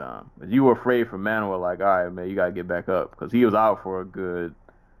same time. You were afraid for Manuwa, like, all right, man, you gotta get back up, because he was out for a good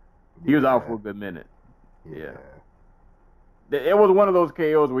minute. Yeah. It was one of those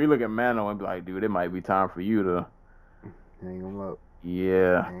KOs where you look at Manuwa and be like, dude, it might be time for you to hang him up.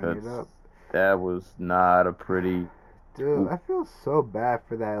 Yeah, that was not a pretty. Dude, I feel so bad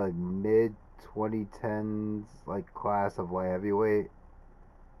for that like mid 2010s like class of light heavyweight.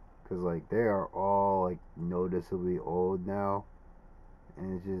 Cause like they are all like noticeably old now,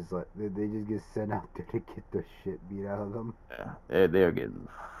 and it's just like they just get sent out there to get the shit beat out of them. Yeah, they're getting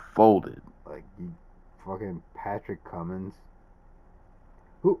folded. Like fucking Patrick Cummins,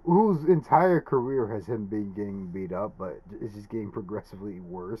 whose entire career has him been getting beat up, but it's just getting progressively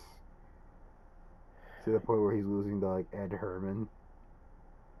worse to the point where he's losing to like Ed Herman.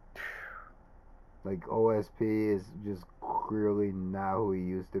 Like OSP is just clearly not who he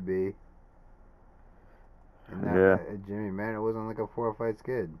used to be. And now Jimmy Manuwa wasn't like a 4-fight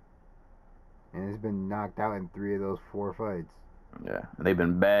skid. And he's been knocked out in 3 of those 4 fights. Yeah, and they've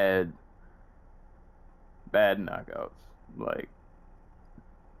been bad knockouts. Like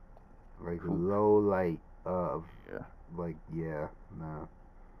low light of. Yeah. Like, yeah, no.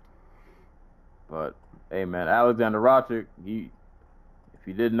 But, hey man, Alexander Rakic, if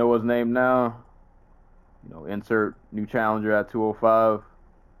you didn't know his name now, you know, insert new challenger at 205.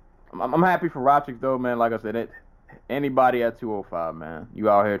 I'm happy for Rakic though, man. Like I said, anybody at 205, man, you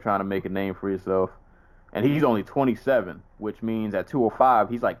out here trying to make a name for yourself, and he's only 27, which means at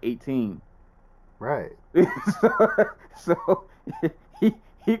 205 he's like 18. Right. so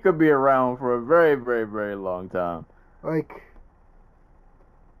he could be around for a very, very, very long time. Like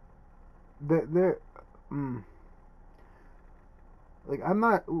like I'm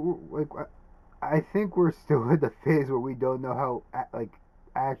not like. I think we're still in the phase where we don't know how like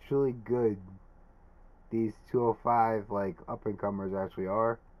actually good these 205 like up and comers actually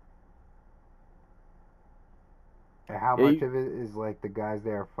are, and how much of it is like the guys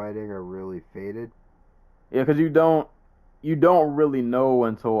they are fighting are really faded. Yeah, because you don't really know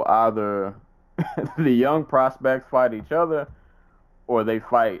until either the young prospects fight each other or they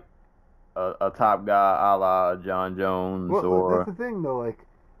fight a top guy a la John Jones Well, that's or the thing though.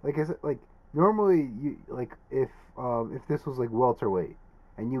 Like I said, like normally you like if this was like welterweight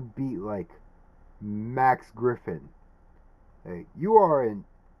and you beat like Max Griffin, like you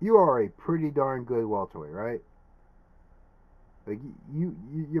are a pretty darn good welterweight, right? Like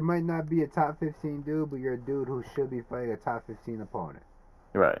you might not be a top 15 dude, but you're a dude who should be fighting a top 15 opponent.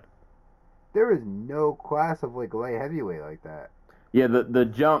 right. There is no class of like light heavyweight like that. Yeah, the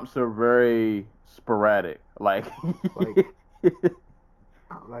jumps are very sporadic. Like Like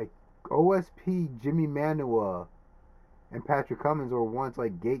like OSP, Jimmy Manua, and Patrick Cummins were once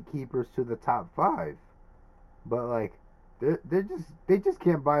like gatekeepers to the top 5, but like they just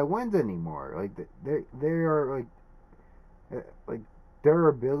can't buy wins anymore. Like they are like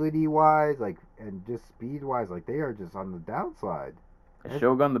durability wise, like and just speed wise, like they are just on the downside. is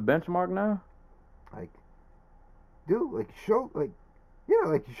Shogun the benchmark now? Like, dude, like Shogun's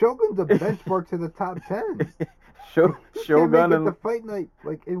a benchmark to the top 10. Can't make Shogun it and to fight night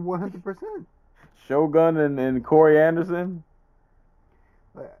like in 100%. Shogun and Corey Anderson.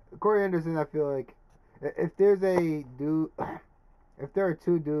 Corey Anderson, I feel like if there's a dude, if there are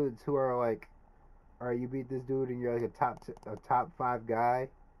two dudes who are like, all right, you beat this dude and you're like a top 5 guy,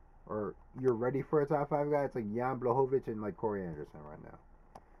 or you're ready for a top 5 guy, it's like Jan Blachowicz and like Corey Anderson right now.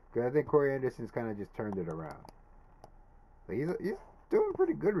 Because I think Corey Anderson's kind of just turned it around. Like he's doing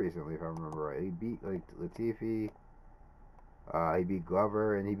pretty good recently, if I remember right. He beat like Latifi, he beat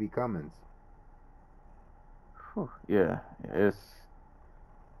Glover, and he beat Cummins. Whew, yeah,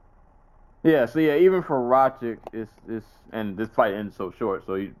 so yeah, even for Rakic, it's and this fight ended so short,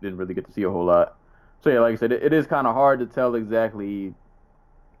 so you didn't really get to see a whole lot. So yeah, like I said, it is kind of hard to tell exactly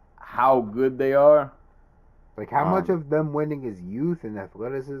how good they are. Like how much of them winning is youth and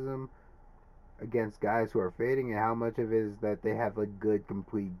athleticism against guys who are fading, and how much of it is that they have like good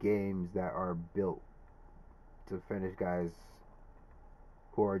complete games that are built to finish guys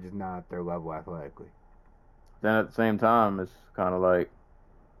who are just not at their level athletically. Then at the same time, it's kind of like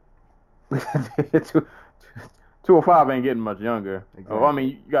 205 ain't getting much younger. Exactly. Oh, I mean,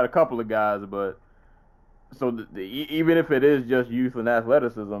 you got a couple of guys, but so even if it is just youth and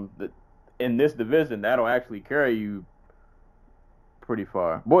athleticism, in this division, that'll actually carry you pretty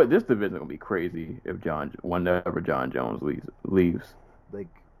far. Boy, this division gonna be crazy if whenever John Jones leaves. Like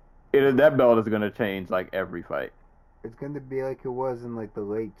That belt is gonna change like every fight. it's gonna be like it was in like the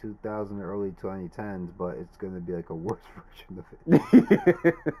late 2000s, early 2010s, but it's gonna be like a worse version of it.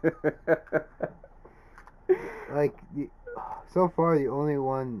 Like so far, the only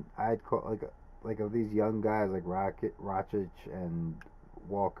one I'd call like of these young guys like Rakic and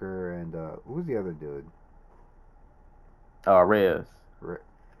Walker and who's the other dude? Reyes.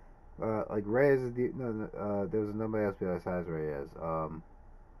 Like Reyes is there was nobody else besides Reyes.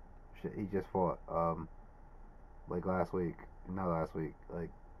 Shit, he just fought like last week, not last week, like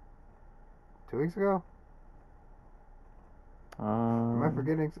 2 weeks ago. Am I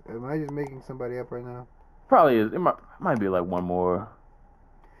forgetting? Am I just making somebody up right now? Probably is. It might be like one more.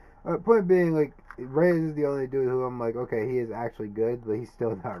 Point being, like Reyes is the only dude who I'm like, okay, he is actually good, but he's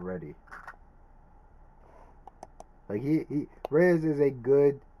still not ready. Like Reyes is a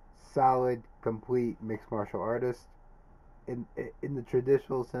good, solid, complete mixed martial artist. In the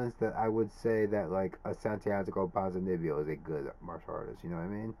traditional sense that I would say that like a Santiago Ponzinibbio is a good martial artist, you know what I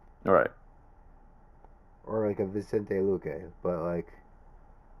mean? All right. Or like a Vicente Luque, but like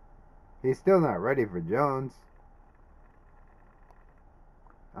he's still not ready for Jones.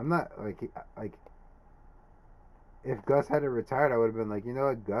 I'm not like if Gus hadn't retired, I would have been like, you know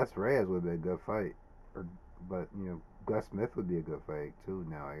what, Gus Reyes would be a good fight, but you know Gus Smith would be a good fight too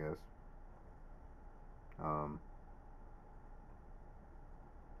now, I guess.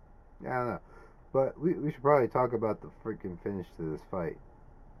 Yeah, I don't know. But we should probably talk about the freaking finish to this fight.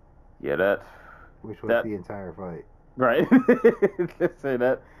 Yeah, which was the entire fight. Right. Let's say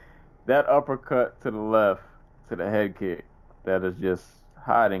that uppercut to the left to the head kick, that is just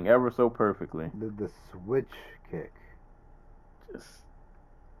hiding ever so perfectly. The switch kick.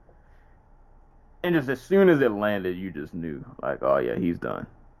 And just as soon as it landed, you just knew, like, oh yeah, he's done.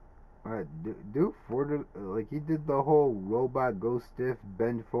 Dude, like he did the whole robot go stiff,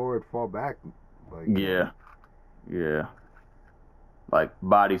 bend forward, fall back. Like, yeah. Like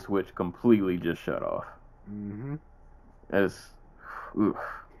body switch completely just shut off. Mhm. It's, oof.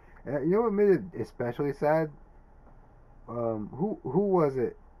 You know what made it especially sad? Who was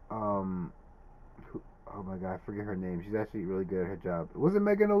it? Oh my god, I forget her name. She's actually really good at her job. Was it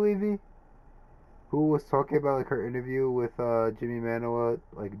Megan O'Leary? who was talking about like her interview with Jimmy Manoa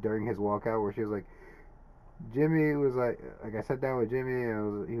like during his walkout, where she was like, Jimmy was like I sat down with Jimmy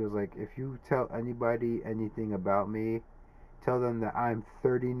and he was like, if you tell anybody anything about me, tell them that I'm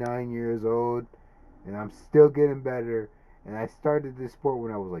 39 years old and I'm still getting better. And I started this sport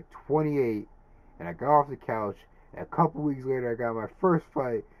when I was like 28, and I got off the couch. And a couple weeks later, I got my first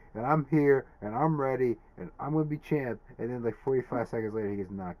fight, and I'm here and I'm ready and I'm gonna be champ. And then like 45 seconds later, he gets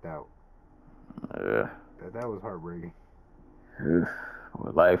knocked out. Yeah. That was heartbreaking.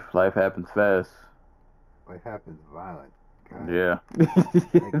 Well, life happens fast. Life happens violent. God. Yeah.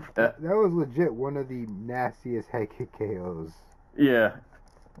 Like, that was legit one of the nastiest head kick KOs Yeah.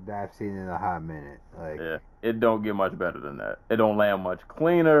 that I've seen in a hot minute. Like, Yeah. It don't get much better than that. It don't land much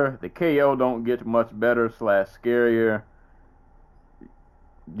cleaner. The KO don't get much better / scarier.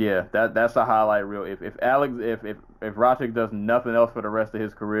 Yeah, that's a highlight reel. If Rakic does nothing else for the rest of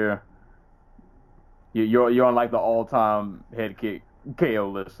his career, you're on like the all-time head kick KO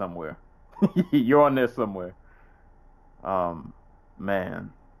list somewhere. You're on there somewhere.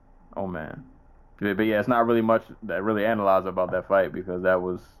 Man. Oh man. But yeah, it's not really much that really analyze about that fight because that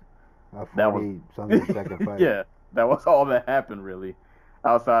was a 40-something second fight. Yeah, that was all that happened really,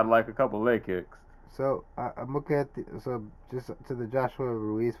 outside like a couple leg kicks. So I'm looking at just to the Joshua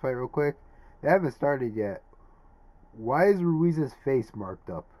Ruiz fight real quick. They haven't started yet. Why is Ruiz's face marked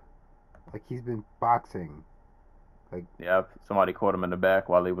up? Like he's been boxing. Like yeah, somebody caught him in the back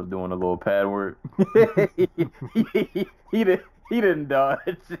while he was doing a little pad work. he didn't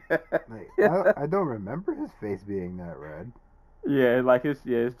dodge. like, I don't remember his face being that red. Yeah, like his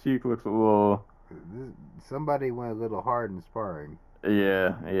cheek looks a little. Somebody went a little hard in sparring.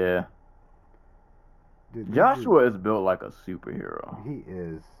 Yeah. Dude, Joshua is built like a superhero. He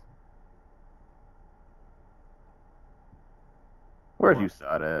is. Where's you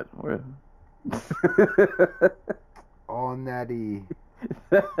saw that? Where? All natty.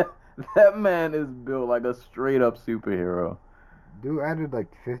 That man is built like a straight up superhero. Dude added like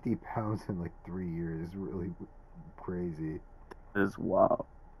 50 pounds in like 3 years. It's really crazy. It's wild.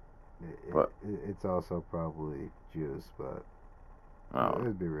 It's also probably juice, but Oh.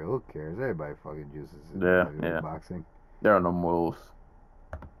 let's be real. Who cares? Everybody fucking juices in Yeah. boxing. There are no moles.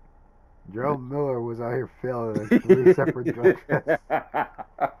 Gerald Miller was out here failing like 3 separate drug tests.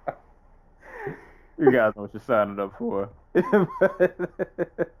 You guys know what you're signing up for.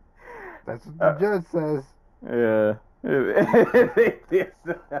 That's what the judge says. Yeah.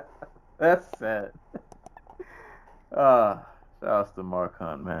 That's sad. Shouts to Mark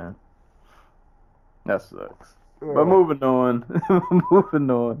Hunt, man. That sucks. But moving on.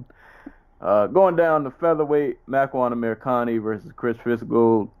 Going down to featherweight, Makwan Amirkhani versus Chris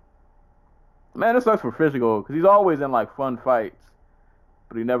Fishgold. Man, it sucks for Fishgold because he's always in like fun fights,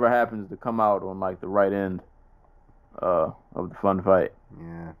 but he never happens to come out on like the right end of the fun fight.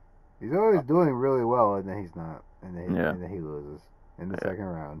 Yeah, he's always doing really well, and then he's not, and then he loses in the second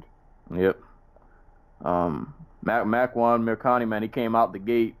round. Yep. Makwan Amirkhani, man, he came out the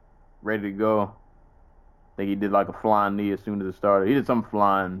gate ready to go. I think he did like a flying knee as soon as it started. He did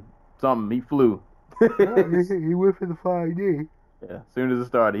something. He flew. He went for the flying knee. Yeah, as soon as it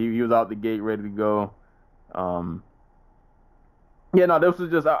started, he was out the gate ready to go. Yeah, no, this was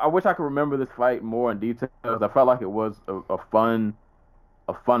just. I wish I could remember this fight more in detail. I felt like it was a fun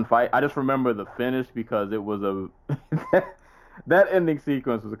fight. I just remember the finish because it was that ending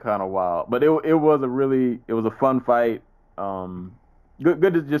sequence was kind of wild. But it was a fun fight.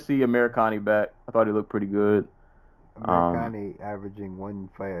 Good to just see Amirkhani back. I thought he looked pretty good. Amirkhani averaging 1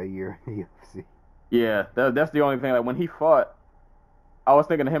 fight a year in the UFC. Yeah, that's the only thing. Like when he fought, I was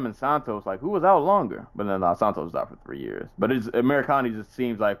thinking of him and Santos. Like who was out longer? But then Santos was out for 3 years. But Amirkhani just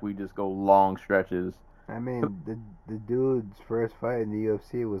seems like we just go long stretches. I mean, the dude's first fight in the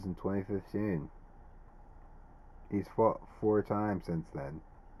UFC was in 2015. He's fought 4 times since then.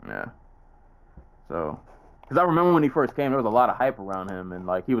 Yeah. So. Because I remember when he first came, there was a lot of hype around him, and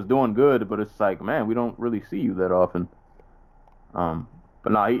like he was doing good, but it's like, man, we don't really see you that often. But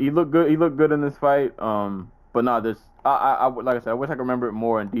no, he looked good. He looked good in this fight. But no, this I like I said, I wish I could remember it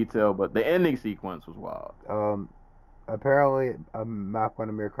more in detail. But the ending sequence was wild. Apparently, Makwan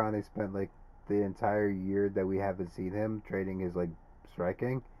Amirkhani spent like the entire year that we haven't seen him trading his like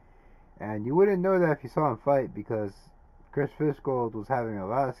striking, and you wouldn't know that if you saw him fight because Chris Fishgold was having a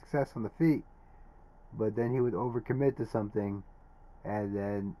lot of success on the feet. But then he would overcommit to something, and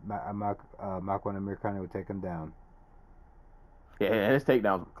then Makwan Amirkhani would take him down. Yeah, his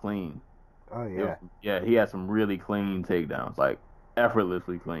takedowns were clean. Oh, yeah. He had some really clean takedowns, like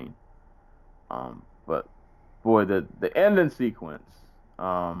effortlessly clean. But, boy, the ending sequence,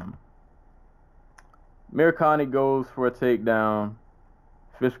 Mirkani goes for a takedown.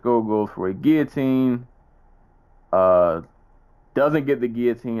 Fishgold goes for a guillotine. Doesn't get the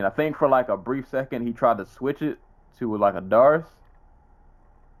guillotine. I think for like a brief second he tried to switch it to like a Darce.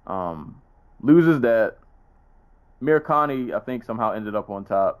 Loses that. Mirkani, I think, somehow ended up on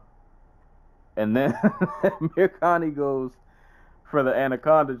top. And then Mirkani goes for the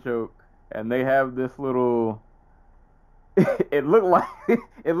Anaconda choke, and they have this little. It looked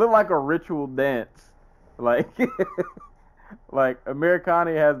like a ritual dance, like like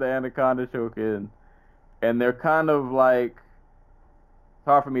Mirkani has the Anaconda choke in, and they're kind of like. It's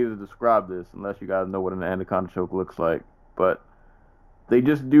hard for me to describe this unless you guys know what an Anaconda choke looks like, but they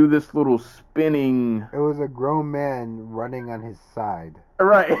just do this little spinning. It was a grown man running on his side.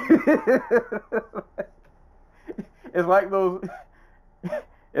 Right. It's like those.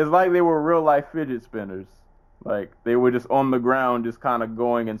 It's like they were real life fidget spinners. Like they were just on the ground, just kind of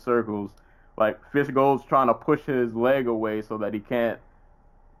going in circles. Like Fishgold's trying to push his leg away so that he can't,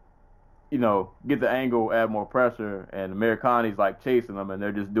 get the angle, add more pressure. And Mirkani's like chasing them, and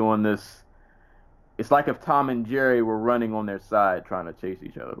they're just doing this. It's like if Tom and Jerry were running on their side trying to chase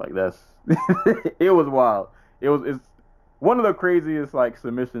each other. Like that's. It was wild. It's one of the craziest like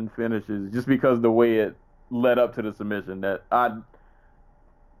submission finishes, just because the way it led up to the submission.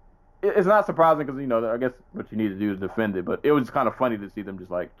 It's not surprising because I guess what you need to do is defend it, but it was kind of funny to see them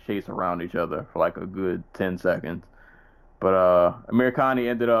just like chase around each other for like a good 10 seconds. But Mirkani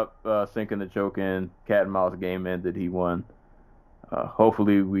ended up sinking the choke in. Cat and mouse game ended. He won.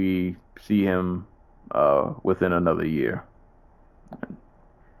 Hopefully we see him within another year.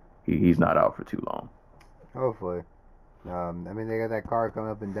 He's not out for too long. Hopefully. They got that card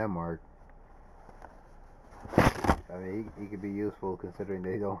coming up in Denmark. He could be useful considering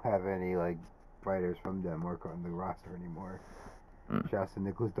they don't have any like fighters from Denmark on the roster anymore. Shouts to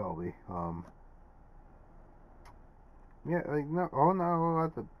Nicholas Dolby. Yeah, like not a whole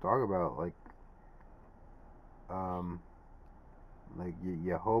lot to talk about.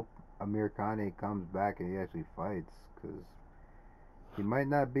 You hope Amir Khan comes back and he actually fights, because he might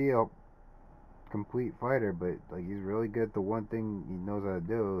not be a complete fighter, but like he's really good at the one thing he knows how to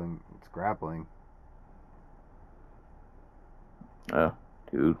do, and it's grappling. Yeah,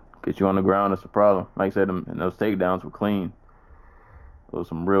 dude, get you on the ground, that's the problem. Like I said, and those takedowns were clean. Those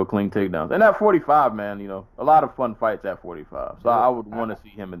some real clean takedowns. And at 45, man, a lot of fun fights at 45. So I would want to see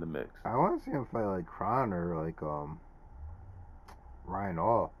him in the mix. I want to see him fight like Kron or like Ryan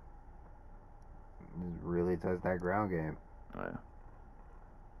Hall. Just really test that ground game. Yeah.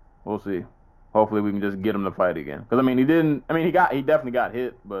 We'll see. Hopefully we can just get him to fight again. Because he definitely got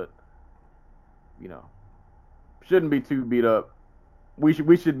hit, but shouldn't be too beat up. We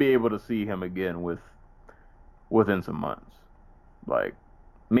should be able to see him again within some months, like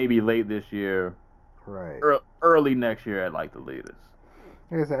maybe late this year, right? Early next year at like the latest.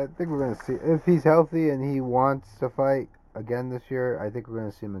 Like I said, I think we're gonna see if he's healthy and he wants to fight again this year. I think we're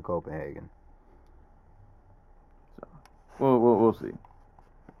gonna see him in Copenhagen. So we'll see.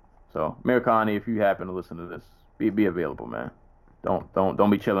 So Mirkani, if you happen to listen to this, be available, man. Don't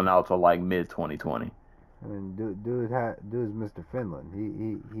be chilling out till like mid 2020. Dude's Mr. Finland.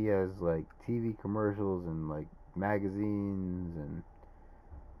 He has like TV commercials and like magazines and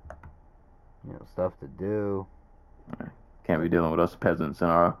stuff to do. Can't be dealing with us peasants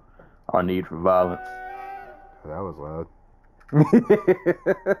and our need for violence. That was loud.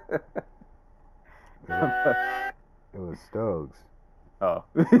 It was Stokes. Oh.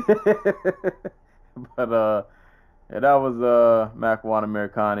 But yeah, that was Makwan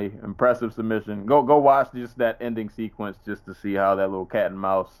Mirkani. Impressive submission. Go watch just that ending sequence just to see how that little cat and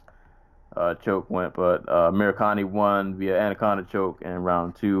mouse choke went. But Mirkani won via Anaconda choke in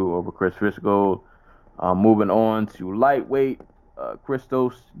round 2 over Chris Fishgold. Moving on to lightweight,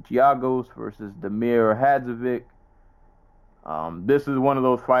 Christos Giagos versus Damir Hadzovic. This is one of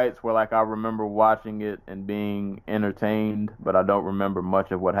those fights where like I remember watching it and being entertained, but I don't remember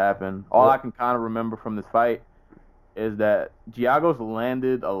much of what happened. All I can kind of remember from this fight is that Giagos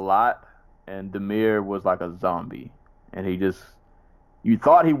landed a lot and Damir was like a zombie. And you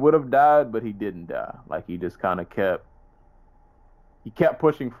thought he would have died, but he didn't die. Like he just kind of kept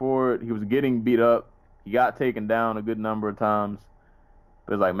pushing forward. He was getting beat up. He got taken down a good number of times.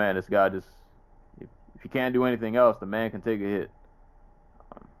 But it's like, man, this guy just, if you can't do anything else, the man can take a hit.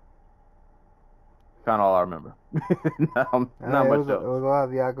 Kind of all I remember. Not much else. It was a lot of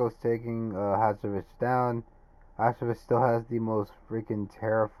Giagos taking Hadzovic down. Hadzovic still has the most freaking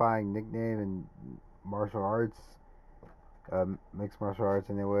terrifying nickname in martial arts, mixed martial arts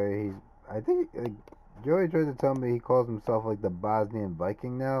anyway. I think Joey tried to tell me he calls himself like the Bosnian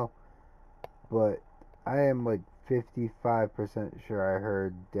Viking now, but I am like 55% sure I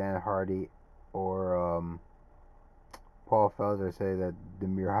heard Dan Hardy or Paul Felder say that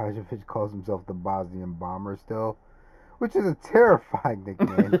Demir Hajovic calls himself the Bosnian Bomber still, which is a terrifying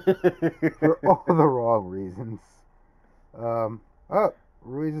nickname for all the wrong reasons.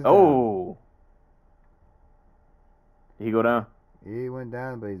 Ruiz is down. Did he go down? He went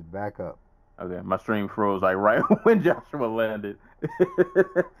down, but he's back up. Okay, my stream froze like right when Joshua landed.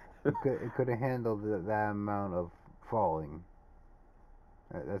 It could have handled that amount of falling.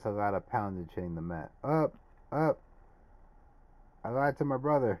 That's a lot of poundage hitting the mat. Up. I lied to my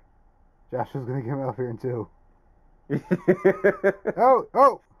brother. Joshua's gonna get me off here in 2.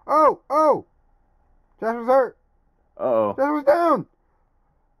 Oh! Joshua's hurt. Uh-oh. Joshua's down.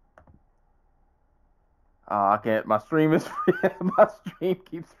 I can't. My stream is my stream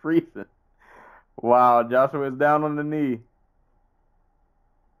keeps freezing. Wow, Joshua is down on the knee.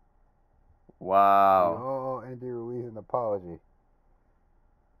 Wow. Oh, Andy Ruiz, an apology.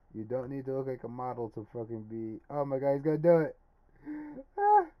 You don't need to look like a model to fucking be. Oh my God, he's gonna do it.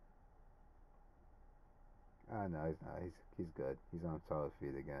 Oh no, he's not. He's good. He's on solid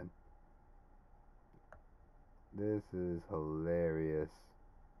feet again. This is hilarious.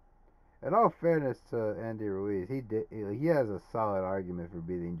 In all fairness to Andy Ruiz, he has a solid argument for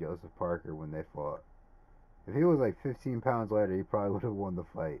beating Joseph Parker when they fought. If he was like 15 pounds lighter, he probably would have won the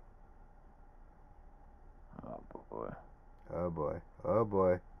fight. Oh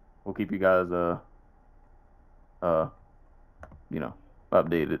boy. We'll keep you guys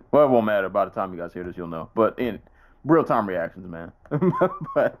updated. Well, it won't matter. By the time you guys hear this, you'll know. But in real time reactions, man.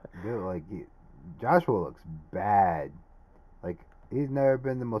 But dude, like Joshua looks bad. Like he's never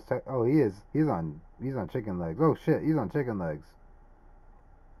been the most. He is. He's on chicken legs. Oh shit, he's on chicken legs.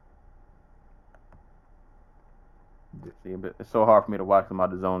 See, it's so hard for me to watch them. My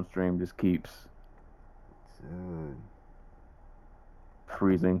DAZN stream just keeps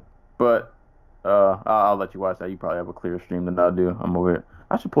freezing. But I'll let you watch that. You probably have a clearer stream than I do. I'm over here.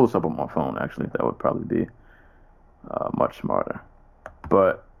 I should pull this up on my phone, actually. That would probably be much smarter.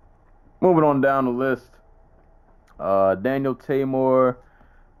 But moving on down the list, Daniel Teymur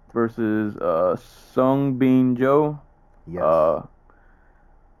versus Sung Bin Jo. Yes.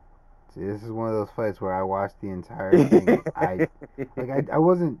 See, this is one of those fights where I watched the entire thing. I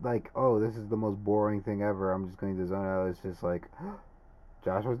wasn't like, oh, this is the most boring thing ever. I'm just going to zone out. It's just like,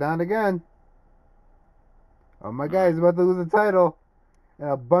 Joshua's down again. Oh my God, he's about to lose the title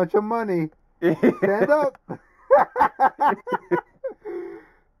and a bunch of money. Stand up.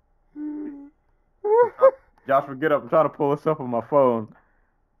 Joshua, get up. I'm trying to pull this up on my phone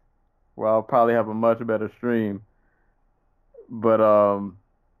where I'll probably have a much better stream. But,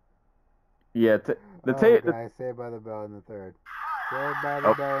 yeah. Guys, Saved by the Bell in the third. Saved by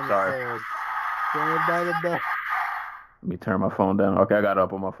the Bell in the third. Saved by the Bell. Let me turn my phone down. Okay, I got it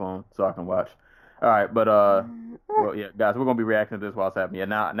up on my phone so I can watch. All right, but well, yeah, guys, we're gonna be reacting to this while it's happening. Yeah,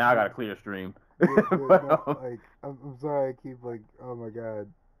 now I got a clear stream. I'm sorry, I keep like, oh my God.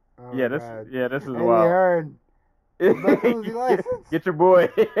 Oh yeah, my this God. is Eddie wild. Hearn. Get your boy.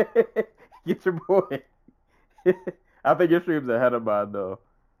 Get your boy. I think your stream's ahead of mine though.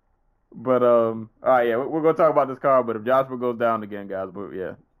 But all right, yeah, we're gonna talk about this card. But if Joshua goes down again, guys, but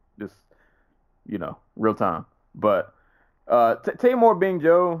yeah, just real time. But Teymur Bin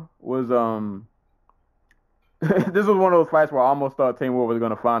Jo was this was one of those fights where I almost thought Teymur was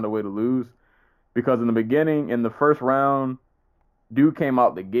gonna find a way to lose, because in the beginning, in the first round, dude came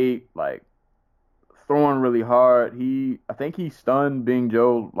out the gate like throwing really hard. I think he stunned Bin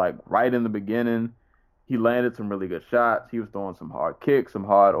Jo like right in the beginning. He landed some really good shots. He was throwing some hard kicks, some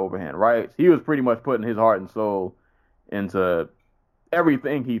hard overhand rights. He was pretty much putting his heart and soul into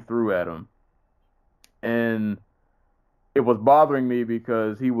everything he threw at him. And it was bothering me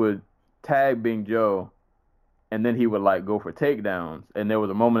because he would tag Bin Jo and then he would like go for takedowns. And there was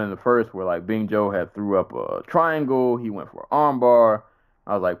a moment in the first where like Bin Jo had threw up a triangle. He went for an armbar.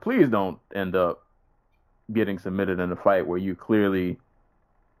 I was like, please don't end up getting submitted in a fight where you clearly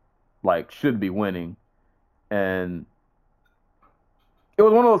like should be winning. And it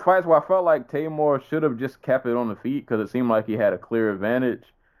was one of those fights where I felt like Teymur should have just kept it on the feet because it seemed like he had a clear advantage.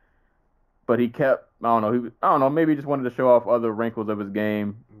 But he kept, I don't know, maybe he just wanted to show off other wrinkles of his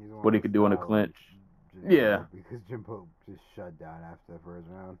game, what he could do in a clinch. Yeah. Because Jimbo just shut down after the first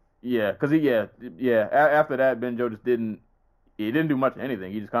round. Yeah, because after that, Bin Jo just didn't do much of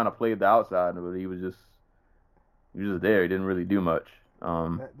anything. He just kind of played the outside, but he was just there. He didn't really do much.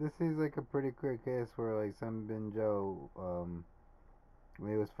 This seems like a pretty clear case where like Sung Bin Jo,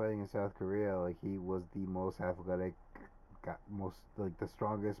 when he was fighting in South Korea, like he was the most athletic, the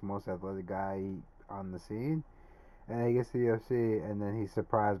strongest, most athletic guy on the scene, and then he gets to the UFC, and then he's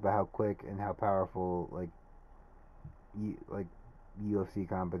surprised by how quick and how powerful UFC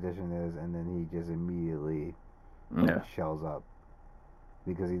competition is, and then he just immediately shells up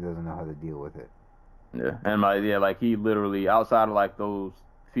because he doesn't know how to deal with it. Yeah, and like he literally, outside of like those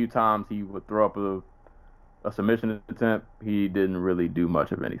few times he would throw up a submission attempt, he didn't really do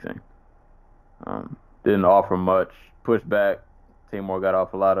much of anything. Didn't offer much pushback. Tamor got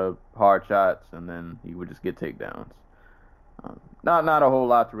off a lot of hard shots, and then he would just get takedowns. Not a whole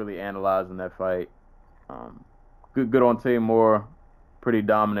lot to really analyze in that fight. Good on Tamor. Pretty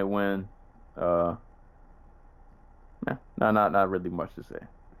dominant win. Not really much to say.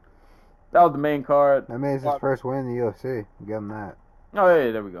 That was the main card. I mean, it's his first win in the UFC. Give him that. Oh,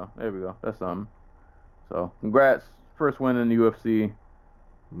 hey, there we go. That's something. So, congrats. First win in the UFC.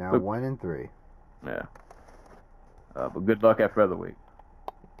 Now 1-3. Yeah. But good luck at featherweight.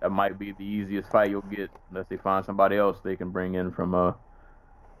 That might be the easiest fight you'll get unless they find somebody else they can bring in from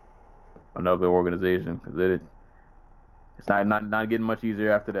another organization, because it's not getting much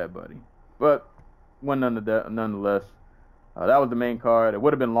easier after that, buddy. But win nonetheless. That was the main card. It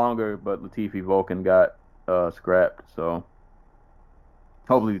would have been longer, but Latifi Volkan got scrapped. So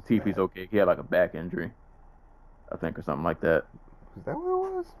hopefully Latifi's okay. He had like a back injury, I think, or something like that. Is that what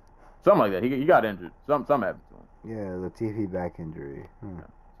it was? Something like that. He got injured. Something happened to him. Yeah, Latifi back injury. Yeah.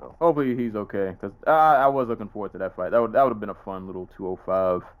 So hopefully he's okay, because I was looking forward to that fight. That would have been a fun little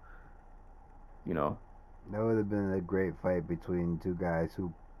 205. That would have been a great fight between two guys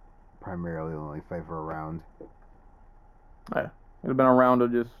who primarily only fight for a round. Yeah, it would have been a round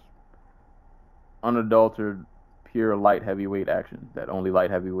of just unadulterated, pure light heavyweight action that only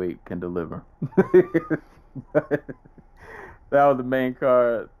light heavyweight can deliver. That was the main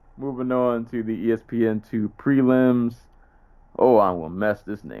card. Moving on to the ESPN2 prelims. Oh, I will mess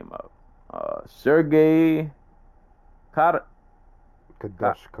this name up. Sergey Kadoshkov.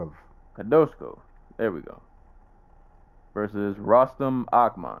 There we go. Versus Rostam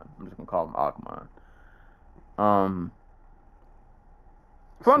Akhman. I'm just gonna call him Akhman.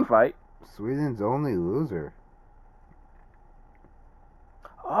 Fun fight. Sweden's only loser.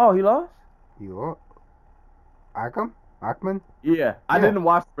 Oh, he lost? He lost. Akhman? Yeah, I didn't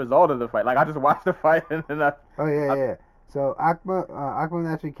watch the result of the fight. Like, I just watched the fight and then yeah. So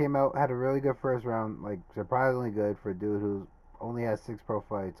Akhman actually came out, had a really good first round, like surprisingly good for a dude who only has 6 pro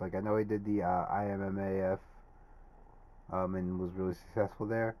fights. Like, I know he did the IMMAF, and was really successful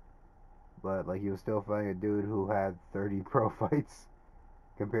there, but like he was still fighting a dude who had 30 pro fights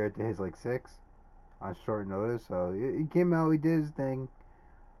compared to his like 6 on short notice. So he came out, he did his thing,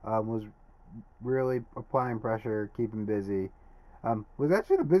 was really applying pressure, keeping busy. Was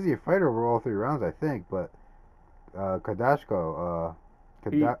actually the busiest fighter over all 3 rounds, I think. But Kadashko,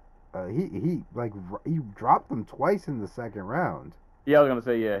 he dropped him twice in the second round. Yeah, I was gonna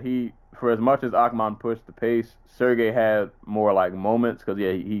say, yeah. He, for as much as Akhman pushed the pace, Sergey had more like moments, because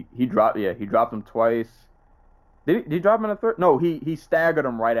he dropped him twice. Did he drop him in the third? No, he staggered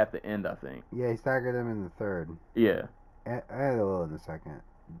him right at the end, I think. Yeah, he staggered him in the third. Yeah. I had a little in the second,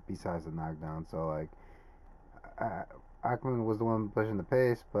 besides the knockdown. So like, Akhman was the one pushing the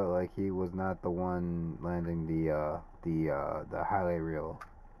pace, but like he was not the one landing the highlight reel.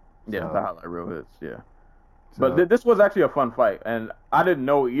 Yeah, So, the highlight reel hits. Yeah. so- But this was actually a fun fight, and I didn't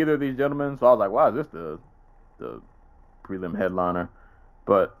know either of these gentlemen, so I was like, "Wow, is this the prelim headliner?"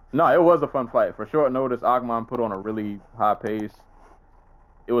 But no, it was a fun fight. For short notice, Akhman put on a really high pace.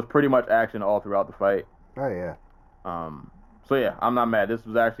 It was pretty much action all throughout the fight. Oh yeah. So yeah, I'm not mad. This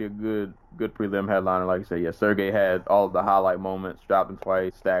was actually a good prelim headliner. Like I said, yeah, Sergey had all of the highlight moments, dropped him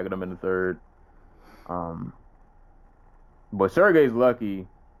twice, staggered him in the third. But Sergey's lucky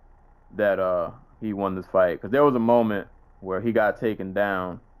that he won this fight, because there was a moment where he got taken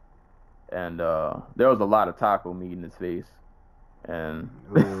down, and there was a lot of taco meat in his face. And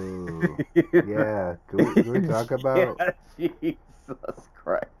Ooh. Yeah. Can we talk about? Yeah, Jesus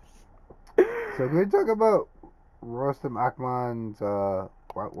Christ. So can we talk about Rostam Akhman's?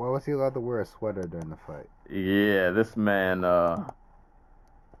 Why was he allowed to wear a sweater during the fight? Yeah, this man.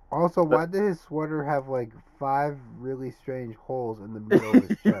 Also, why did his sweater have like 5 really strange holes in the middle of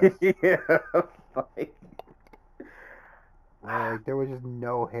his chest? Yeah. Like there was just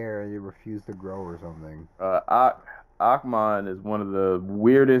no hair and it refused to grow or something. Akhman is one of the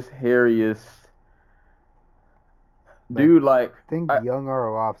weirdest, hairiest dude. Like, Think young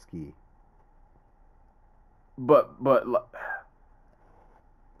Arlovsky. but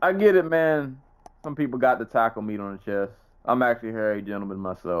I get it, man. Some people got the taco meat on the chest. I'm actually a hairy gentleman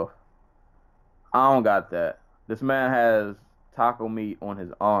myself. I don't got that. This man has taco meat on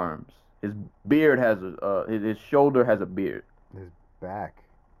his arms. his beard has his shoulder has a beard. His back.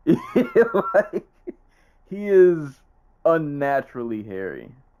 Like, he is unnaturally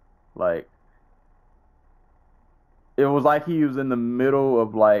hairy. Like, it was like he was in the middle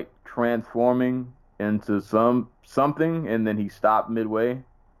of like transforming into something, and then he stopped midway,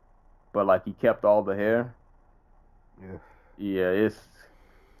 but like he kept all the hair. Yeah. Yeah, it's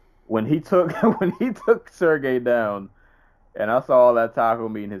when he took when he took Sergey down, and I saw all that taco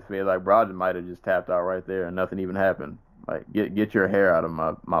meat in his face. Like, bro, I might have just tapped out right there, and nothing even happened. Like, get your hair out of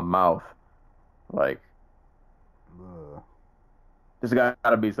my mouth. Like, Ugh. there's got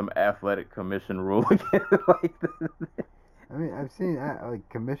to be some athletic commission rule again. Like, I mean, I've seen like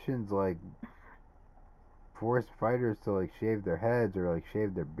commissions like force fighters to like shave their heads or like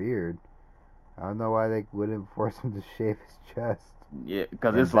shave their beard. I don't know why they wouldn't force him to shave his chest. yeah,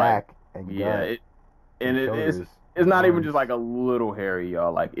 because and it's like, back and yeah, gut it's and shoulders it's not and even arms. just like a little hairy,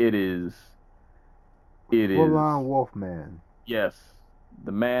 y'all. Like, it is. Full on Wolfman. Yes,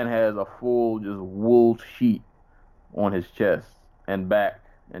 the man has a full just wool sheet on his chest and back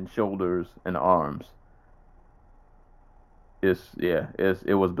and shoulders and arms. It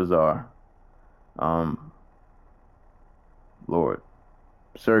was bizarre. Lord,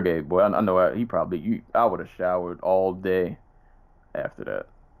 Sergey, boy, I know I would have showered all day after that,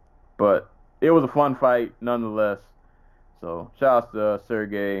 but it was a fun fight nonetheless. So shout out to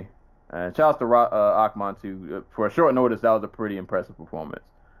Sergey. And shout out to Akman too. For a short notice, that was a pretty impressive performance.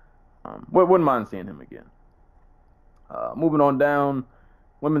 Wouldn't mind seeing him again. Moving on down,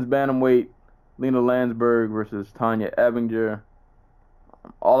 women's bantamweight, Lena Landsberg versus Tanya Evinger.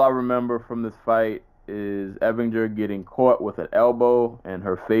 All I remember from this fight is Evinger getting caught with an elbow, and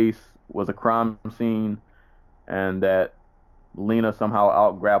her face was a crime scene, and that Lena somehow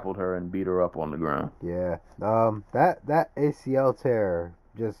out-grappled her and beat her up on the ground. Yeah. That ACL tear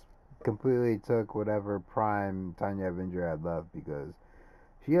just completely took whatever prime Tanya Evinger had left, because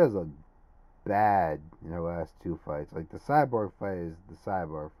she has a bad in her last two fights. Like, the Cyborg fight is the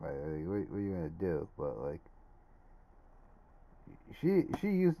Cyborg fight. Like, what are you gonna do? But like, she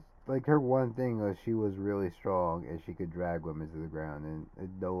used, like, her one thing was she was really strong and she could drag women to the ground, and it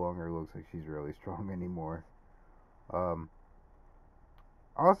no longer looks like she's really strong anymore.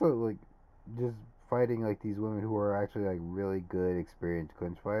 Also, like, just fighting like these women who are actually like really good, experienced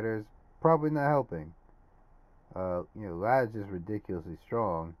clinch fighters, probably not helping. Lad's just ridiculously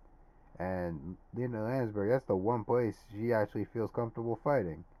strong, and Lena Landsberg, that's the one place she actually feels comfortable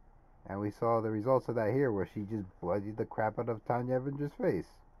fighting. And we saw the results of that here, where she just bloodied the crap out of Tanya Evinger's face.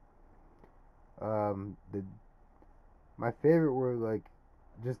 My favorite were like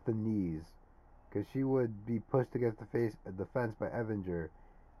just the knees, because she would be pushed against the fence by Evinger,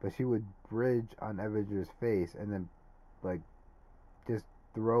 but she would bridge on Evinger's face and then like just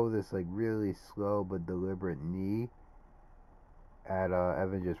throw this like really slow but deliberate knee at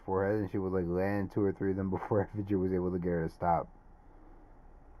Evinger's forehead, and she would like land 2 or 3 of them before Evinger was able to get her to stop.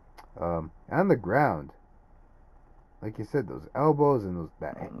 On the ground, like you said, those elbows and those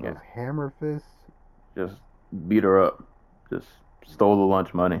hammer fists, just beat her up, just stole the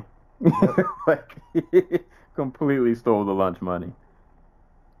lunch money. Like, completely stole the lunch money.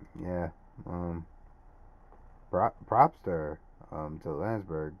 Yeah. Props to her, to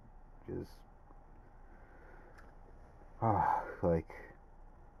Landsberg. Just like,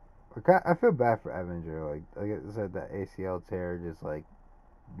 I feel bad for Evinger. Like I said, that ACL tear just like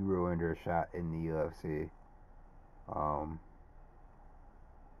ruined her shot in the UFC.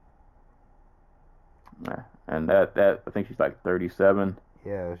 And that I think she's like 37.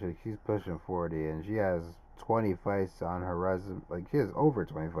 Yeah, she's pushing 40, and she has 20 fights on her resume. Like, she has over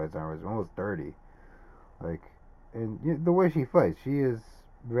 20 fights on her resume, almost 30. Like, and the way she fights, she is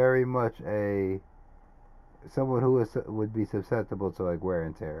very much someone who would be susceptible to like wear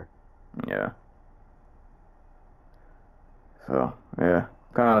and tear. Yeah. So yeah,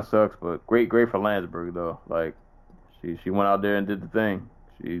 kind of sucks, but great for Landsberg though. Like, she went out there and did the thing.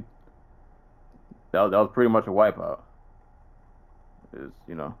 That was pretty much a wipeout.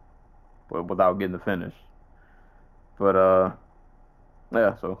 But without getting the finish. But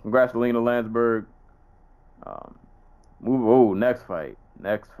yeah. So congrats to Lena Landsberg.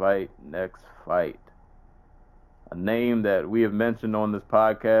 Next fight. A name that we have mentioned on this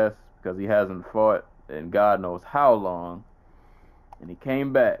podcast because he hasn't fought in God knows how long, and he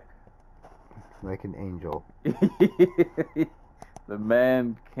came back like an angel. The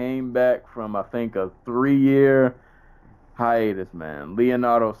man came back from, I think, a 3-year hiatus, man.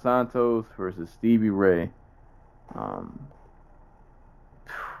 Leonardo Santos versus Stevie Ray. The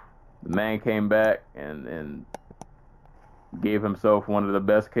man came back and Gave himself one of the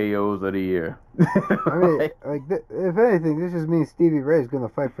best KOs of the year. I mean, if anything, this just means Stevie Ray's gonna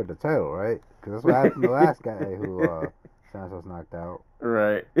fight for the title, right? Because that's what happened to the last guy who Santos knocked out.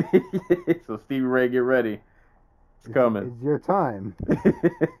 Right. So Stevie Ray, get ready. It's coming. It's your time.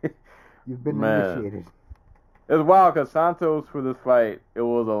 You've been initiated. It's wild because Santos, for this fight, it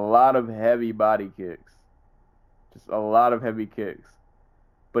was a lot of heavy body kicks. Just a lot of heavy kicks.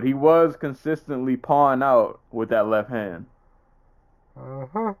 But he was consistently pawing out with that left hand.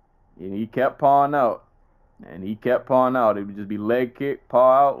 Uh-huh. And he kept pawing out. And he kept pawing out. It would just be leg kick,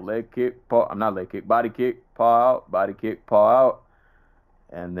 paw out, leg kick, paw. I'm not leg kick, body kick, paw out, body kick, paw out.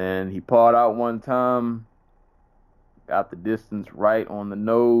 And then he pawed out one time. Got the distance right on the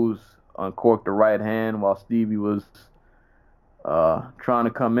nose. Uncorked the right hand while Stevie was trying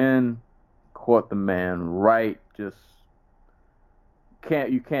to come in. Caught the man right. Just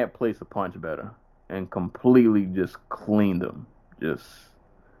you can't place a punch better. And completely just cleaned him. Just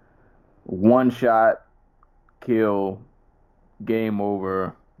one shot, kill, game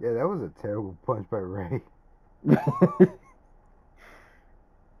over. Yeah, that was a terrible punch by Ray. I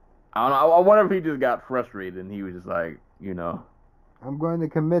don't know. I wonder if he just got frustrated and he was just like, I'm going to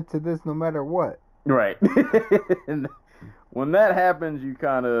commit to this no matter what. Right. And when that happens,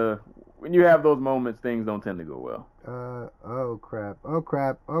 when you have those moments, things don't tend to go well. Oh crap.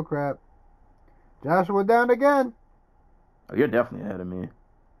 Joshua down again. Oh, you're definitely ahead of me.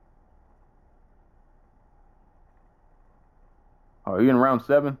 Oh, are you in round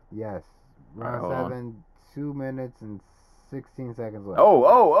 7? Yes. Round right, 7, 2 minutes and 16 seconds left.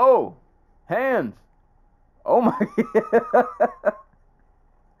 Oh. Hands. Oh my.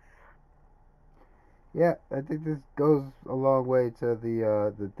 Yeah, I think this goes a long way to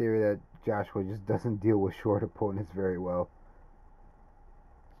the theory that Joshua just doesn't deal with short opponents very well.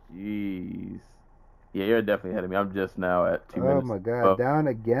 Jeez. Yeah, you're definitely ahead of me. I'm just now at 2 minutes. Oh my God. Down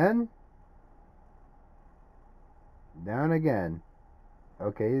again? Down again.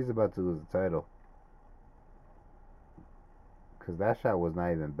 Okay, he's about to lose the title. Because that shot was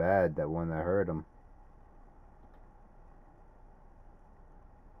not even bad, that one that hurt him.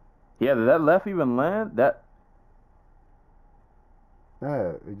 Yeah, did that left even land? It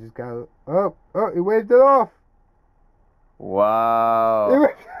just got... Oh, he waved it off! Wow.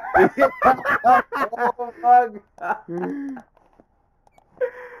 Oh my God.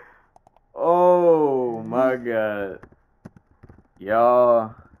 Oh my God.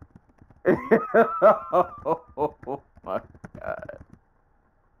 Y'all. Oh my God.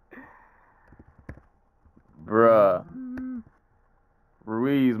 Bruh.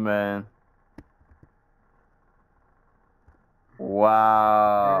 Ruiz, man.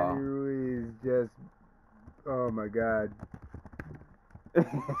 Wow. Andy Ruiz just... Oh my God.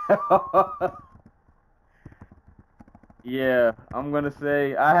 Yeah, I'm gonna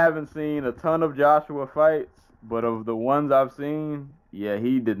say I haven't seen a ton of Joshua fights, but of the ones I've seen, yeah,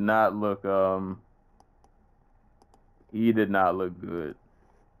 he did not look good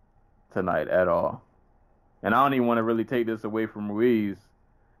tonight at all. And I don't even want to really take this away from Ruiz,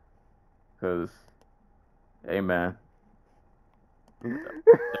 because, hey man, the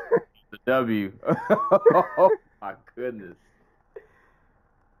W. Oh my goodness.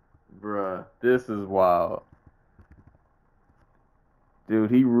 Bruh, this is wild.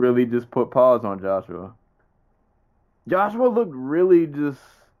 Dude, he really just put pause on Joshua. Joshua looked really just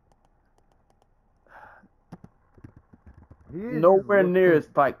nowhere near as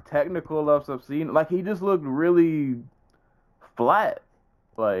like technical as I've seen. Like he just looked really flat.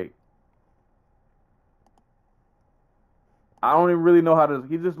 Like I don't even really know how to.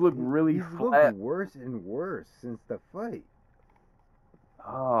 He just looked really he's flat. Looked worse and worse since the fight.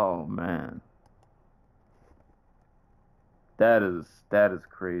 Oh man, that is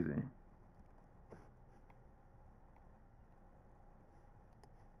crazy.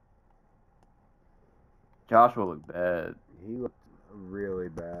 Joshua looked bad. He looked really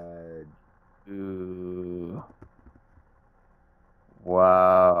bad. Ooh.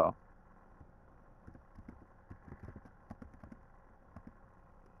 Wow.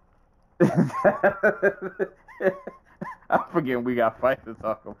 I forget we got fights to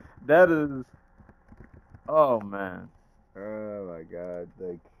talk about. That is. Oh man. Oh my God!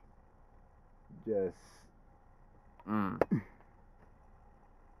 Like, just.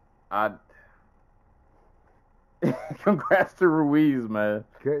 Congrats to Ruiz, man.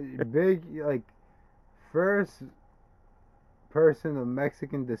 Big, like, first person of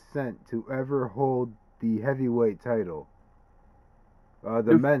Mexican descent to ever hold the heavyweight title.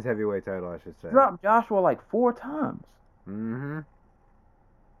 The men's heavyweight title, I should say. Dropped Joshua like 4 times. Mm-hmm.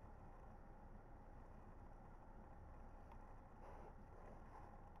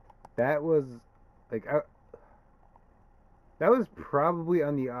 that was like that was probably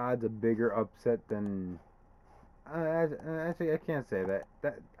on the odds a bigger upset than. Actually, I can't say that.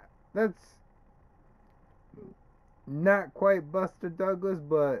 That's not quite Buster Douglas,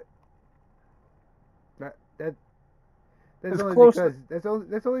 but that's It's only close because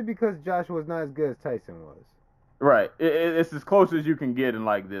that's only because Joshua was not as good as Tyson was. Right. It's as close as you can get in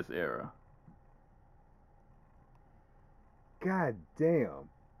like this era. God damn.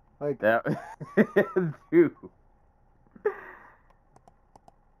 Like That dude.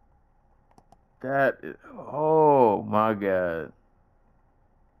 That is, oh my god.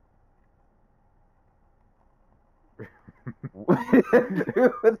 Dude,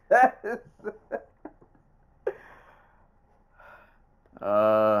 that is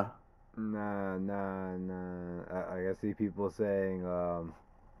Nah. I see people saying,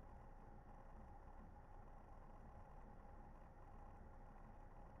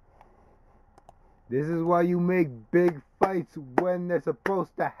 this is why you make big fights when they're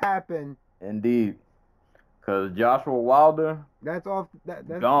supposed to happen. indeed. Cause Joshua Wilder, That's off. That's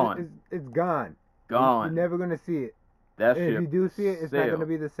gone. It's gone. Gone. You're never gonna see it. That And shit. if you do see it, it's not sailed. gonna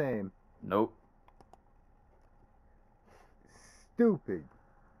be the same. Nope. Stupid.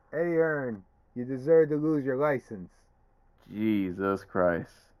 Eddie Hearn, you deserve to lose your license. Jesus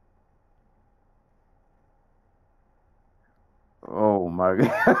Christ. Oh my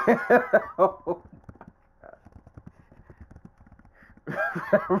god. Oh my god.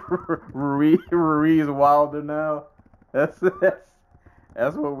 Ruiz Wilder now. That's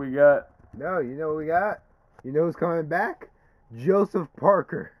what we got. No, you know what we got? You know who's coming back? Joseph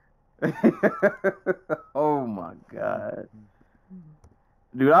Parker. Oh my god.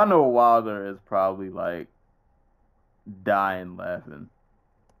 Dude, I know Wilder is probably like dying laughing.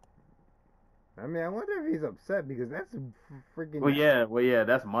 I mean, I wonder if he's upset because that's a freaking. Well, yeah,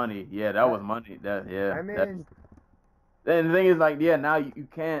 that's money. Yeah, that was money. I mean, and the thing is, like, yeah, now you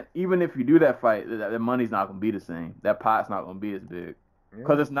can't, even if you do that fight, that money's not going to be the same. That pot's not going to be as big.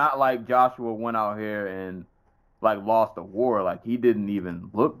 Because it's not like Joshua went out here and, like, lost a war. Like, he didn't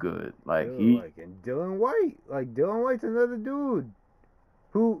even look good. and Dylan White. Like, Dylan White's another dude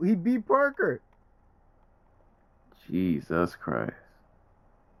who he beat Parker. Jesus Christ.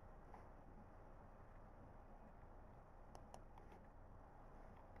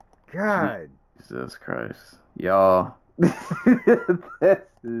 God. Jesus Christ. Y'all. This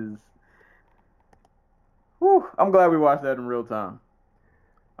is... Whew, I'm glad we watched that in real time.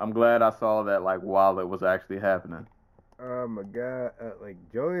 I'm glad I saw that, like, while it was actually happening. Oh my god. Like,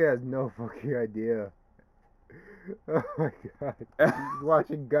 Joey has no fucking idea. Oh my god. He's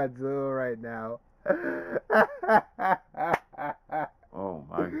watching Godzilla right now. Oh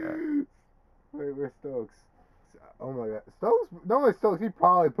my god. Wait, where's Stokes? Oh my god. Stokes? No, Stokes, he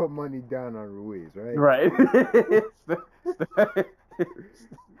probably put money down on Ruiz, right? Right.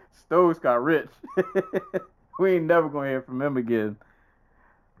 Stokes got rich. We ain't never gonna hear from him again.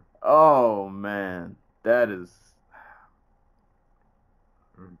 Oh man. That is...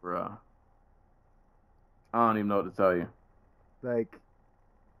 Bruh. I don't even know what to tell you. Like,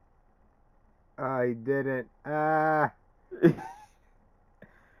 I didn't.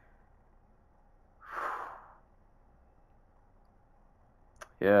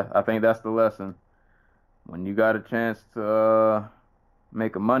 Yeah, I think that's the lesson. When you got a chance to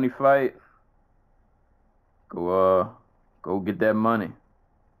make a money fight, go get that money.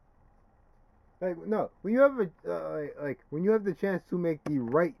 Like, no, when you have when you have the chance to make the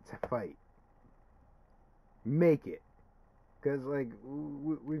right fight, make it. Because, like,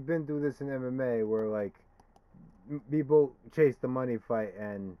 we've been through this in MMA where, like, people chase the money fight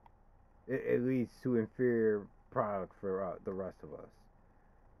and it leads to inferior product for the rest of us.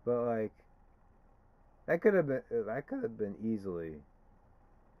 But, like, that could have been easily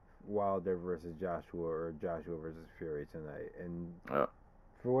Wilder versus Joshua or Joshua versus Fury tonight. And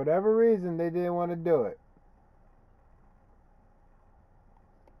for whatever reason, they didn't want to do it.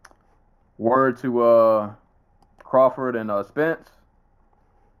 Word to Crawford and Spence.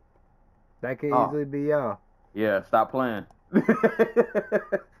 That could easily be y'all. Yeah, stop playing.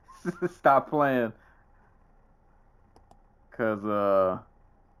 Stop playing. Cause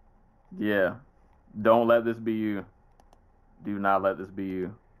yeah, don't let this be you. Do not let this be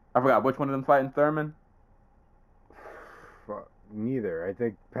you. I forgot which one of them fighting Thurman. Fuck, neither. I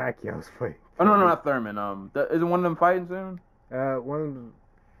think Pacquiao's fighting. Oh no, not Thurman. Isn't one of them fighting soon? One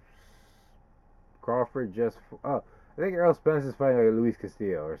Crawford just. I think Errol Spence is fighting like Luis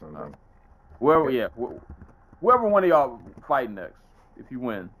Castillo or something. Whoever one of y'all fight next, if you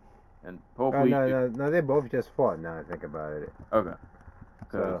win, and hopefully. No, they both just fought. Now I think about it. Okay.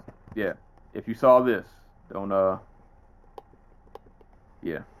 So Yeah. If you saw this, don't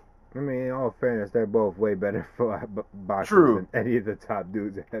yeah. I mean, in all fairness, they're both way better for boxers True. than any of the top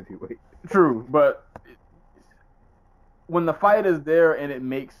dudes at heavyweight. True, but when the fight is there and it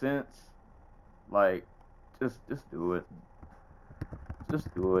makes sense, like just do it.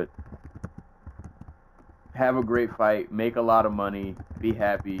 Just do it. Have a great fight, make a lot of money, be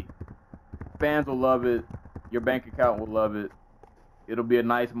happy. Fans will love it. Your bank account will love it. It'll be a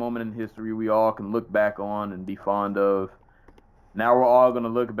nice moment in history we all can look back on and be fond of. Now we're all gonna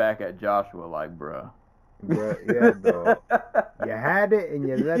look back at Joshua like, bruh. Yeah, bro. You had it and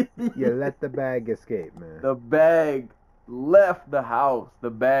you let the bag escape, man. The bag left the house. The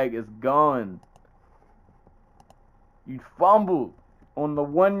bag is gone. You fumbled on the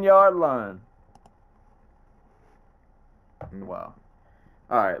 1 yard line. Wow.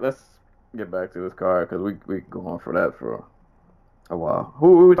 All right, let's get back to this card because we go on for that for a while.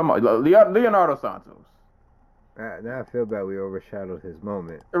 Who we talking about? Leonardo Santos. Now I feel bad we overshadowed his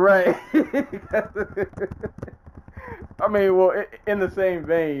moment. Right. I mean, well, in the same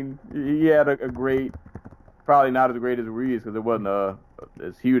vein, he had a great, probably not as great as Ruiz because it wasn't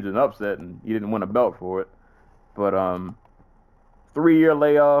as huge an upset and he didn't win a belt for it. But 3-year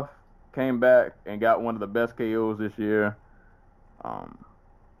layoff, came back and got one of the best KOs this year.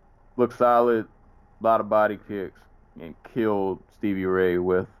 Looked solid, a lot of body kicks, and killed Stevie Ray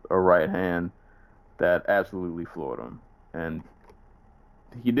with a right hand that absolutely floored him. And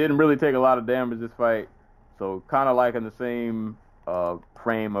he didn't really take a lot of damage this fight, so kind of like in the same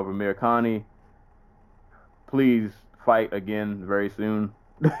frame of Amir Khani. Please fight again very soon,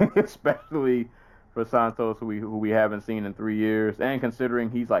 especially for Santos, who we haven't seen in 3 years, and considering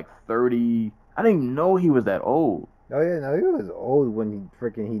he's like 30. I didn't even know he was that old. Oh yeah, no, he was old when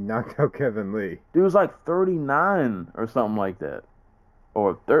he knocked out Kevin Lee. Dude was like 39 or something like that,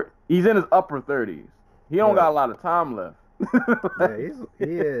 or 30. He's in his upper 30s. He don't got a lot of time left. Yeah, he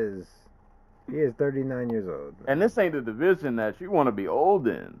is 39 years old. Man. And this ain't the division that you want to be old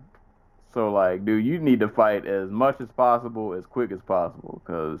in. So like, dude, you need to fight as much as possible, as quick as possible,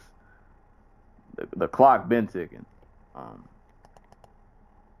 because the clock been ticking.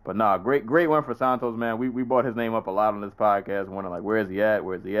 But nah, great win for Santos, man. We brought his name up a lot on this podcast, wondering like, where is he at?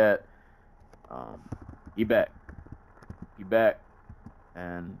 Where's he at? He back,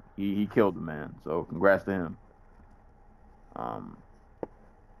 and he killed the man. So congrats to him.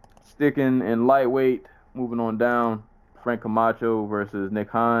 Sticking in lightweight, moving on down, Frank Camacho versus Nick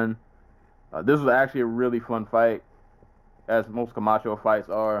Khan. This was actually a really fun fight, as most Camacho fights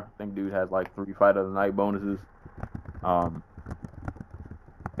are. I think dude has like 3 fight of the night bonuses.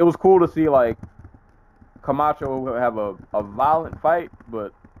 It was cool to see like Camacho have a violent fight,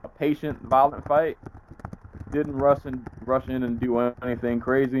 but a patient, violent fight. Didn't rush in and do anything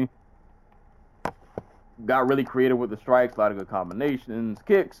crazy. Got really creative with the strikes, a lot of good combinations,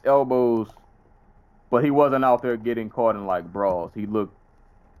 kicks, elbows, but he wasn't out there getting caught in like brawls. He looked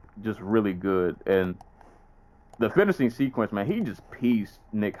just really good, and the finishing sequence, man, he just pieced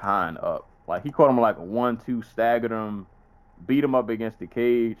Nick Khan up. Like he caught him like a 1-2, staggered him, beat him up against the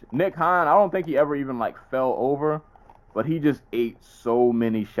cage. Nick Khan, I don't think he ever even like fell over, but he just ate so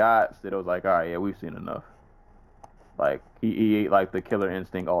many shots that it was like, all right, yeah, we've seen enough. Like he ate like the Killer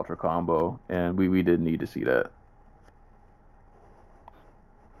Instinct Ultra combo, and we didn't need to see that.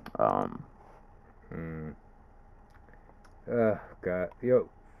 God, yo,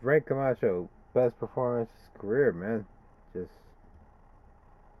 Frank Camacho, best performance of his career, man. Just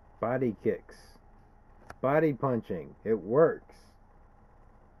body kicks, body punching, it works.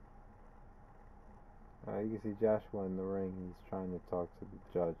 You can see Joshua in the ring. He's trying to talk to the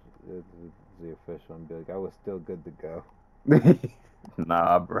judge, the official, and be like, "I was still good to go."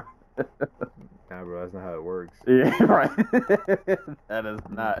 Nah, bro. Nah, bro, that's not how it works. Yeah, right. That is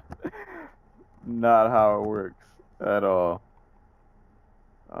not how it works at all.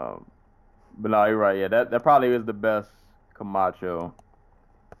 But no, you're right. Yeah, that probably is the best Camacho.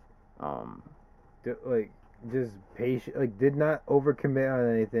 Just patient, like did not overcommit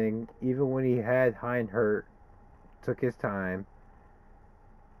on anything. Even when he had Hein hurt, took his time.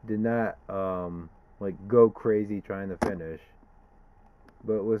 Did not like go crazy trying to finish,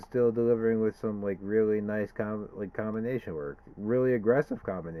 but was still delivering with some like really nice combination work, really aggressive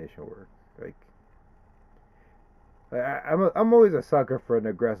combination work. I'm always a sucker for an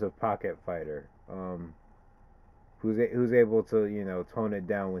aggressive pocket fighter, who's able to tone it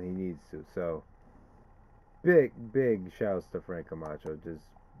down when he needs to. So. Big shouts to Frank Camacho. Just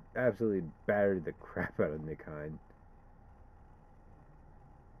absolutely battered the crap out of Nick Hein.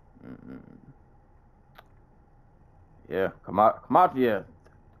 Yeah, Camacho, yeah.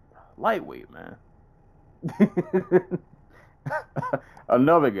 lightweight, man.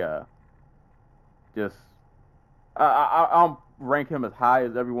 Another guy. Just I don't rank him as high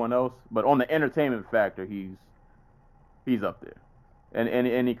as everyone else, but on the entertainment factor, he's up there. And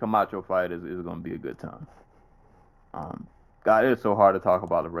any Camacho fight is going to be a good time. God, it's so hard to talk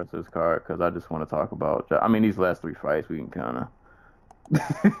about the rest of this card because I just want to talk about. I mean, these last 3 fights we can kind of.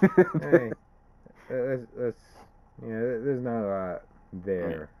 Hey, let's there's not a lot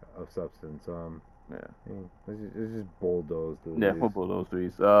there of substance. Yeah. Let's just bulldoze those. Yeah, we'll bulldoze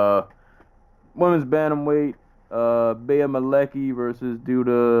these. Women's bantamweight, Bea Malecki versus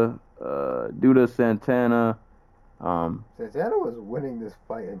Duda Santana. Santana was winning this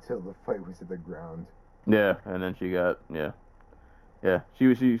fight until the fight was at the ground. Yeah, and then she got she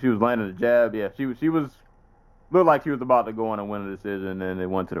was landing a jab. Yeah, she was looked like she was about to go on and win a decision, and it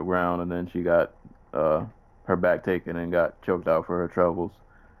went to the ground, and then she got her back taken and got choked out for her troubles.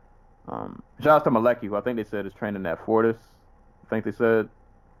 Shout out to Malecki, who I think they said is training at Fortis. I think they said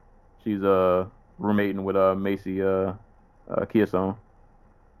she's roommating with Macy Chiasson.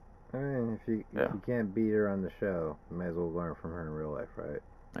 I mean, if you can't beat her on the show, you might as well learn from her in real life, right?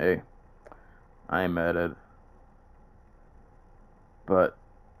 Hey, I ain't mad at it. But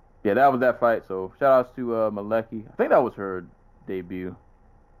yeah, that was that fight. So shout outs to Malecki. I think that was her debut.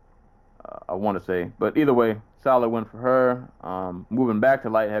 I want to say, but either way, solid win for her. Moving back to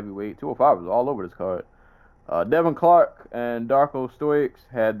light heavyweight, 205 was all over this card. Devin Clark and Darko Stoics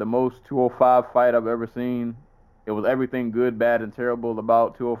had the most 205 fight I've ever seen. It was everything good, bad, and terrible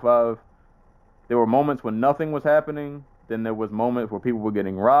about 205. There were moments when nothing was happening. Then there was moments where people were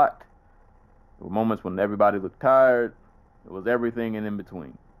getting rocked. There were moments when everybody looked tired. It was everything and in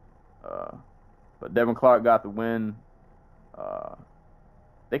between. But Devin Clark got the win. I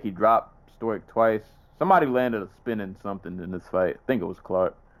think he dropped Stoic twice. Somebody landed a spinning something in this fight. I think it was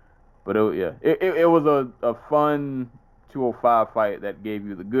Clark. But it was a fun 205 fight that gave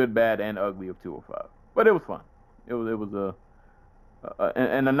you the good, bad, and ugly of 205. But it was fun. It was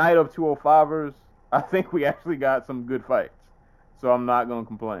and the night of 205ers, I think we actually got some good fights. So I'm not gonna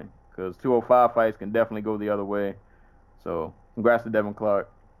complain because 205 fights can definitely go the other way. So congrats to Devin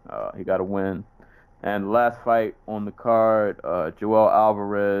Clark. He got a win. And the last fight on the card, Joel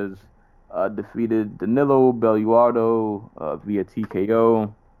Alvarez defeated Danilo Belluardo via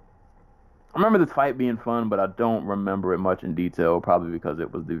TKO. I remember this fight being fun, but I don't remember it much in detail, probably because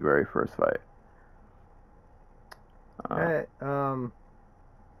it was the very first fight.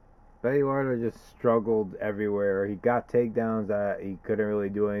 Belluardo just struggled everywhere. He got takedowns that he couldn't really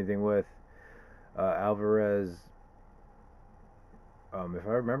do anything with. Alvarez, if I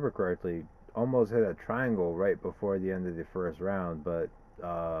remember correctly, almost hit a triangle right before the end of the first round, but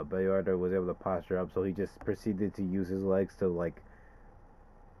Belluardo was able to posture up, so he just proceeded to use his legs to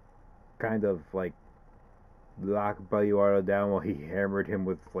kind of lock Belluardo down while he hammered him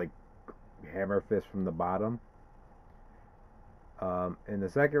with hammer fist from the bottom. In the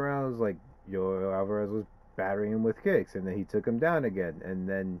second round, it was Joel Alvarez was battering him with kicks, and then he took him down again, and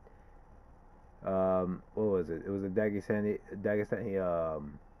then what was it? It was a Dagestani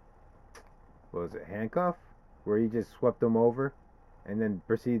what was it, handcuff, where he just swept him over, and then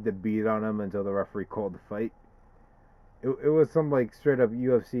proceeded to beat on him until the referee called the fight. It was some straight up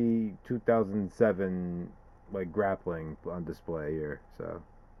UFC 2007 grappling on display here. So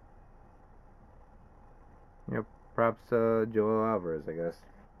yep, props to Joel Alvarez, I guess.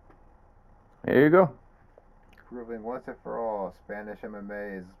 There you go. Proving once and for all, Spanish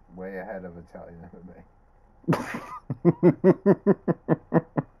MMA is way ahead of Italian MMA.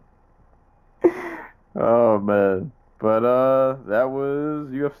 Oh man, but that was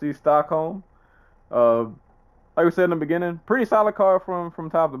UFC Stockholm. Like we said in the beginning, pretty solid card from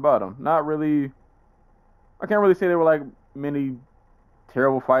top to bottom. Not really, I can't really say there were many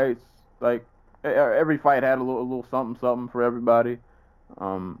terrible fights. Every fight had a little something for everybody.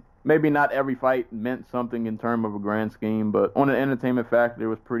 Maybe not every fight meant something in terms of a grand scheme, but on an entertainment factor, it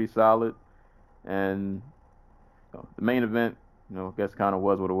was pretty solid. And the main event, I guess kind of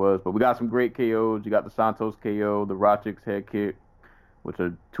was what it was. But we got some great KOs. You got the Santos KO, the Rochik's head kick, which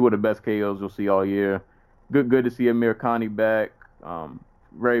are two of the best KOs you'll see all year. Good to see Amir Khani back.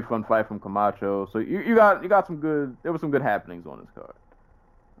 Very fun fight from Camacho. So you got some good. There were some good happenings on this card.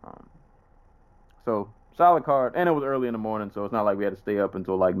 So solid card, and it was early in the morning, so it's not like we had to stay up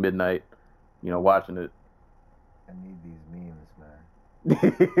until midnight, watching it. I need these memes, man.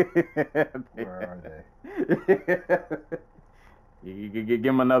 Where are they? You give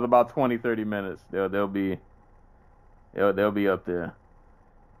them another about 20, 30 minutes. They'll be up there.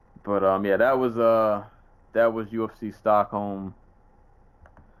 But that was UFC Stockholm.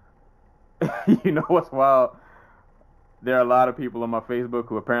 You know what's wild? There are a lot of people on my Facebook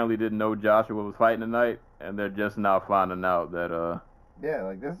who apparently didn't know Joshua was fighting tonight, and they're just now finding out that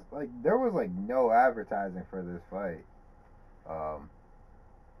Yeah, there was no advertising for this fight.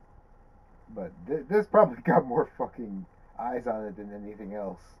 But this probably got more fucking eyes on it than anything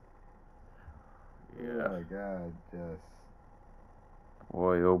else. Yeah. Oh my god, just.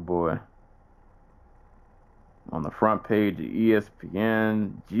 Boy, oh boy. On the front page of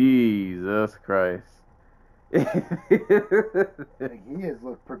ESPN, Jesus Christ. He has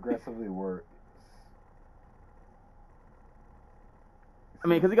looked progressively worse. I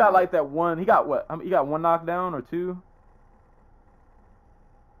mean, because he got like that one. He got what? I mean, he got one knockdown or two.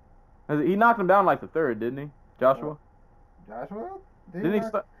 He knocked him down like the third, didn't he, Joshua? Joshua? Didn't he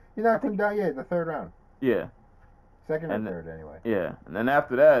start? He knocked him down. Yeah, the third round. Yeah. Second or third, anyway. Yeah, and then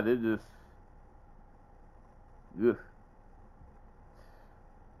after that, it just. Ugh.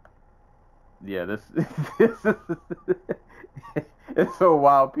 Yeah, this is it's so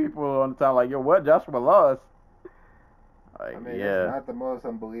wild. People on the time like, yo, what? Joshua lost. Like, I mean, yeah. it's not the most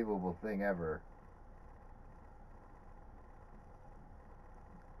unbelievable thing ever.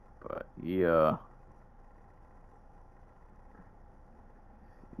 But yeah.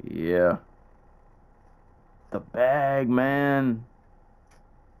 Yeah. The bag, man.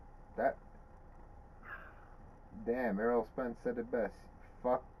 Damn, Errol Spence said it best.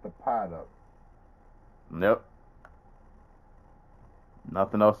 Fuck the pot up. Yep.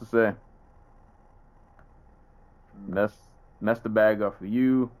 Nothing else to say. Mess the bag up for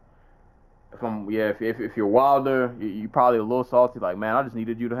you. If you're Wilder, you probably a little salty. Like, man, I just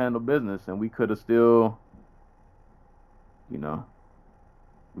needed you to handle business, and we could have still, we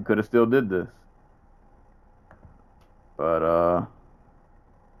could have still did this. But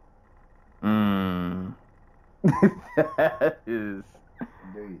that is.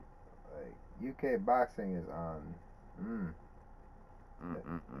 Dude, UK boxing is on.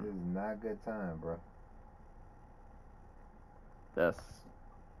 This is not a good time, bro.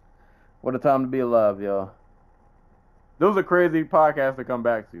 What a time to be alive, y'all. Those are crazy podcasts to come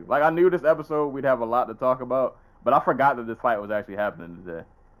back to. Like, I knew this episode we'd have a lot to talk about, but I forgot that this fight was actually happening today.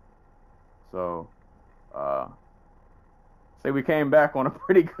 So, say we came back on a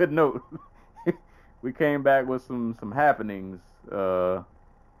pretty good note. We came back with some happenings going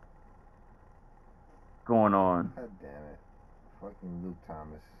on. God damn it. Fucking Luke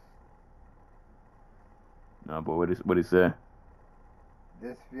Thomas. No, but what'd he say?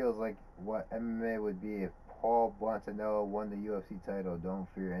 This feels like what MMA would be if Paul Bonsanello won the UFC title. Don't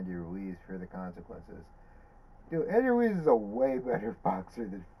fear Andy Ruiz, fear the consequences. Dude, Andy Ruiz is a way better boxer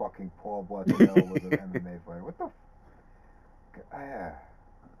than fucking Paul Bonsanello was an MMA fighter. What the I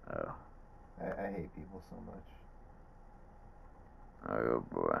hate people so much. Oh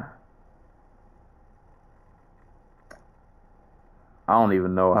boy. I don't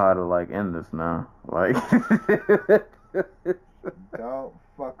even know how to end this now. Don't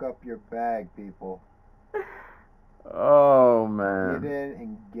fuck up your bag, people. Oh man. Get in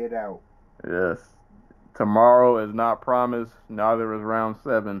and get out. Yes. Tomorrow is not promised. Neither is round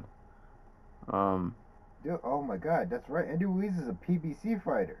 7. Dude, oh my god, that's right. Andy Ruiz is a PBC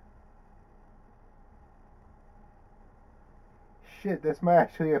fighter. Shit, this might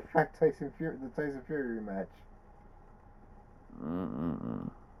actually affect the Tyson Fury rematch.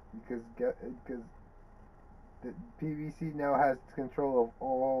 Because the PBC now has control of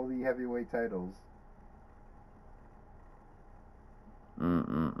all the heavyweight titles.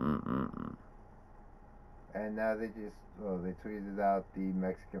 And now they tweeted out the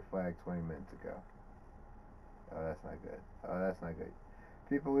Mexican flag 20 minutes ago. Oh, that's not good.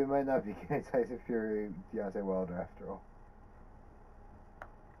 People, we might not be getting Tyson Fury, Deontay Wilder after all.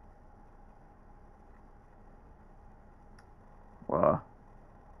 Wow.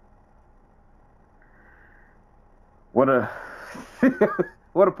 What a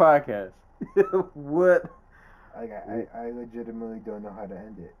podcast. What? I legitimately don't know how to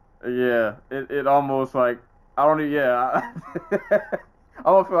end it. Yeah, it almost I almost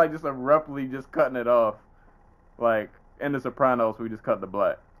feel like just abruptly just cutting it off. Like in The Sopranos, we just cut the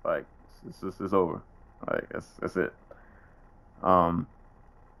black. Like it's over. Like that's it.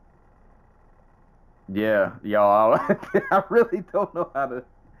 Yeah, y'all. I really don't know how to.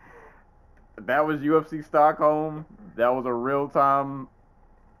 That was UFC Stockholm. That was a real-time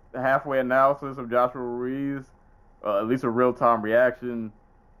halfway analysis of Joshua Ruiz. At least a real-time reaction.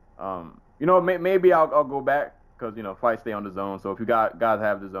 Maybe I'll go back because fights stay on the zone. So if you guys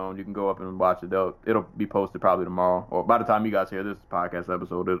have the zone, you can go up and watch it. It'll be posted probably tomorrow, or by the time you guys hear this podcast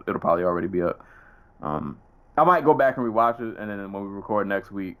episode, it'll probably already be up. I might go back and rewatch it, and then when we record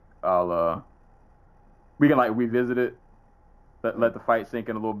next week, I'll we can like revisit it, let the fight sink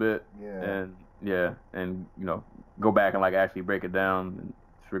in a little bit, Yeah. and go back and like actually break it down and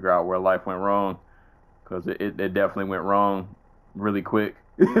figure out where life went wrong, because it definitely went wrong really quick.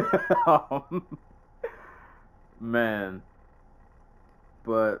 Man,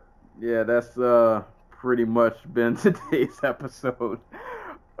 but yeah, that's pretty much been today's episode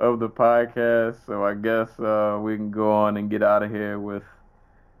of the podcast. So I guess we can go on and get out of here with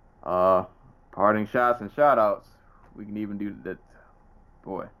parting shots and shout outs. We can even do that.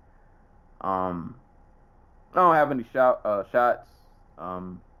 Boy. I don't have any shots.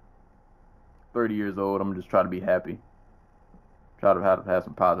 30 years old. I'm just trying to be happy. Try to have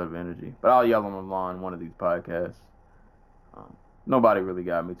some positive energy. But I'll yell on the lawn one of these podcasts. Nobody really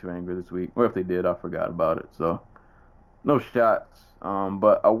got me too angry this week. Or if they did, I forgot about it. So, no shots.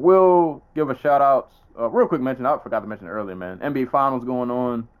 But I will give a shout out. Real quick mention. I forgot to mention it earlier, man. NBA Finals going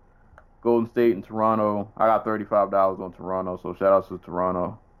on. Golden State and Toronto. I got $35 on Toronto. So, shout out to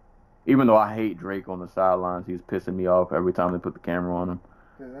Toronto. Even though I hate Drake on the sidelines, he's pissing me off every time they put the camera on him.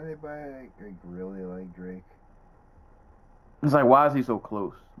 Does anybody like really like Drake? It's like, why is he so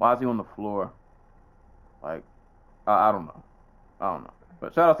close? Why is he on the floor? Like, I don't know.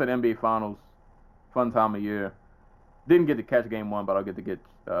 But shout out to the NBA Finals. Fun time of year. Didn't get to catch game 1, but I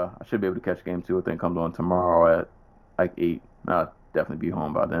should be able to catch game 2. I think comes on tomorrow at like 8. I'll definitely be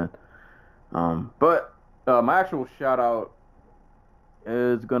home by then. But my actual shout out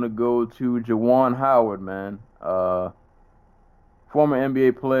is gonna go to Juwan Howard, man. Former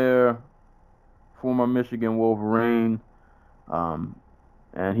NBA player, former Michigan Wolverine.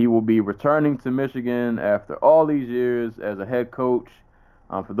 And he will be returning to Michigan after all these years as a head coach.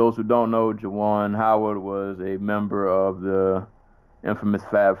 For those who don't know, Juwan Howard was a member of the infamous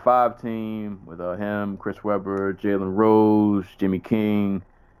Fab Five team with him, Chris Webber, Jalen Rose, Jimmy King,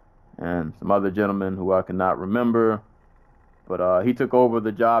 and some other gentlemen who I cannot remember. But he took over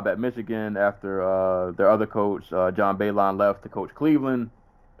the job at Michigan after their other coach, John Beilein, left to coach Cleveland.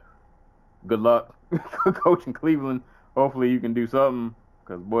 Good luck coaching Cleveland. Hopefully you can do something,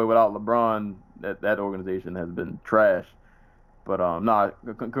 because boy, without LeBron, that organization has been trash. But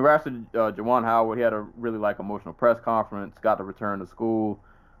congrats to Juwan Howard. He had a really emotional press conference. Got to return to school.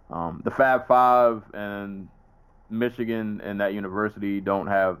 The Fab Five and Michigan and that university don't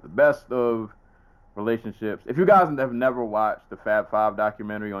have the best of relationships. If you guys have never watched the Fab Five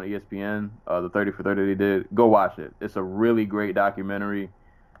documentary on ESPN, the 30 for 30 they did, go watch it. It's a really great documentary,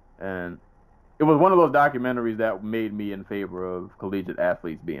 and it was one of those documentaries that made me in favor of collegiate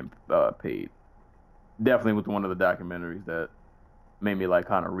athletes being paid. Definitely was one of the documentaries that made me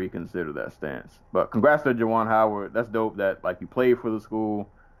kind of reconsider that stance. But congrats to Juwan Howard. That's dope that you played for the school.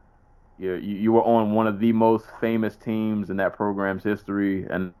 You were on one of the most famous teams in that program's history,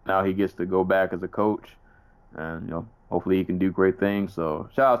 and now he gets to go back as a coach, and hopefully he can do great things. So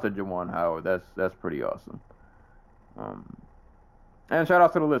shout out to Juwan Howard. That's pretty awesome. And shout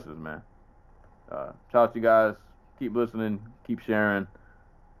out to the listeners, man. Shout out to you guys. Keep listening. Keep sharing.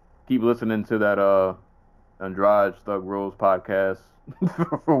 Keep listening to that Andrade Thug Rose podcast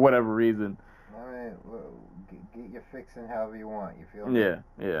for whatever reason. I mean, get your fixing however you want. You feel me?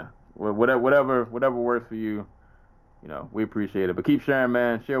 Yeah. Whatever works for you. We appreciate it. But keep sharing,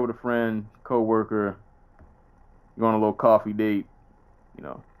 man. Share with a friend, coworker. You're on a little coffee date.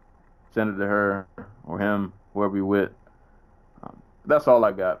 Send it to her or him, whoever you're with. That's all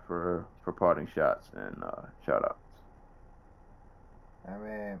I got for parting shots and shout outs. I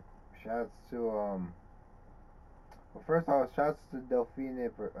mean, shouts to well, first off, shouts to Delphine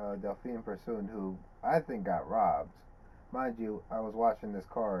Pursoon, who I think got robbed. Mind you, I was watching this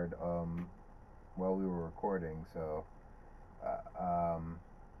card while we were recording, so I'm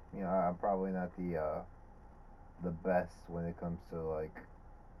probably not the best when it comes to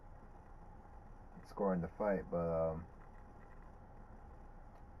scoring the fight, but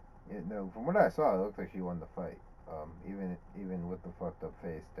from what I saw, it looked like she won the fight. Even with the fucked up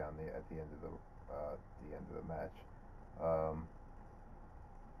face down there at the end of the match.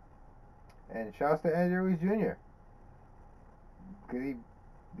 And shouts to Andrew Ruiz Jr. Cause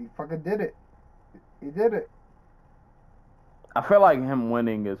he fucking did it. He did it. I feel like him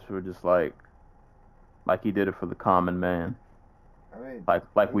winning is for just like he did it for the common man. I mean,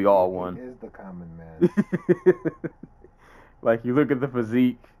 like we all won. He is the common man. You look at the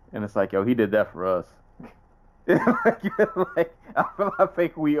physique and it's like, yo, he did that for us. I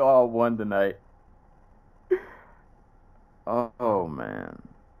think we all won tonight. Oh man.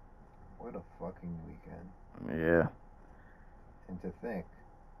 What a fucking weekend. Yeah. And to think,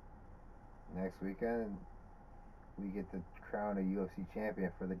 next weekend we get to crown a UFC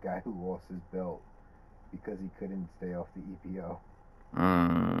champion for the guy who lost his belt because he couldn't stay off the EPO.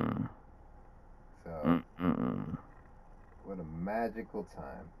 So, what a magical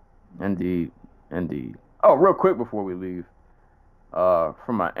time. Indeed. Oh, real quick before we leave,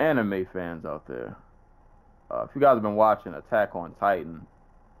 for my anime fans out there, if you guys have been watching Attack on Titan,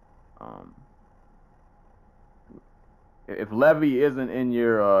 if Levi isn't in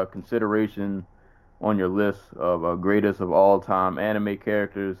your consideration on your list of greatest of all time anime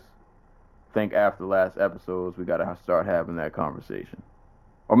characters, think after the last episodes we gotta start having that conversation.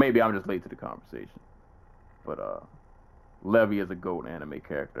 Or maybe I'm just late to the conversation. But Levi is a GOAT anime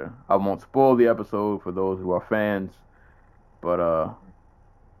character. I won't spoil the episode for those who are fans, but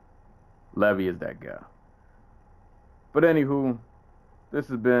Levi is that guy. But anywho, this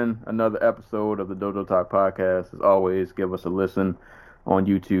has been another episode of the Dojo Talk Podcast. As always, give us a listen on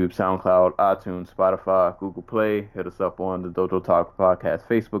YouTube, SoundCloud, iTunes, Spotify, Google Play. Hit us up on the Dojo Talk Podcast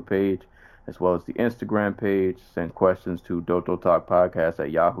Facebook page, as well as the Instagram page. Send questions to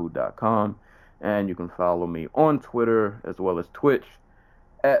dojotalkpodcast@yahoo.com. And you can follow me on Twitter as well as Twitch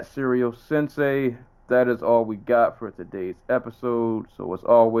 @SerialSensei. That is all we got for today's episode. So as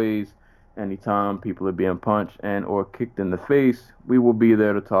always, anytime people are being punched and or kicked in the face, we will be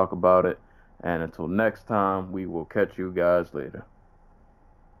there to talk about it. And until next time, we will catch you guys later.